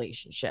have a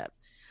relationship.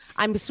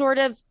 I'm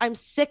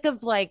sick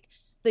of like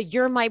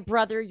you're my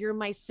brother, you're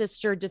my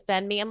sister,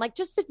 defend me. I'm like,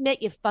 just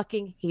admit you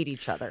fucking hate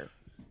each other.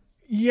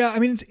 Yeah, I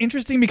mean, it's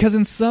interesting because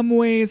in some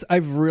ways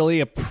I've really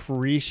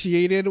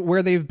appreciated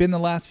where they've been the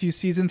last few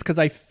seasons because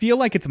I feel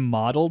like it's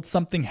modeled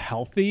something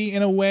healthy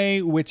in a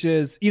way, which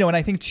is, and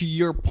I think to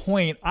your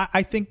point,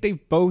 I think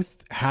they've both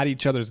had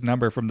each other's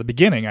number from the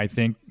beginning. I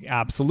think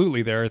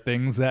absolutely there are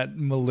things that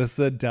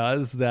Melissa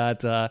does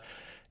that,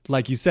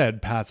 like you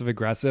said, passive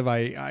aggressive.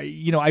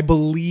 I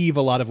believe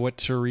a lot of what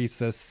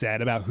Teresa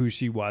said about who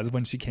she was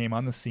when she came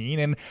on the scene.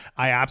 And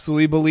I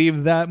absolutely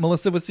believe that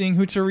Melissa was seeing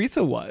who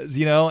Teresa was,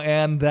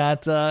 and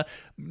that,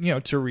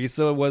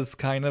 Teresa was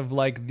kind of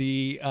like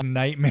the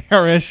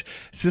nightmarish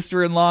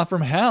sister-in-law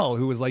from hell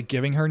who was like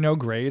giving her no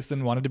grace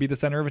and wanted to be the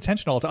center of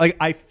attention all the time. Like,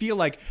 I feel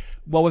like,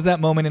 what was that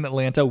moment in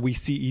Atlanta? We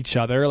see each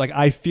other. Like,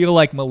 I feel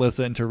like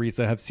Melissa and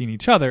Teresa have seen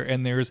each other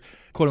and there's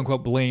quote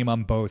unquote blame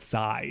on both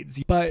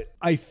sides. But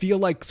I feel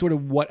like sort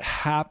of what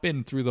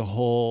happened through the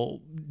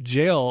whole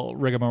jail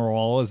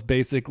rigmarole is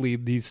basically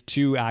these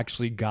two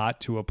actually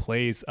got to a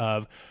place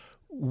of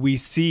we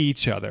see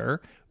each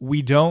other.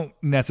 We don't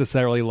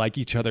necessarily like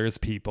each other as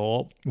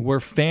people.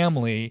 We're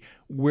family.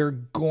 We're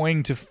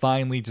going to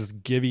finally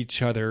just give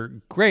each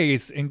other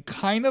grace and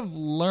kind of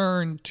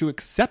learn to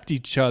accept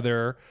each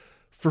other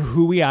for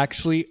who we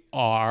actually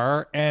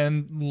are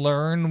and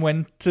learn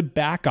when to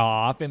back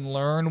off and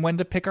learn when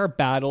to pick our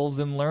battles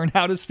and learn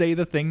how to say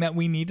the thing that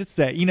we need to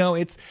say.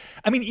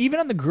 Even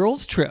on the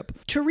girls' trip,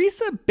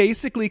 Teresa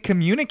basically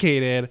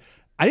communicated,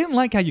 I didn't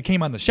like how you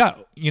came on the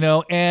show,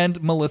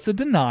 and Melissa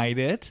denied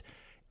it.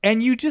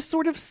 And you just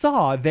sort of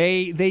saw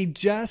they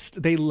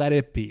let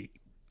it be.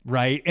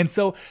 Right. And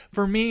so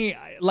for me,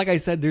 like I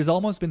said, there's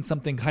almost been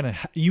something kind of,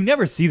 you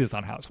never see this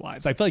on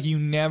Housewives. I feel like you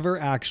never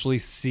actually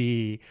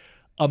see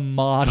a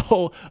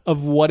model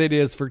of what it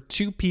is for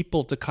two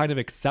people to kind of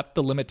accept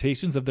the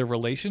limitations of their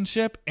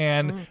relationship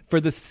and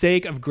for the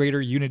sake of greater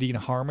unity and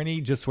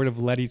harmony, just sort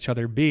of let each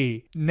other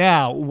be.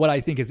 Now, what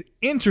I think is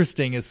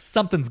interesting is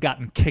something's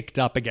gotten kicked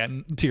up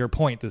again, to your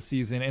point, this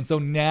season. And so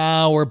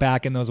now we're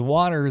back in those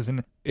waters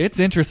and it's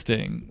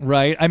interesting,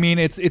 right? I mean,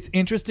 it's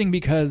interesting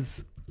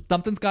because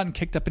something's gotten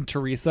kicked up in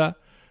Teresa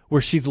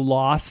where she's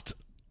lost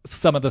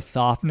some of the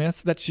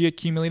softness that she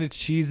accumulated.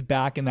 She's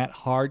back in that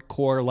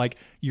hardcore, like,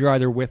 you're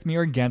either with me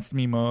or against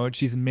me mode.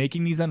 She's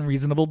making these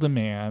unreasonable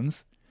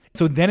demands.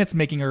 So then it's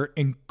making her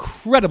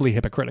incredibly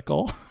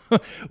hypocritical,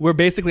 where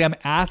basically I'm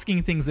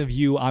asking things of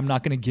you I'm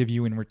not going to give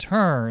you in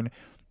return.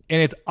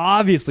 And it's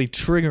obviously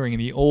triggering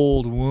the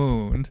old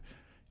wound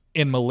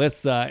in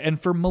Melissa.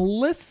 And for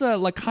Melissa,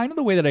 like kind of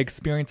the way that I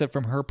experience it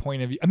from her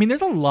point of view, I mean,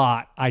 there's a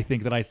lot I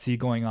think that I see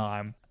going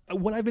on.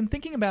 What I've been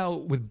thinking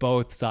about with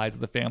both sides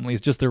of the family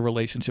is just their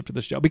relationship to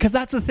the show, because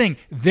that's the thing.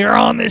 They're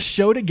on this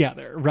show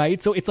together,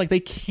 right? So it's like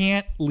they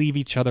can't leave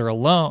each other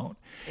alone.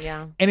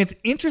 Yeah. And it's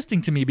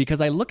interesting to me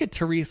because I look at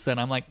Teresa and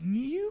I'm like,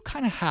 you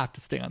kind of have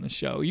to stay on the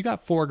show. You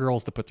got 4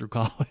 girls to put through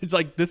college.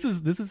 Like this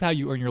is how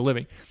you earn your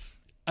living.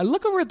 I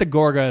look over at the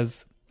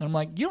Gorgas And I'm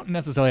like, you don't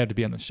necessarily have to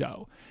be on the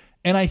show.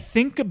 And I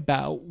think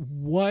about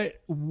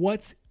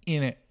what's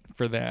in it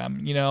for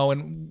them, you know,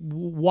 and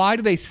why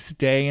do they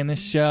stay in the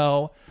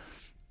show?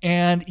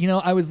 And, you know,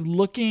 I was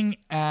looking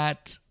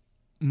at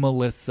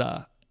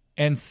Melissa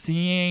and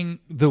seeing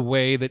the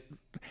way that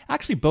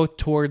actually both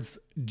towards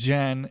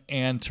Jen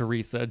and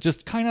Teresa,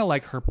 just kind of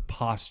like her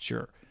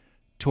posture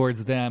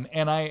towards them.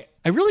 And I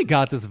really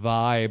got this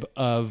vibe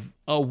of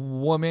a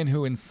woman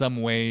who in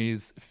some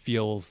ways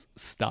feels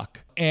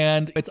stuck.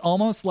 And it's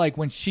almost like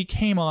when she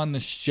came on the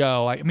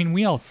show, I mean,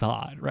 we all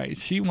saw it, right?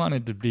 She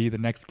wanted to be the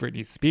next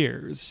Britney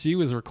Spears. She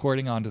was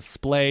recording on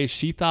display.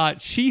 She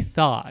thought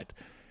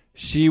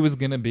she was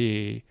going to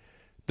be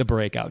the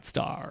breakout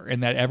star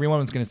and that everyone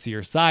was going to see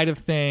her side of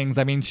things.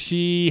 I mean,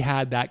 she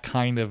had that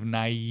kind of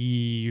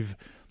naive,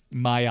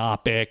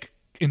 myopic,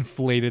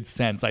 inflated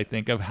sense, I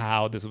think, of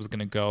how this was going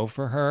to go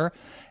for her.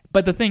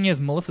 But the thing is,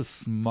 Melissa's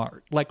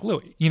smart, like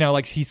Louis, you know,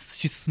 like she's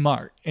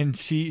smart, and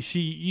she,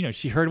 you know,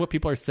 she heard what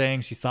people are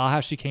saying. She saw how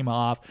she came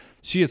off.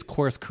 She has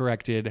course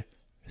corrected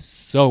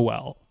so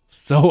well.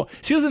 So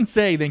she doesn't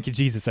say thank you,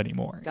 Jesus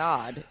anymore.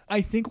 God.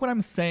 I think what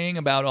I'm saying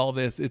about all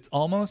this, it's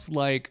almost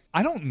like,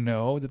 I don't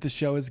know that the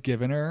show has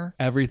given her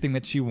everything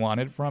that she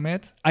wanted from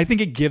it. I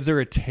think it gives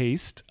her a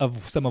taste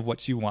of some of what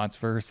she wants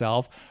for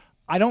herself.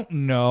 I don't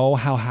know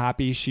how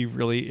happy she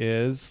really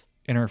is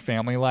in her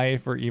family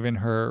life or even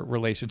her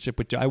relationship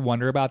with Joe. I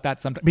wonder about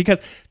that sometimes, because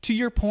to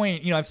your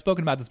point, you know, I've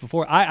spoken about this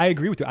before. I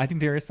agree with you. I think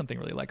there is something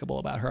really likable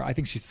about her. I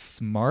think she's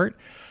smart.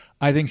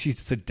 I think she's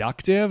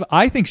seductive.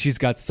 I think she's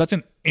got such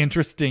an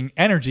interesting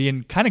energy.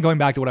 And kind of going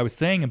back to what I was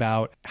saying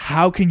about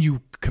how can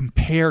you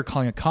compare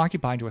calling a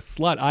concubine to a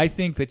slut? I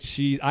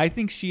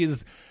think she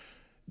is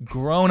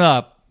grown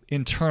up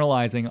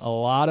internalizing a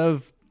lot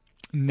of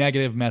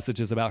negative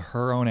messages about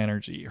her own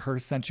energy, her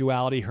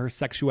sensuality, her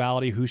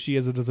sexuality, who she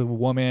is as a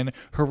woman,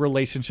 her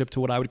relationship to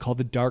what I would call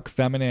the dark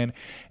feminine.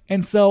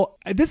 And so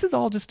this is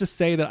all just to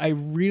say that I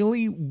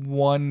really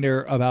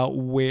wonder about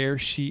where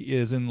she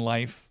is in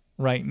life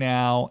right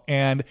now.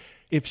 And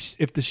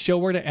if the show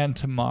were to end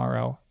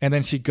tomorrow and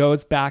then she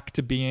goes back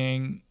to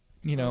being,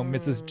 you know,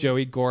 Mrs.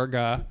 Joey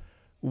Gorga,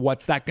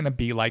 what's that going to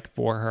be like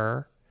for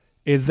her?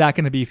 Is that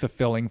going to be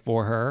fulfilling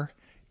for her?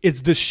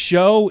 Is the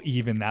show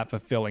even that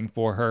fulfilling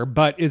for her?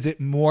 But is it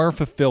more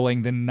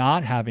fulfilling than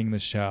not having the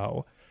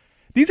show?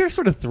 These are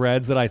sort of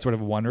threads that I sort of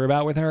wonder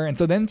about with her. And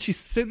so then she's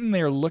sitting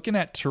there looking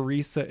at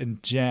Teresa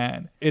and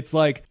Jen. It's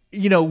like,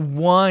 you know,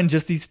 one,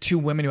 just these two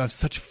women who have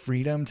such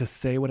freedom to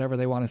say whatever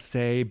they want to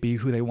say, be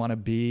who they want to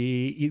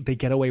be. They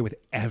get away with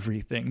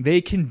everything. They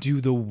can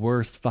do the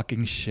worst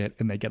fucking shit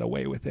and they get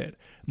away with it.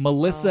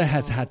 Melissa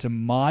has had to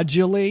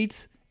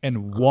modulate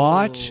and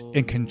watch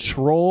and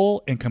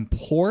control and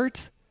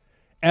comport.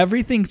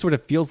 Everything sort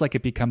of feels like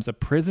it becomes a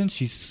prison.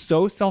 She's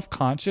so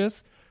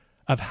self-conscious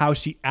of how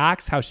she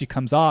acts, how she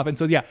comes off. And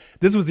so, yeah,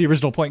 this was the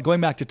original point.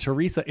 Going back to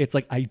Teresa, it's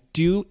like I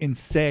do and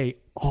say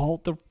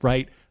all the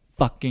right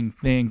fucking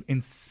things.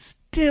 And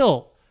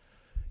still,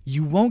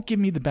 you won't give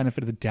me the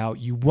benefit of the doubt.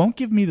 You won't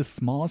give me the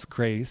smallest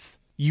grace.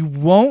 You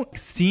won't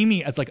see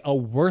me as like a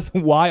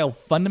worthwhile,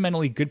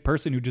 fundamentally good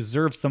person who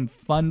deserves some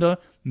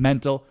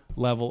fundamental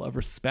level of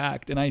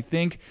respect. And I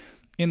think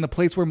in the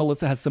place where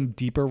Melissa has some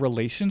deeper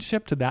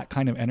relationship to that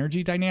kind of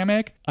energy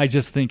dynamic, I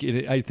think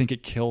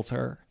it kills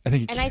her. I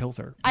think it kills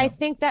her. I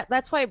think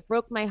that's why it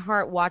broke my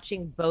heart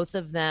watching both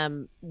of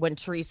them when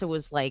Teresa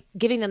was like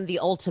giving them the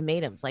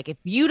ultimatums. Like, if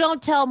you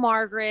don't tell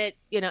Margaret,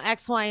 you know,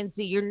 X, Y, and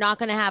Z, you're not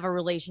going to have a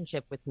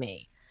relationship with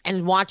me.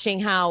 And watching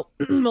how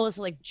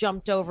Melissa like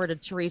jumped over to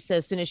Teresa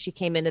as soon as she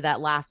came into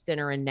that last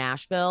dinner in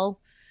Nashville.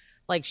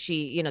 Like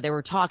she, you know, they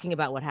were talking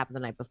about what happened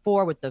the night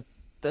before with the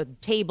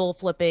table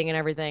flipping and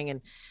everything. And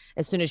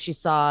as soon as she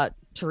saw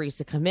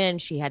Teresa come in,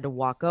 she had to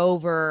walk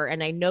over.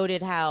 And I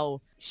noted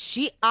how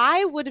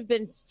I would have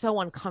been so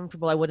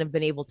uncomfortable. I wouldn't have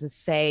been able to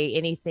say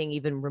anything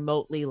even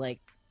remotely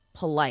like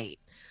polite,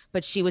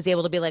 but she was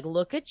able to be like,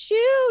 look at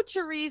you,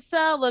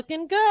 Teresa,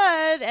 looking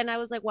good. And I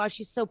was like, wow,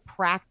 she's so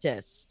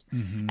practiced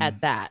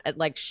at that, at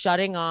like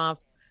shutting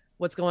off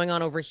what's going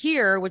on over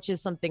here, which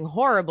is something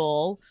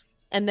horrible.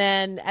 And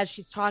then as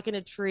she's talking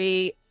to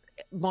Tree,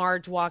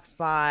 Marge walks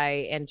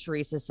by and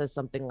Teresa says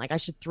something like, I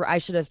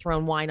should have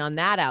thrown wine on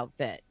that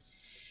outfit.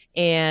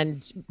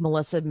 And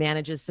Melissa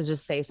manages to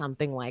just say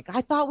something like,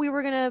 I thought we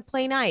were going to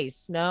play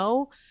nice.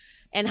 No.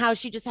 And how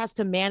she just has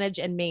to manage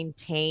and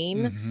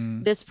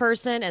maintain this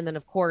person. And then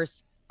of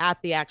course,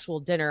 at the actual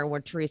dinner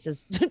where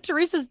Teresa's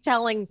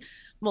telling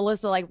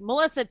Melissa, like,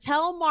 Melissa,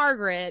 tell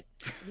Margaret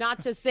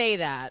not to say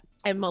that.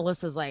 And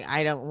Melissa's like,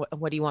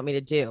 what do you want me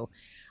to do?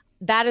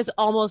 That is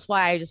almost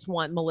why I just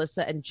want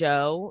Melissa and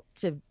Joe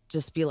to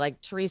just be like,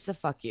 Teresa,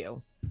 fuck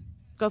you.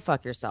 Go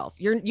fuck yourself.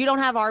 You don't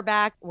have our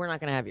back. We're not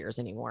going to have yours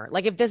anymore.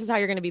 Like, if this is how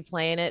you're going to be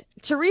playing it.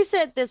 Teresa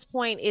at this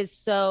point is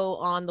so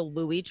on the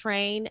Louis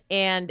train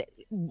and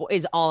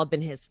is all up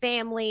in his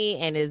family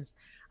and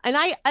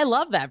I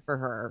love that for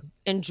her.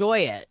 Enjoy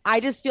it. I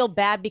just feel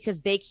bad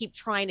because they keep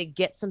trying to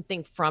get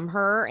something from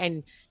her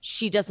and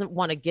she doesn't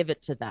want to give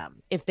it to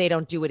them if they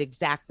don't do it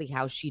exactly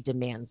how she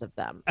demands of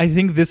them. I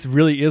think this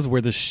really is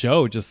where the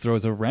show just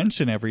throws a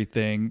wrench in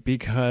everything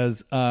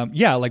because,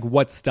 like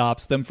what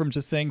stops them from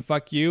just saying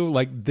fuck you?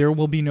 Like there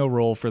will be no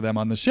role for them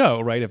on the show,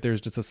 right? If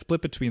there's just a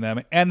split between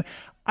them. And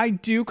I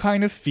do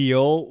kind of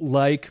feel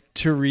like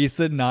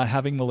Teresa not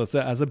having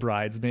Melissa as a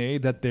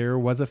bridesmaid, that there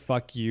was a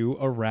fuck you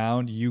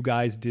around you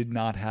guys did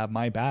not have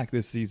my back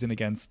this season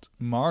against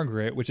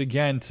Margaret, which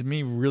again, to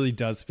me really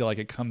does feel like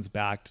it comes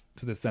back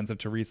to the sense of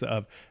Teresa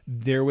of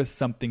there was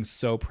something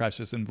so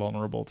precious and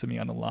vulnerable to me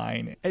on the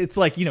line. It's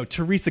like,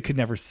 Teresa could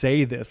never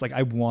say this. Like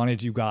I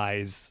wanted you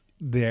guys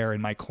there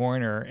in my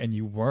corner and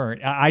you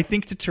weren't. I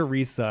think to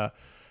Teresa,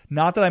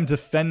 not that I'm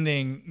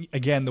defending,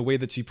 again, the way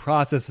that she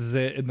processes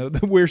it and the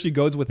where she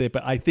goes with it,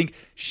 but I think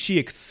she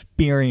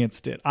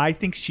experienced it. I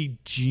think she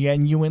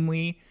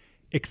genuinely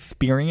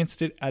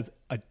experienced it as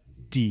a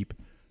deep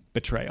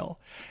betrayal.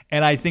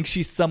 And I think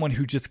she's someone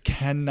who just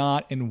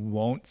cannot and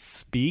won't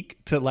speak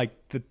to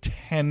like the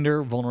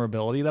tender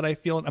vulnerability that I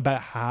feel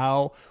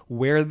about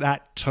where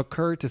that took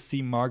her to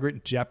see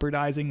Margaret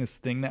jeopardizing this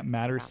thing that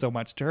matters so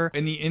much to her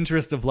in the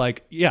interest of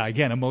like,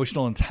 again,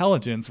 emotional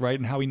intelligence, right?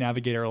 And how we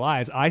navigate our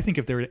lives. I think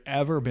if there had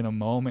ever been a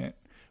moment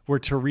where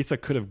Teresa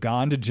could have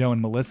gone to Joe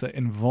and Melissa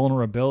in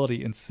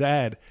vulnerability and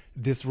said,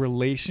 this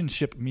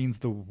relationship means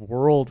the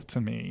world to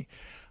me.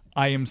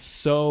 I am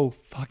so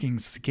fucking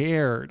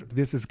scared.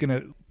 This is going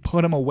to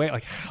put him away.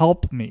 Like,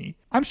 help me.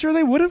 I'm sure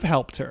they would have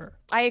helped her.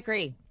 I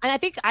agree. And I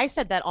think I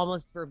said that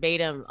almost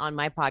verbatim on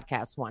my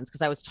podcast once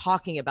because I was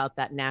talking about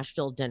that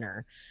Nashville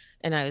dinner.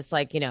 And I was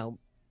like,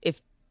 if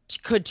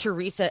could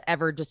Teresa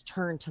ever just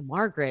turn to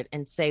Margaret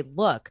and say,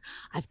 look,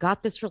 I've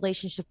got this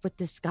relationship with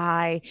this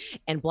guy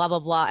and blah, blah,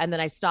 blah. And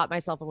then I stopped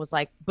myself and was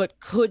like, but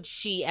could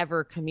she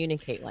ever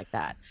communicate like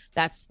that?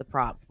 That's the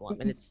problem.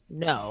 And it's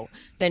no.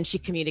 Then she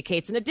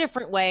communicates in a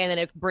different way. And then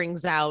it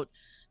brings out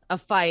a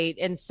fight.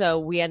 And so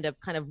we end up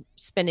kind of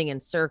spinning in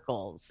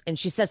circles. And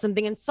she says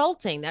something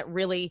insulting that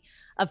really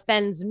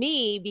offends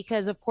me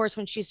because, of course,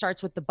 when she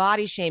starts with the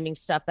body shaming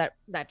stuff,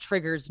 that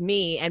triggers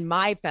me and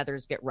my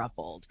feathers get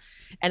ruffled.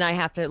 And I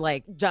have to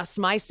like dust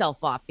myself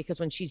off because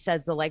when she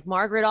says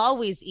Margaret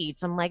always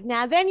eats, I'm like,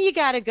 nah, then you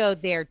got to go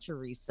there,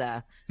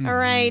 Teresa. Mm-hmm. All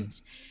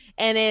right.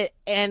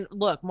 And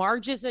look,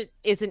 Marge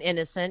isn't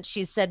innocent.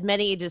 She's said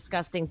many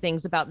disgusting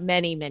things about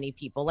many, many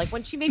people. Like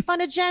when she made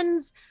fun of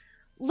Jen's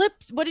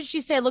lips, what did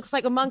she say? It looks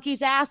like a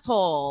monkey's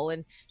asshole.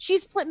 And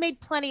she's made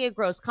plenty of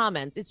gross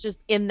comments. It's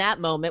just in that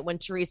moment when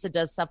Teresa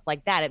does stuff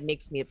like that, it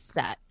makes me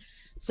upset.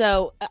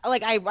 So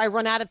I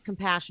run out of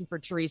compassion for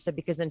Teresa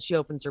because then she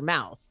opens her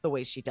mouth the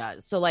way she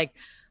does. So like,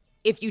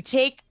 if you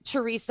take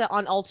Teresa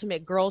on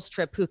Ultimate Girls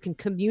Trip, who can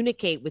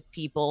communicate with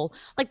people,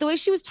 like the way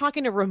she was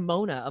talking to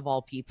Ramona of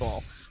all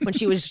people, when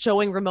she was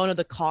showing Ramona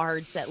the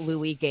cards that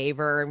Louis gave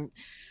her,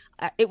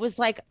 it was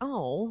like,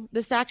 oh,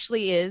 this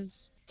actually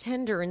is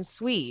tender and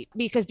sweet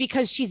because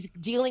she's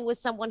dealing with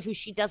someone who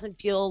she doesn't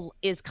feel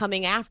is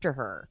coming after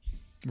her.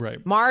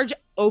 Right. Marge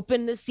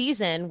opened the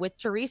season with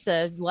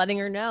Teresa letting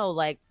her know,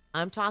 like,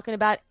 I'm talking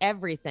about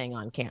everything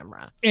on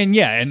camera. And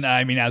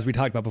I mean, as we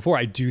talked about before,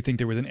 I do think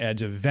there was an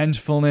edge of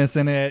vengefulness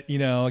in it.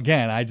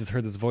 Again, I just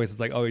heard this voice. It's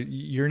like, oh,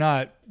 you're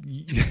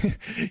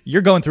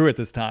going through it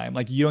this time.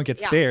 Like, you don't get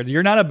spared.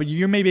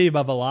 You're maybe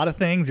above a lot of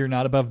things. You're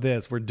not above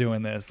this. We're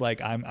doing this. Like,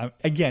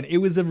 again, it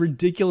was a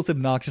ridiculous,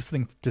 obnoxious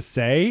thing to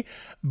say,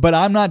 but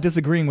I'm not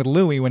disagreeing with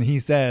Louis when he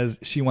says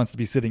she wants to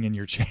be sitting in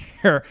your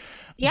chair.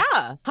 Yeah,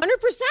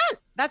 100%.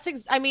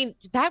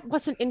 That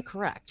wasn't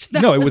incorrect.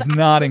 No, it was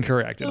not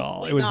incorrect at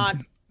all. It was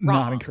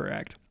not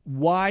incorrect.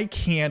 Why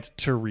can't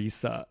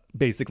Teresa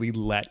basically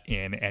let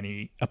in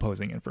any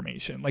opposing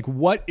information? Like,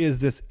 what is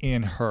this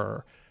in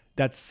her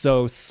that's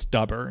so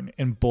stubborn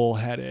and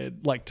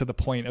bullheaded, like to the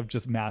point of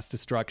just mass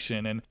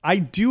destruction? And I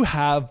do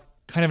have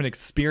kind of an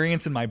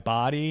experience in my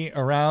body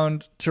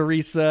around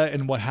Teresa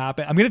and what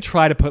happened. I'm going to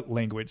try to put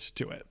language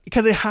to it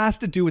because it has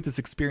to do with this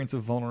experience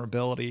of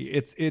vulnerability.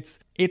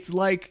 It's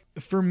like,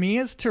 for me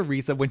as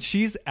Teresa, when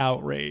she's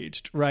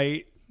outraged,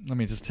 right? Let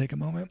me just take a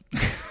moment.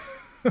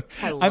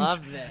 I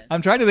love this.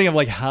 I'm trying to think of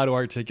like how to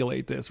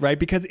articulate this, right?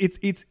 Because it's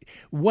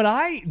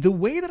the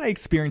way that I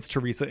experience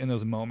Teresa in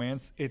those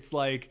moments, it's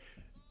like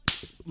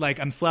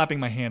I'm slapping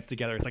my hands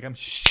together. It's like I'm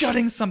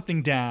shutting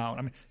something down.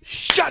 I'm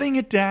shutting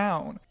it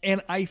down.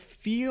 And I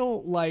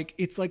feel like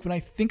it's like when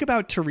I think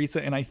about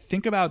Teresa and I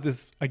think about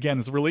this, again,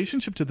 this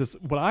relationship to this,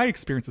 what I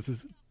experience is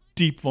this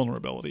deep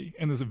vulnerability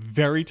and this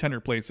very tender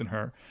place in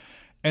her.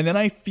 And then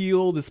I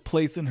feel this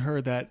place in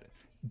her that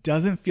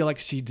doesn't feel like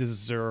she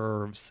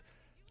deserves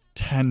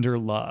tender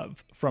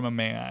love from a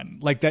man.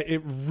 Like that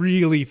it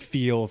really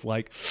feels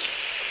like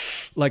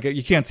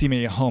you can't see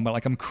me at home, but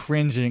like I'm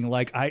cringing.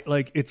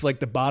 It's like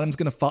the bottom's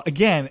going to fall.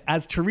 Again,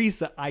 as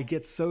Teresa, I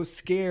get so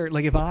scared.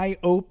 Like if I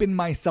open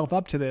myself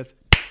up to this,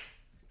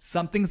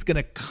 something's going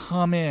to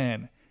come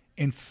in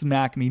and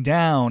smack me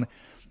down.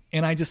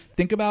 And I just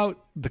think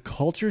about the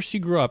culture she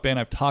grew up in.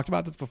 I've talked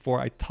about this before.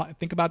 I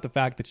think about the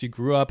fact that she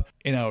grew up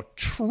in a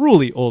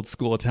truly old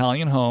school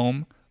Italian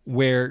home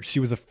where she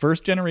was a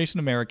first generation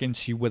American.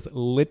 She was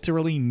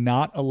literally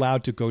not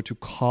allowed to go to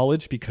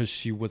college because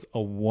she was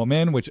a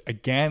woman, which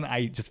again,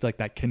 I just feel like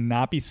that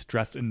cannot be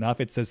stressed enough.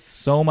 It says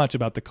so much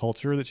about the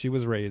culture that she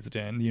was raised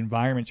in, the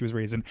environment she was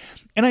raised in.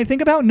 And I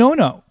think about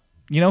Nono,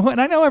 you know, and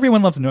I know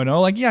everyone loves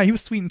Nono. Like, yeah, he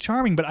was sweet and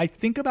charming, but I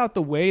think about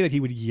the way that he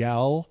would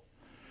yell.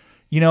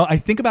 You know, I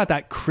think about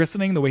that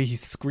christening, the way he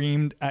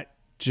screamed at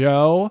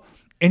Joe,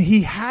 and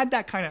he had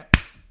that kind of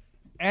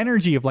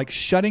energy of like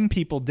shutting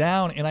people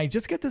down. And I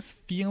just get this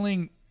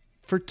feeling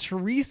for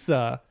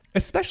Teresa,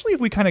 especially if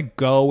we kind of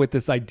go with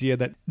this idea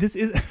that this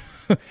is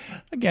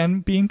again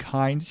being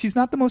kind, she's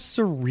not the most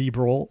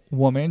cerebral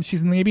woman,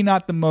 she's maybe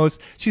not the most,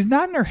 she's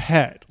not in her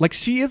head, like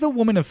she is a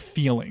woman of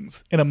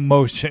feelings and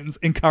emotions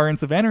and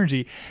currents of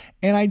energy.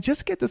 And I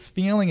just get this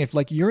feeling, if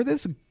like you're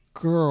this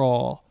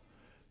girl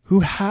who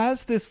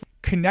has this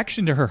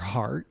connection to her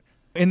heart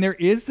and there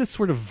is this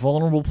sort of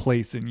vulnerable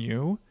place in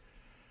you,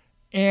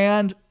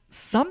 and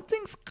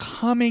something's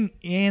coming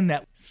in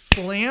that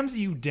slams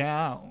you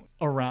down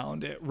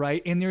around it,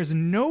 right? And there's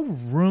no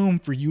room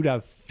for you to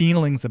have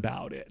feelings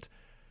about it,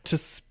 to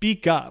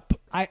speak up.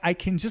 I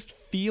can just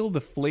feel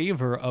the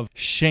flavor of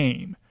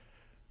shame,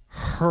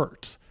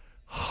 hurt,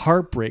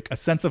 heartbreak, a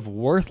sense of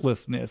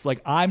worthlessness.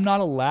 Like, I'm not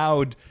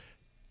allowed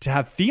to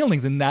have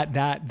feelings, and that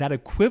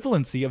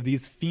equivalency of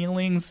these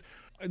feelings,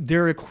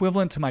 they're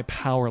equivalent to my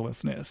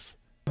powerlessness.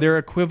 They're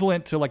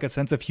equivalent to like a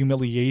sense of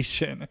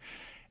humiliation.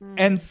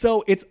 And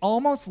so it's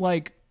almost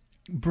like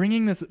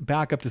bringing this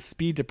back up to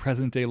speed to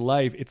present day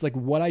life. It's like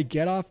what I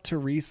get off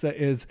Teresa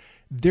is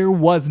there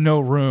was no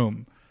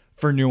room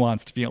for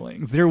nuanced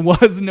feelings. There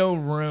was no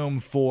room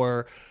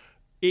for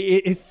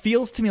it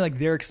feels to me like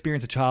their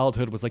experience of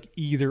childhood was like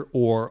either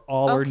or,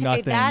 all or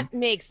nothing. That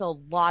makes a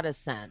lot of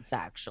sense,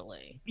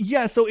 actually.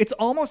 Yeah, so it's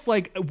almost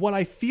like what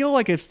I feel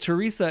like is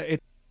Teresa,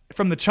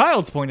 from the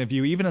child's point of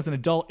view, even as an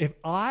adult, if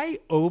I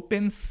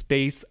open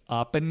space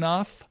up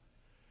enough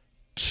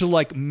to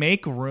like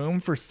make room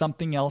for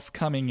something else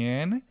coming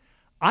in,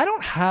 I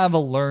don't have a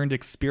learned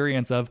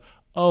experience of,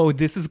 oh,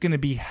 this is going to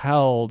be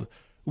held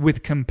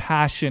with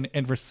compassion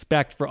and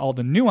respect for all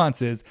the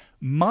nuances.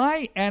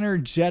 My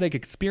energetic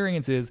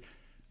experience is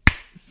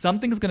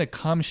something's going to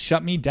come,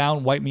 shut me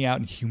down, wipe me out,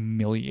 and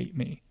humiliate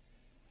me.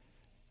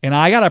 And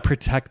I got to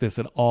protect this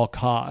at all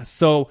costs.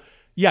 So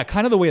yeah,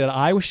 kind of the way that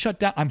I was shut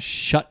down, I'm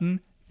shutting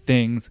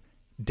things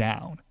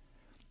down.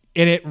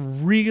 And it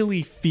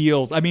really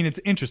feels, I mean, it's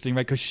interesting,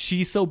 right? Because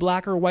she's so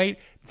black or white.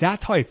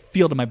 That's how I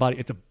feel to my body.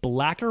 It's a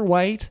black or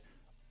white,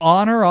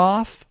 on or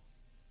off.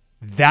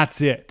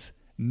 That's it.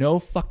 No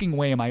fucking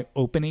way am I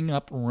opening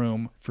up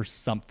room for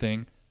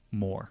something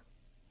more.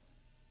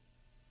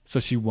 So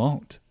she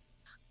won't.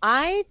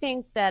 I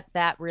think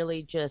that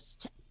really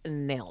just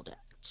nailed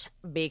it,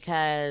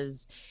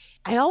 because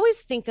I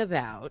always think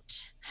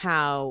about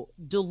how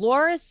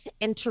Dolores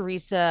and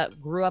Teresa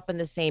grew up in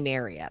the same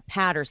area,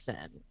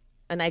 Patterson.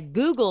 And I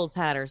Googled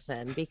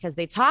Patterson because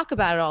they talk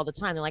about it all the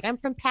time. They're like, I'm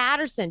from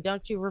Patterson.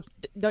 Don't you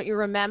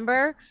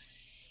remember?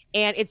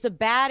 And it's a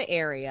bad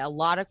area, a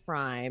lot of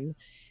crime.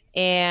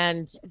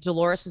 And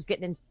Dolores was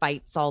getting in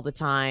fights all the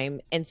time.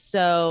 And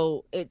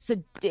so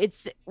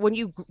it's when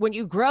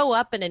you grow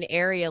up in an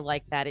area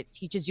like that, it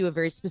teaches you a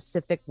very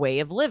specific way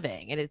of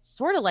living. And it's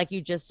sort of like you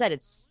just said,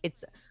 it's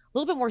a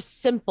little bit more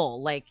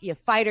simple, like you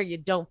fight or you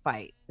don't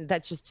fight.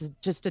 That's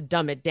just to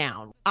dumb it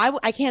down.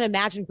 I can't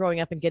imagine growing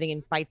up and getting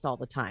in fights all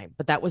the time,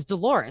 but that was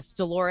Dolores.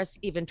 Dolores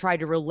even tried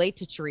to relate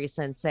to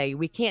Teresa and say,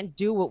 we can't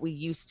do what we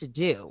used to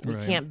do. We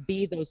can't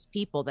be those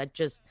people that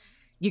just,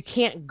 you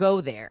can't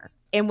go there.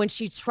 And when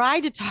she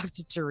tried to talk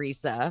to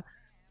Teresa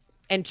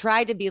and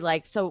tried to be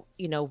like, so,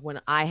 you know, when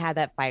I had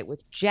that fight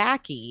with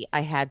Jackie, I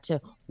had to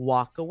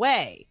walk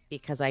away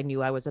because I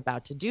knew I was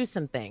about to do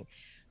something.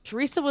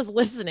 Teresa was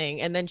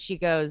listening, and then she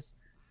goes,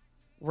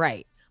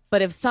 right.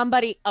 But if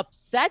somebody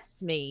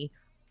upsets me,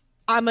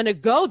 I'm going to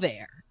go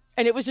there.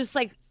 And it was just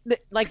like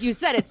you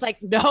said, it's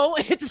like, no,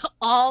 it's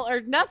all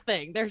or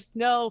nothing. There's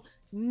no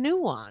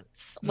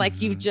nuance, like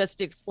you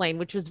just explained,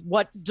 which was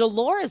what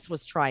Dolores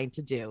was trying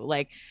to do.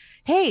 Like,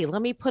 hey,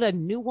 let me put a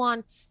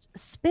nuanced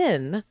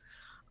spin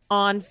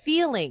on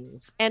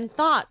feelings and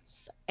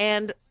thoughts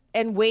and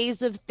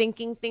ways of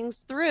thinking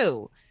things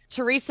through.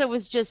 Teresa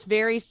was just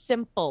very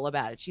simple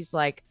about it. She's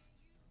like,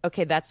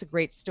 okay, that's a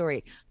great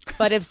story.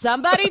 But if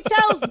somebody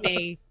tells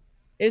me,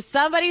 if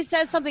somebody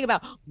says something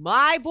about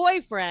my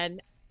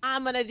boyfriend,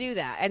 I'm going to do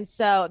that. And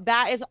so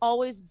that has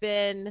always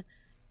been,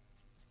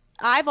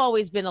 I've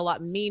always been a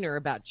lot meaner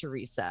about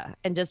Teresa.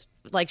 And just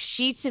like,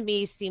 she to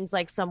me seems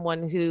like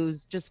someone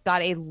who's just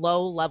got a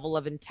low level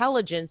of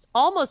intelligence,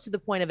 almost to the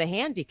point of a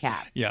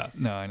handicap. Yeah,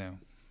 no, I know.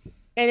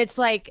 And it's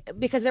like,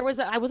 because I was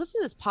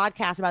listening to this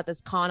podcast about this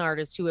con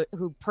artist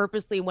who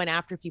purposely went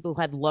after people who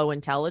had low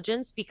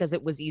intelligence because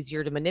it was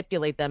easier to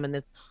manipulate them. And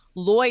this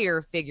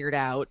lawyer figured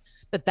out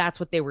that that's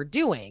what they were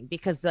doing,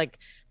 because like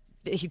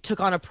he took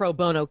on a pro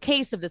bono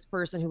case of this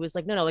person who was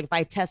like, no, like if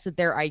I tested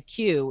their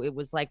IQ, it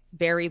was like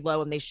very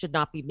low and they should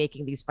not be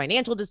making these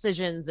financial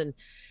decisions. And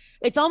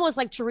It's almost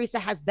like Teresa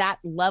has that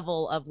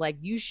level of like,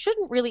 you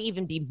shouldn't really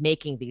even be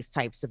making these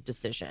types of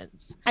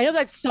decisions. I know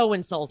that's so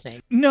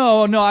insulting.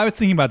 No, I was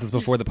thinking about this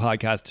before the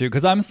podcast too,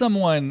 because I'm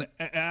someone,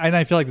 and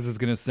I feel like this is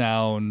going to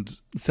sound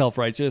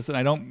self-righteous, and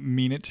I don't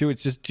mean it to.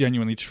 It's just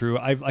genuinely true.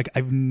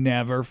 I've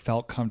never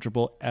felt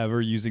comfortable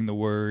ever using the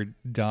word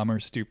dumb or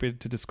stupid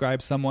to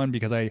describe someone,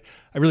 because I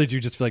really do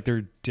just feel like there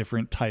are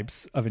different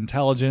types of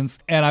intelligence.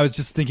 And I was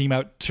just thinking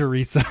about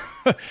Teresa,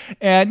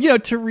 and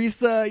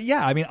Teresa,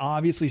 yeah, I mean,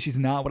 obviously she's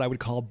not what I would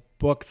call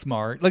book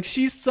smart. Like,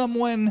 she's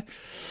someone,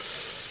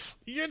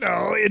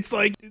 it's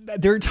like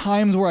there are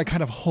times where I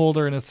kind of hold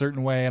her in a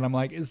certain way, and I'm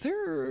like, is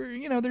there,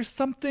 there's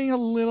something a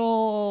little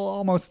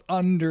almost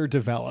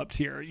underdeveloped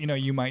here,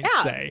 you might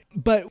say.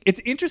 But it's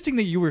interesting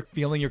that you were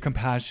feeling your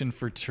compassion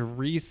for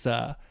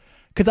Teresa,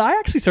 because I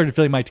actually started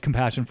feeling my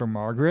compassion for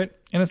Margaret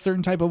in a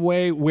certain type of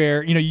way,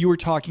 where, you were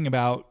talking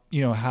about,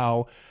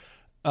 how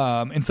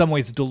in some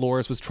ways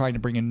Dolores was trying to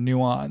bring in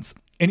nuance.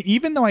 And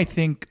even though I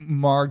think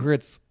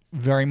Margaret's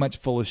very much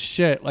full of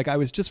shit, like, I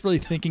was just really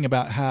thinking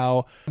about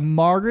how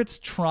Margaret's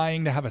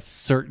trying to have a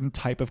certain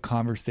type of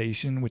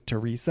conversation with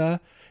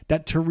Teresa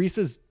that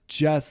Teresa's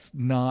just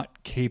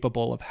not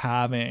capable of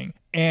having.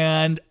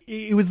 And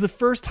it was the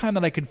first time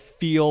that I could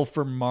feel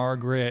for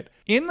Margaret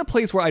in the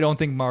place where I don't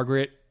think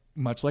Margaret,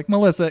 much like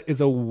Melissa, is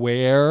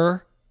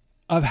aware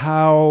of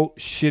how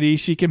shitty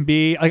she can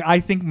be. Like, I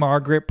think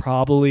Margaret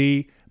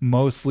probably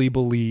mostly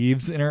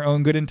believes in her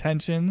own good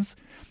intentions.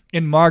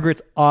 And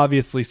Margaret's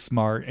obviously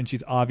smart, and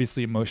she's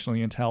obviously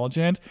emotionally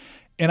intelligent.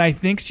 And I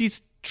think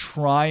she's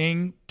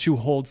trying to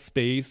hold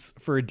space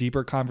for a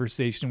deeper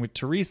conversation with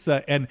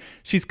Teresa. And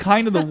she's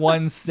kind of the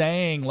one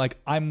saying, like,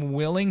 I'm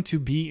willing to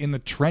be in the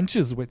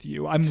trenches with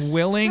you. I'm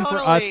willing for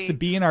us to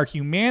be in our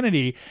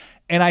humanity.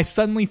 And I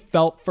suddenly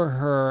felt for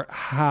her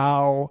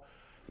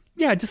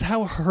just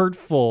how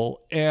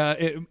hurtful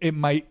it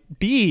might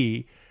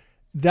be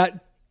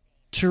that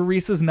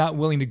Teresa's not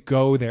willing to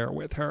go there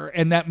with her,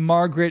 and that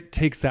Margaret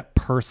takes that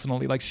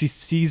personally. Like, she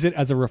sees it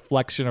as a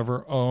reflection of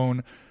her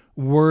own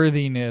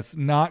worthiness,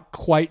 not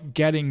quite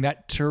getting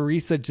that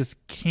Teresa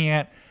just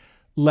can't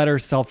let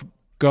herself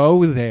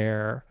go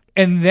there.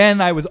 And then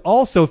I was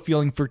also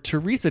feeling for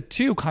Teresa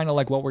too, kind of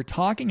like what we're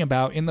talking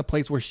about, in the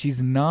place where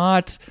she's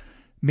not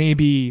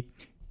maybe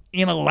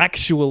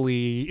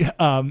intellectually,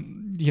 I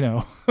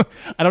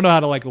don't know how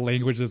to like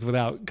language this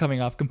without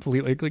coming off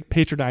completely like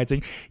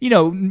patronizing.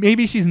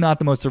 Maybe she's not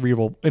the most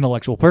cerebral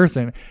intellectual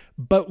person,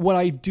 but what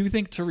I do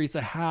think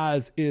Teresa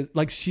has is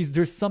like,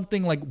 there's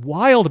something like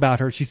wild about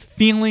her. She's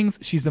feelings,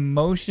 she's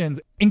emotions,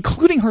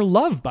 including her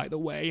love, by the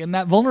way, and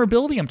that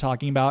vulnerability I'm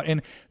talking about,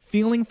 and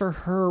feeling for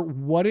her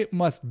what it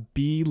must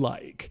be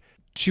like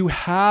to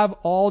have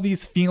all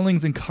these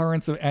feelings and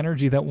currents of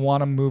energy that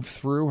want to move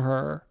through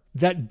her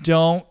that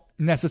don't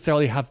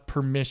necessarily have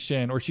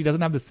permission, or she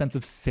doesn't have the sense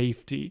of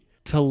safety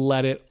to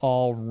let it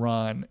all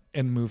run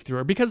and move through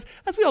her. Because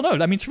as we all know,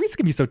 I mean, Teresa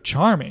can be so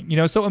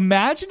charming, so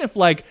imagine if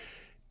like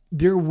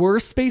there were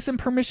space and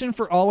permission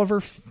for all of her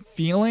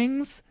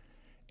feelings,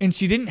 and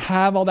she didn't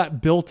have all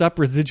that built up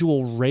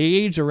residual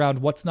rage around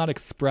what's not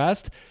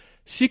expressed.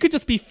 She could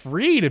just be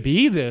free to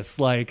be this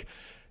like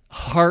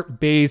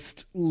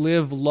heart-based,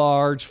 live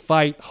large,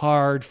 fight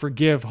hard,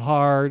 forgive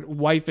hard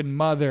wife and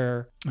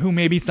mother who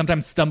maybe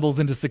sometimes stumbles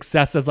into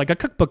success as like a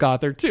cookbook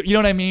author too. You know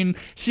what I mean?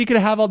 She could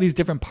have all these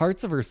different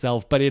parts of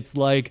herself, but it's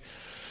like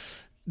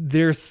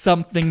there's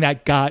something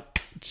that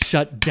got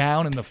shut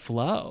down in the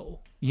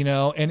flow,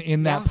 and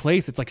in that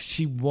place, it's like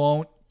she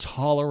won't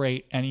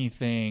tolerate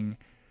anything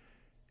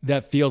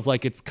that feels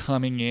like it's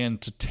coming in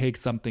to take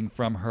something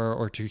from her,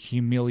 or to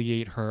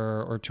humiliate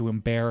her, or to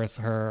embarrass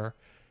her.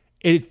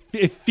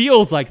 It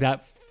feels like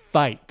that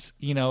fight,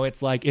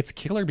 it's like, it's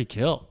kill or be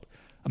killed.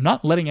 I'm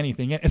not letting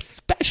anything in,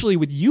 especially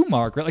with you,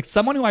 Margaret, like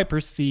someone who I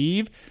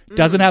perceive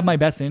doesn't have my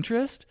best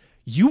interest.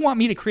 You want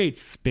me to create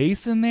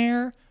space in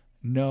there?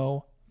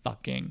 No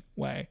fucking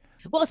way.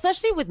 Well,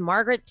 especially with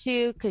Margaret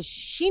too, because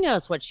she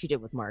knows what she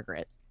did with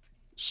Margaret.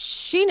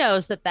 She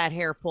knows that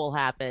hair pull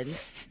happened.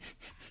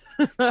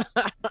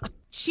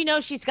 She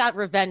knows she's got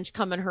revenge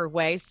coming her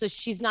way, so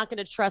she's not going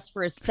to trust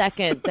for a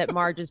second that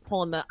Marge is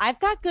pulling the I've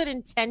got good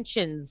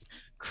intentions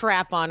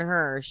crap on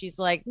her. She's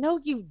like, no,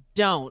 you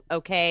don't.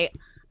 Okay.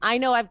 I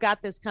know I've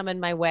got this coming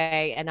my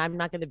way, and I'm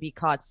not going to be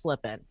caught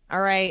slipping.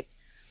 All right.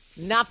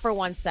 Not for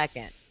 1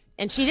 second.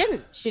 And she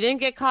didn't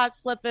get caught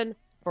slipping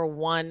for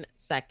 1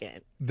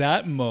 second.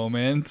 That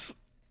moment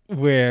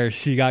where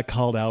she got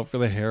called out for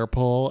the hair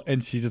pull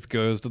and she just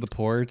goes to the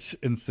porch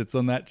and sits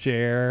on that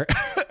chair.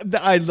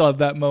 I love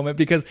that moment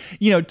because,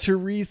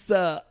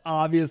 Teresa,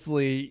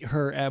 obviously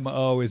her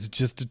MO is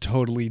just to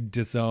totally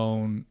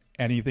disown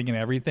anything and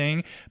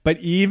everything. But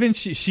even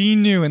she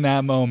knew in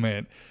that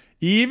moment,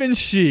 even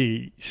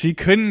she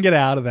couldn't get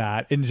out of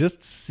that. And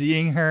just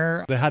seeing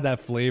her, that had that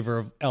flavor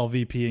of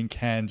LVP and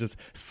Ken just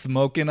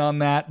smoking on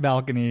that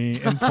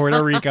balcony in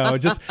Puerto Rico.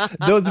 Just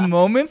those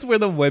moments where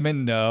the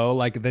women know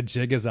like the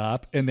jig is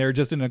up and they're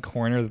just in a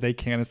corner that they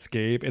can't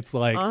escape. It's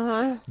like,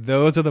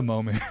 those are the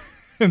moments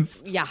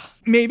Yeah.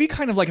 Maybe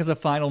kind of like as a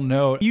final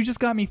note, you just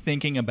got me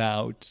thinking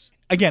about,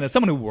 again, as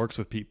someone who works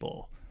with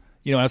people,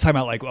 you know, I was talking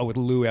about like, with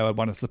Louis, I would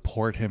want to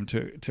support him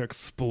to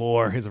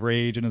explore his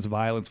rage and his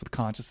violence with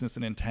consciousness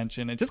and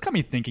intention. It just got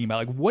me thinking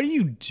about like, what do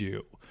you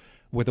do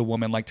with a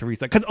woman like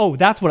Teresa? Because,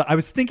 that's what I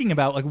was thinking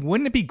about. Like,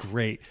 wouldn't it be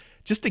great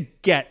just to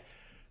get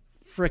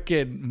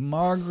frickin'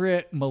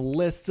 Margaret,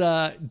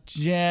 Melissa,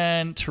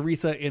 Jen,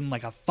 Teresa in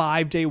like a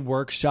 5-day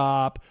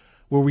workshop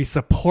where we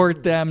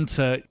support them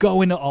to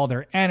go into all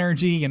their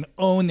energy and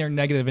own their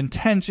negative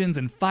intentions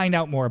and find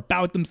out more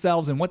about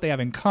themselves and what they have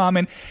in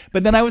common.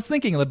 But then I was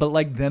thinking, but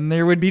like, then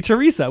there would be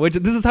Teresa, which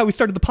this is how we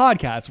started the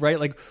podcast, right?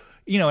 Like,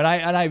 you know, and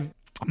I've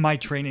my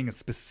training is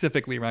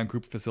specifically around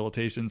group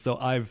facilitation. So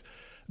I've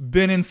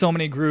been in so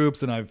many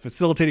groups and I've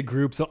facilitated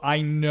groups. So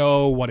I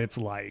know what it's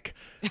like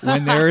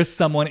when there is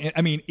someone,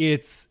 I mean,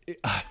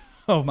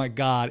 oh my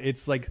God,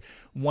 it's like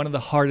one of the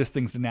hardest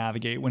things to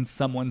navigate when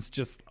someone's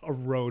just a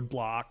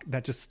roadblock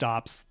that just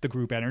stops the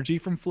group energy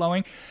from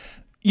flowing.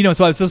 You know,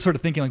 so I was just sort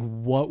of thinking like,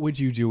 what would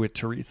you do with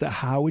Teresa?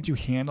 How would you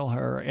handle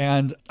her?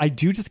 And I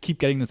do just keep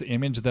getting this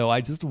image though.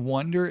 I just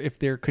wonder if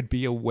there could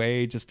be a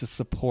way just to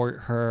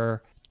support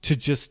her to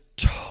just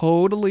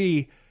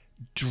totally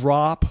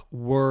drop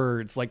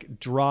words, like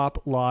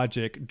drop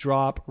logic,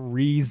 drop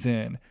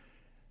reason.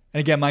 And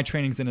again, my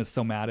training's in a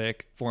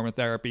somatic form of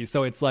therapy.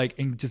 So it's like,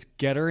 and just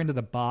get her into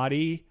the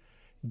body,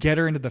 get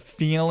her into the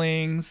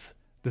feelings,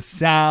 the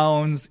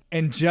sounds,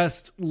 and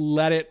just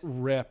let it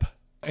rip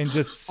and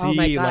just see. Oh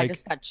my God, like, I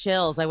just got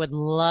chills. I would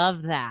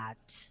love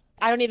that.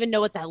 I don't even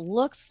know what that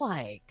looks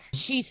like.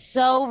 She's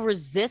so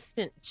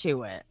resistant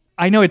to it.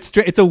 I know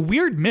it's a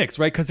weird mix,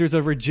 right? Because there's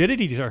a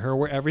rigidity to her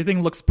where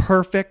everything looks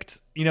perfect,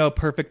 you know,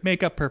 perfect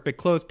makeup, perfect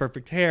clothes,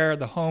 perfect hair.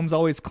 The home's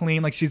always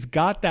clean. Like she's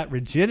got that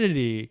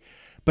rigidity,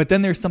 but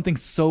then there's something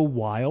so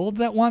wild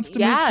that wants to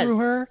move through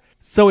her.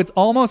 So it's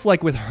almost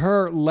like with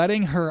her,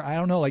 letting her, I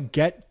don't know, like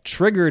get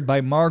triggered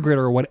by Margaret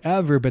or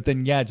whatever, but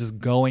then, just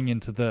going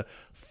into the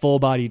full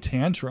body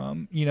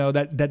tantrum, you know,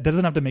 that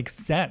doesn't have to make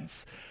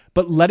sense.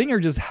 But letting her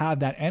just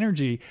have that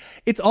energy,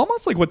 it's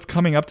almost like what's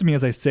coming up to me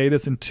as I say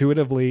this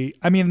intuitively.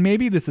 I mean,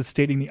 maybe this is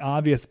stating the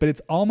obvious, but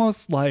it's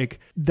almost like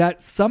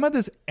that some of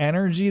this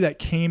energy that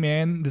came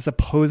in, this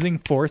opposing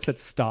force that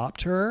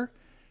stopped her,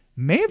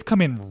 may have come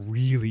in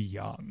really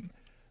young,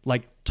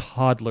 like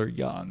toddler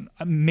young,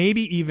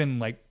 maybe even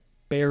like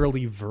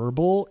barely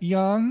verbal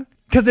young.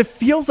 Because it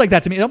feels like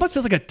that to me. It almost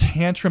feels like a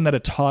tantrum that a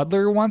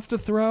toddler wants to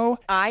throw.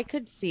 I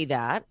could see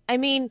that. I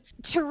mean,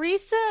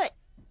 Teresa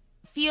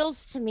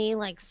feels to me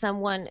like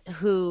someone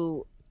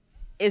who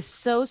is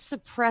so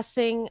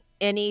suppressing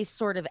any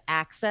sort of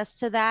access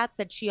to that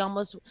she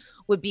almost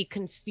would be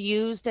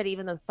confused at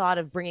even the thought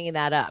of bringing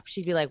that up.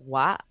 She'd be like,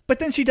 what? But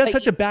then she does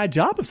such a bad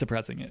job of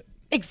suppressing it.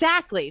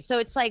 Exactly. So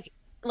it's like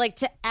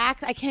to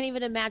act, I can't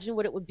even imagine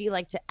what it would be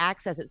like to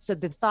access it. So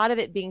the thought of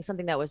it being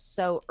something that was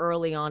so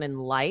early on in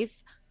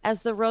life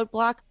as the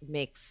roadblock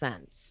makes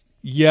sense.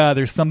 Yeah,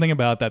 there's something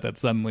about that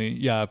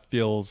suddenly,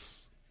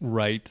 feels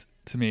right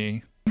to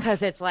me.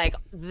 Because it's like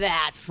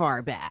that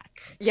far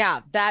back. Yeah,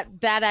 that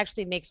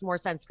actually makes more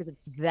sense because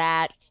it's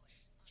that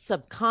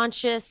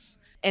subconscious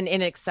and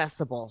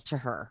inaccessible to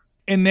her.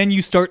 And then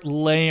you start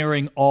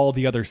layering all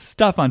the other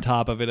stuff on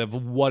top of it of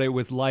what it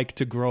was like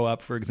to grow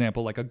up, for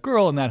example, like a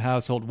girl in that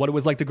household, what it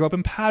was like to grow up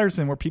in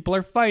Patterson where people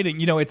are fighting.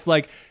 You know, it's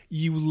like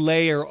you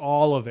layer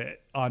all of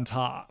it on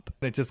top.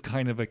 It just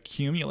kind of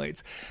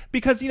accumulates.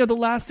 Because, you know, the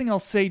last thing I'll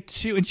say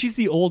too, and she's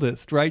the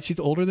oldest, right? She's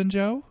older than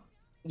Joe?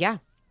 Yeah.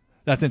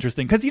 That's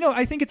interesting. Because, you know,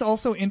 I think it's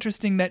also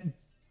interesting that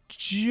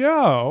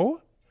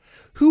Joe,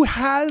 who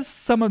has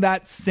some of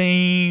that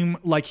same,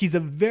 like he's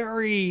a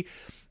very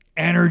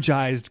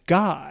energized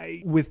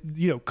guy with,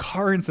 you know,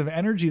 currents of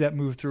energy that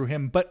move through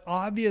him. But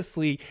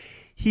obviously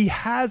he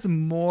has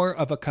more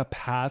of a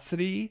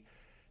capacity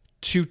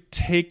to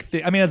take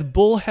as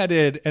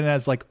bullheaded and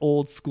as like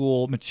old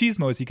school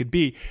machismo as he could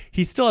be,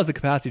 he still has the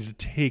capacity to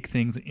take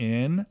things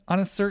in on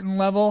a certain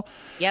level.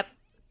 Yep.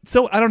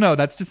 So I don't know.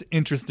 That's just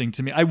interesting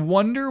to me. I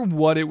wonder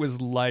what it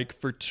was like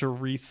for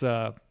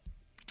Teresa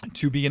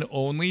to be an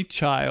only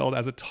child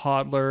as a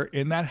toddler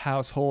in that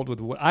household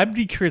with I'd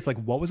be curious, like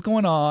what was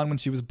going on when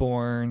she was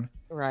born.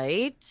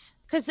 Right.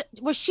 Because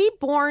was she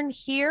born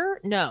here?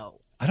 No.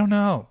 I don't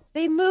know.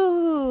 They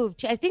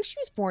moved. I think she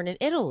was born in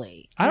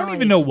Italy. I don't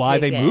even know why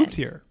they moved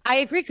here. I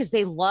agree because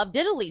they loved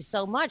Italy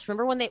so much.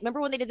 Remember when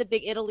they did the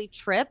big Italy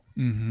trip?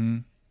 Mm-hmm.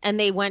 And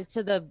they went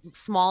to the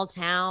small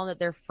town that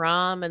they're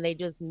from and they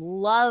just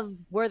love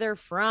where they're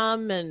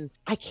from. And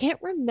I can't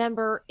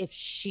remember if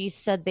she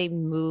said they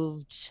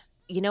moved.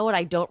 You know what?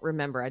 I don't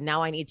remember. And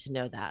now I need to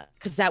know that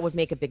because that would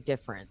make a big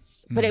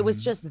difference. But it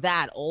was just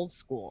that old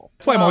school.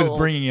 That's why I'm always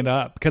bringing it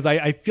up because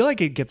I feel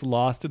like it gets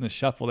lost in the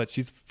shuffle that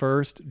she's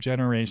first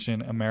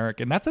generation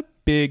American. That's a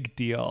big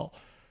deal.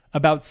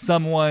 about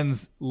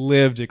someone's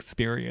lived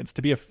experience,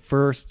 to be a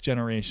first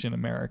generation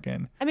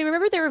American. I mean,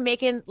 remember they were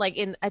making like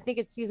I think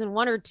it's season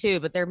 1 or 2,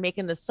 but they're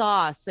making the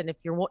sauce. And if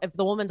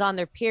the woman's on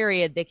their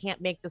period, they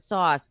can't make the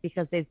sauce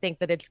because they think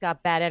that it's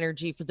got bad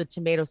energy for the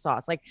tomato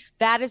sauce. Like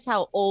that is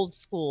how old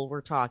school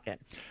we're talking.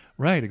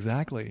 Right.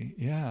 Exactly.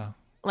 Yeah.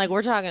 Like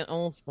we're talking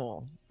old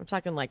school. We're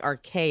talking like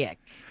archaic.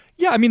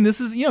 Yeah, I mean, this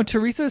is,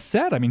 Teresa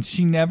said, I mean,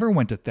 she never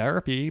went to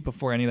therapy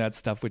before any of that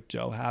stuff with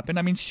Joe happened.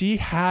 I mean, she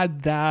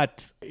had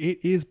that,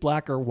 it is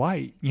black or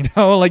white,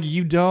 like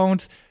you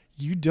don't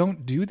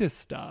do this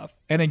stuff.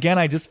 And again,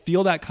 I just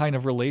feel that kind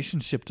of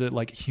relationship to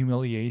like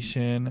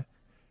humiliation,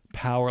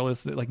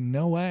 powerless, like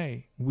no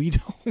way. We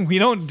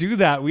don't do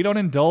that. We don't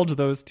indulge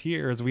those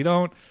tears.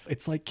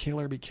 It's like kill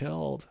or be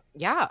killed.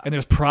 Yeah. And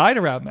there's pride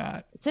around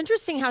that. It's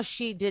interesting how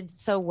she did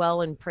so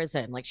well in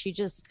prison. Like she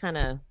just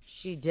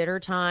she did her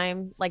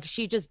time. Like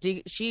she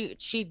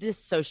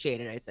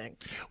dissociated, I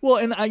think. Well,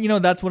 and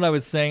that's what I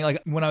was saying.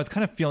 Like when I was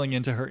kind of feeling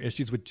into her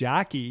issues with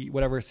Jackie,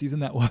 whatever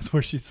season that was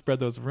where she spread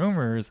those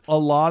rumors, a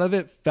lot of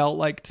it felt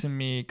like to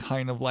me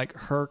kind of like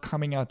her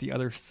coming out the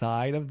other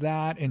side of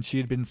that. And she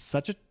had been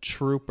such a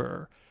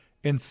trooper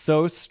and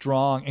so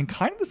strong and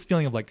kind of this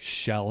feeling of like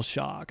shell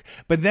shock.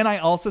 But then I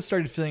also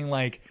started feeling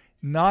like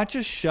not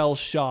just shell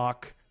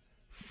shock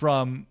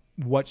from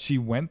what she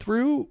went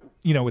through,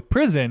 with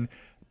prison,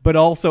 but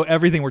also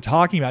everything we're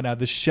talking about now,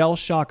 the shell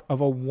shock of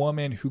a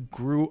woman who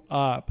grew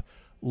up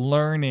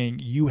learning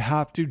you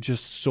have to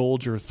just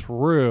soldier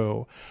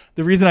through.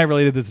 The reason I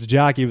related this to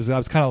Jackie was I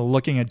was kind of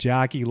looking at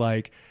Jackie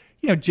like,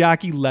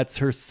 Jackie lets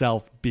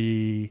herself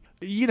be,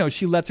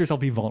 she lets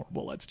herself be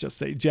vulnerable. Let's just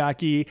say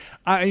Jackie,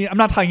 I'm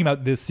not talking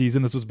about this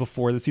season. This was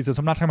before the season. So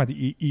I'm not talking about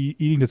the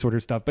eating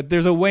disorder stuff, but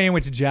there's a way in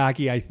which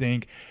Jackie, I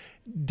think,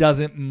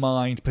 doesn't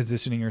mind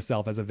positioning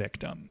herself as a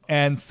victim.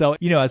 And so,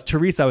 as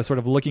Teresa, I was sort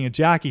of looking at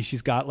Jackie,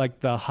 she's got like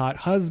the hot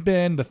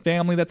husband, the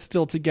family that's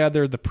still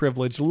together, the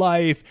privileged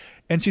life,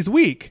 and she's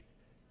weak.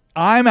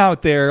 I'm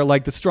out there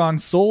like the strong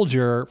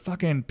soldier,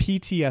 fucking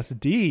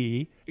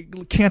PTSD,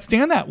 can't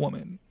stand that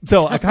woman.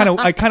 So I kind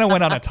of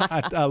went on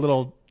a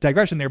little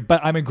digression there, but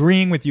I'm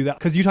agreeing with you that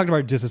because you talked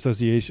about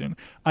disassociation.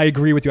 I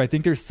agree with you. I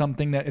think there's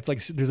something that it's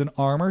like there's an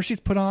armor she's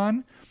put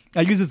on.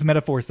 I use this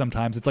metaphor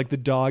sometimes. It's like the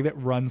dog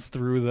that runs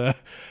through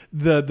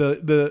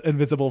the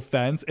invisible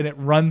fence, and it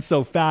runs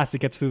so fast it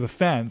gets through the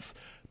fence.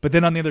 But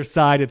then on the other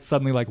side, it's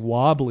suddenly like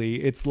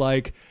wobbly. It's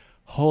like,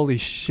 holy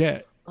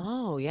shit.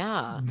 Oh,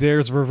 yeah.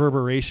 There's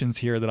reverberations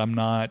here that I'm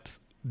not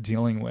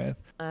dealing with.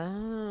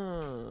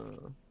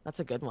 Oh, that's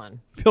a good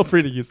one. Feel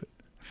free to use it.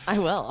 I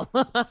will.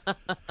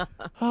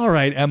 All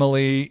right,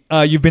 Emily.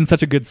 You've been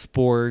such a good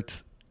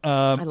sport.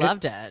 I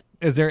loved it.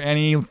 Is there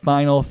any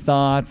final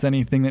thoughts?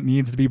 Anything that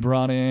needs to be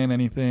brought in?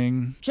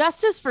 Anything?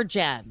 Justice for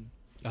Jen.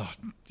 Oh,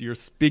 you're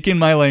speaking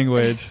my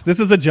language. This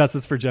is a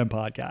Justice for Jen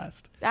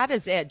podcast. That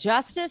is it.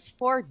 Justice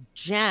for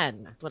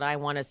Jen. What I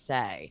want to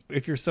say.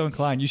 If you're so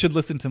inclined, you should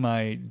listen to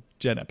my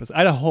Jen episode. I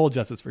had a whole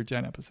Justice for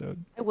Jen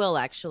episode. I will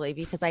actually,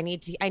 because I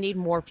need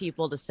more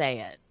people to say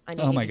it.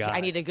 Oh my God.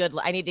 I need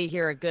to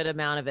hear a good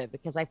amount of it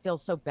because I feel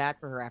so bad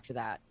for her after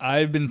that.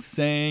 I've been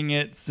saying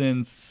it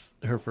since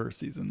her first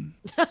season.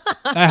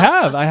 I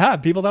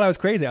have. People thought I was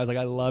crazy. I was like,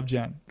 I love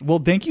Jen. Well,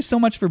 thank you so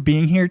much for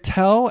being here.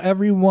 Tell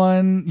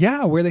everyone,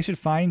 where they should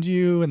find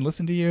you and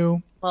listen to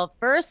you. Well,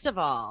 first of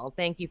all,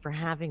 thank you for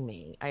having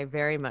me. I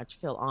very much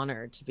feel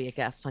honored to be a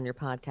guest on your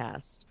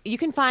podcast. You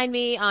can find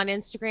me on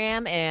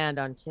Instagram and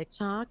on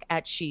TikTok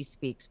at She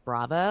Speaks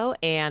Bravo.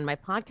 And my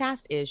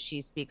podcast is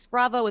She Speaks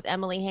Bravo with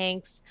Emily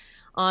Hanks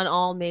on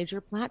all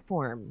major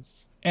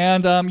platforms.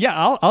 And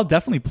I'll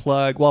definitely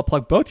plug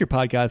both your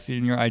podcasts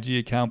and your IG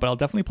account, but I'll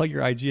definitely plug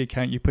your IG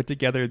account. You put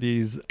together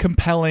these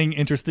compelling,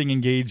 interesting,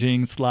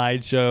 engaging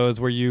slideshows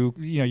where you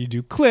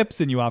do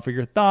clips and you offer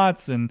your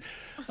thoughts and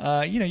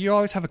you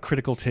always have a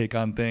critical take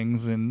on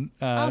things. And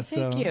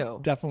thank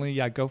you. Definitely,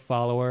 go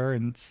follow her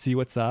and see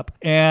what's up.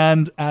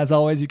 And as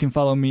always, you can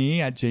follow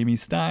me at Jamie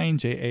Stein,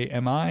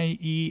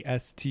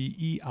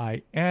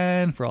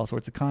 JAMIESTEIN for all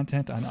sorts of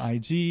content on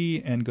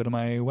IG, and go to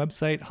my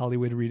website,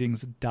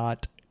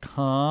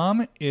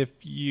 hollywoodreadings.com if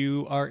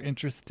you are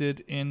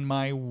interested in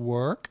my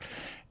work.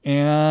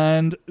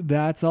 And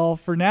that's all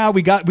for now.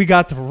 We got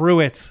through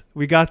it.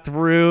 We got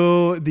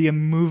through the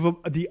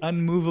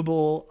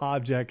unmovable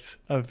object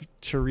of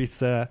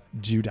Teresa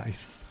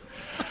Giudice.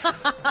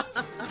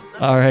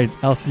 All right,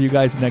 I'll see you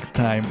guys next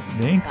time.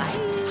 Thanks.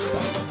 Bye.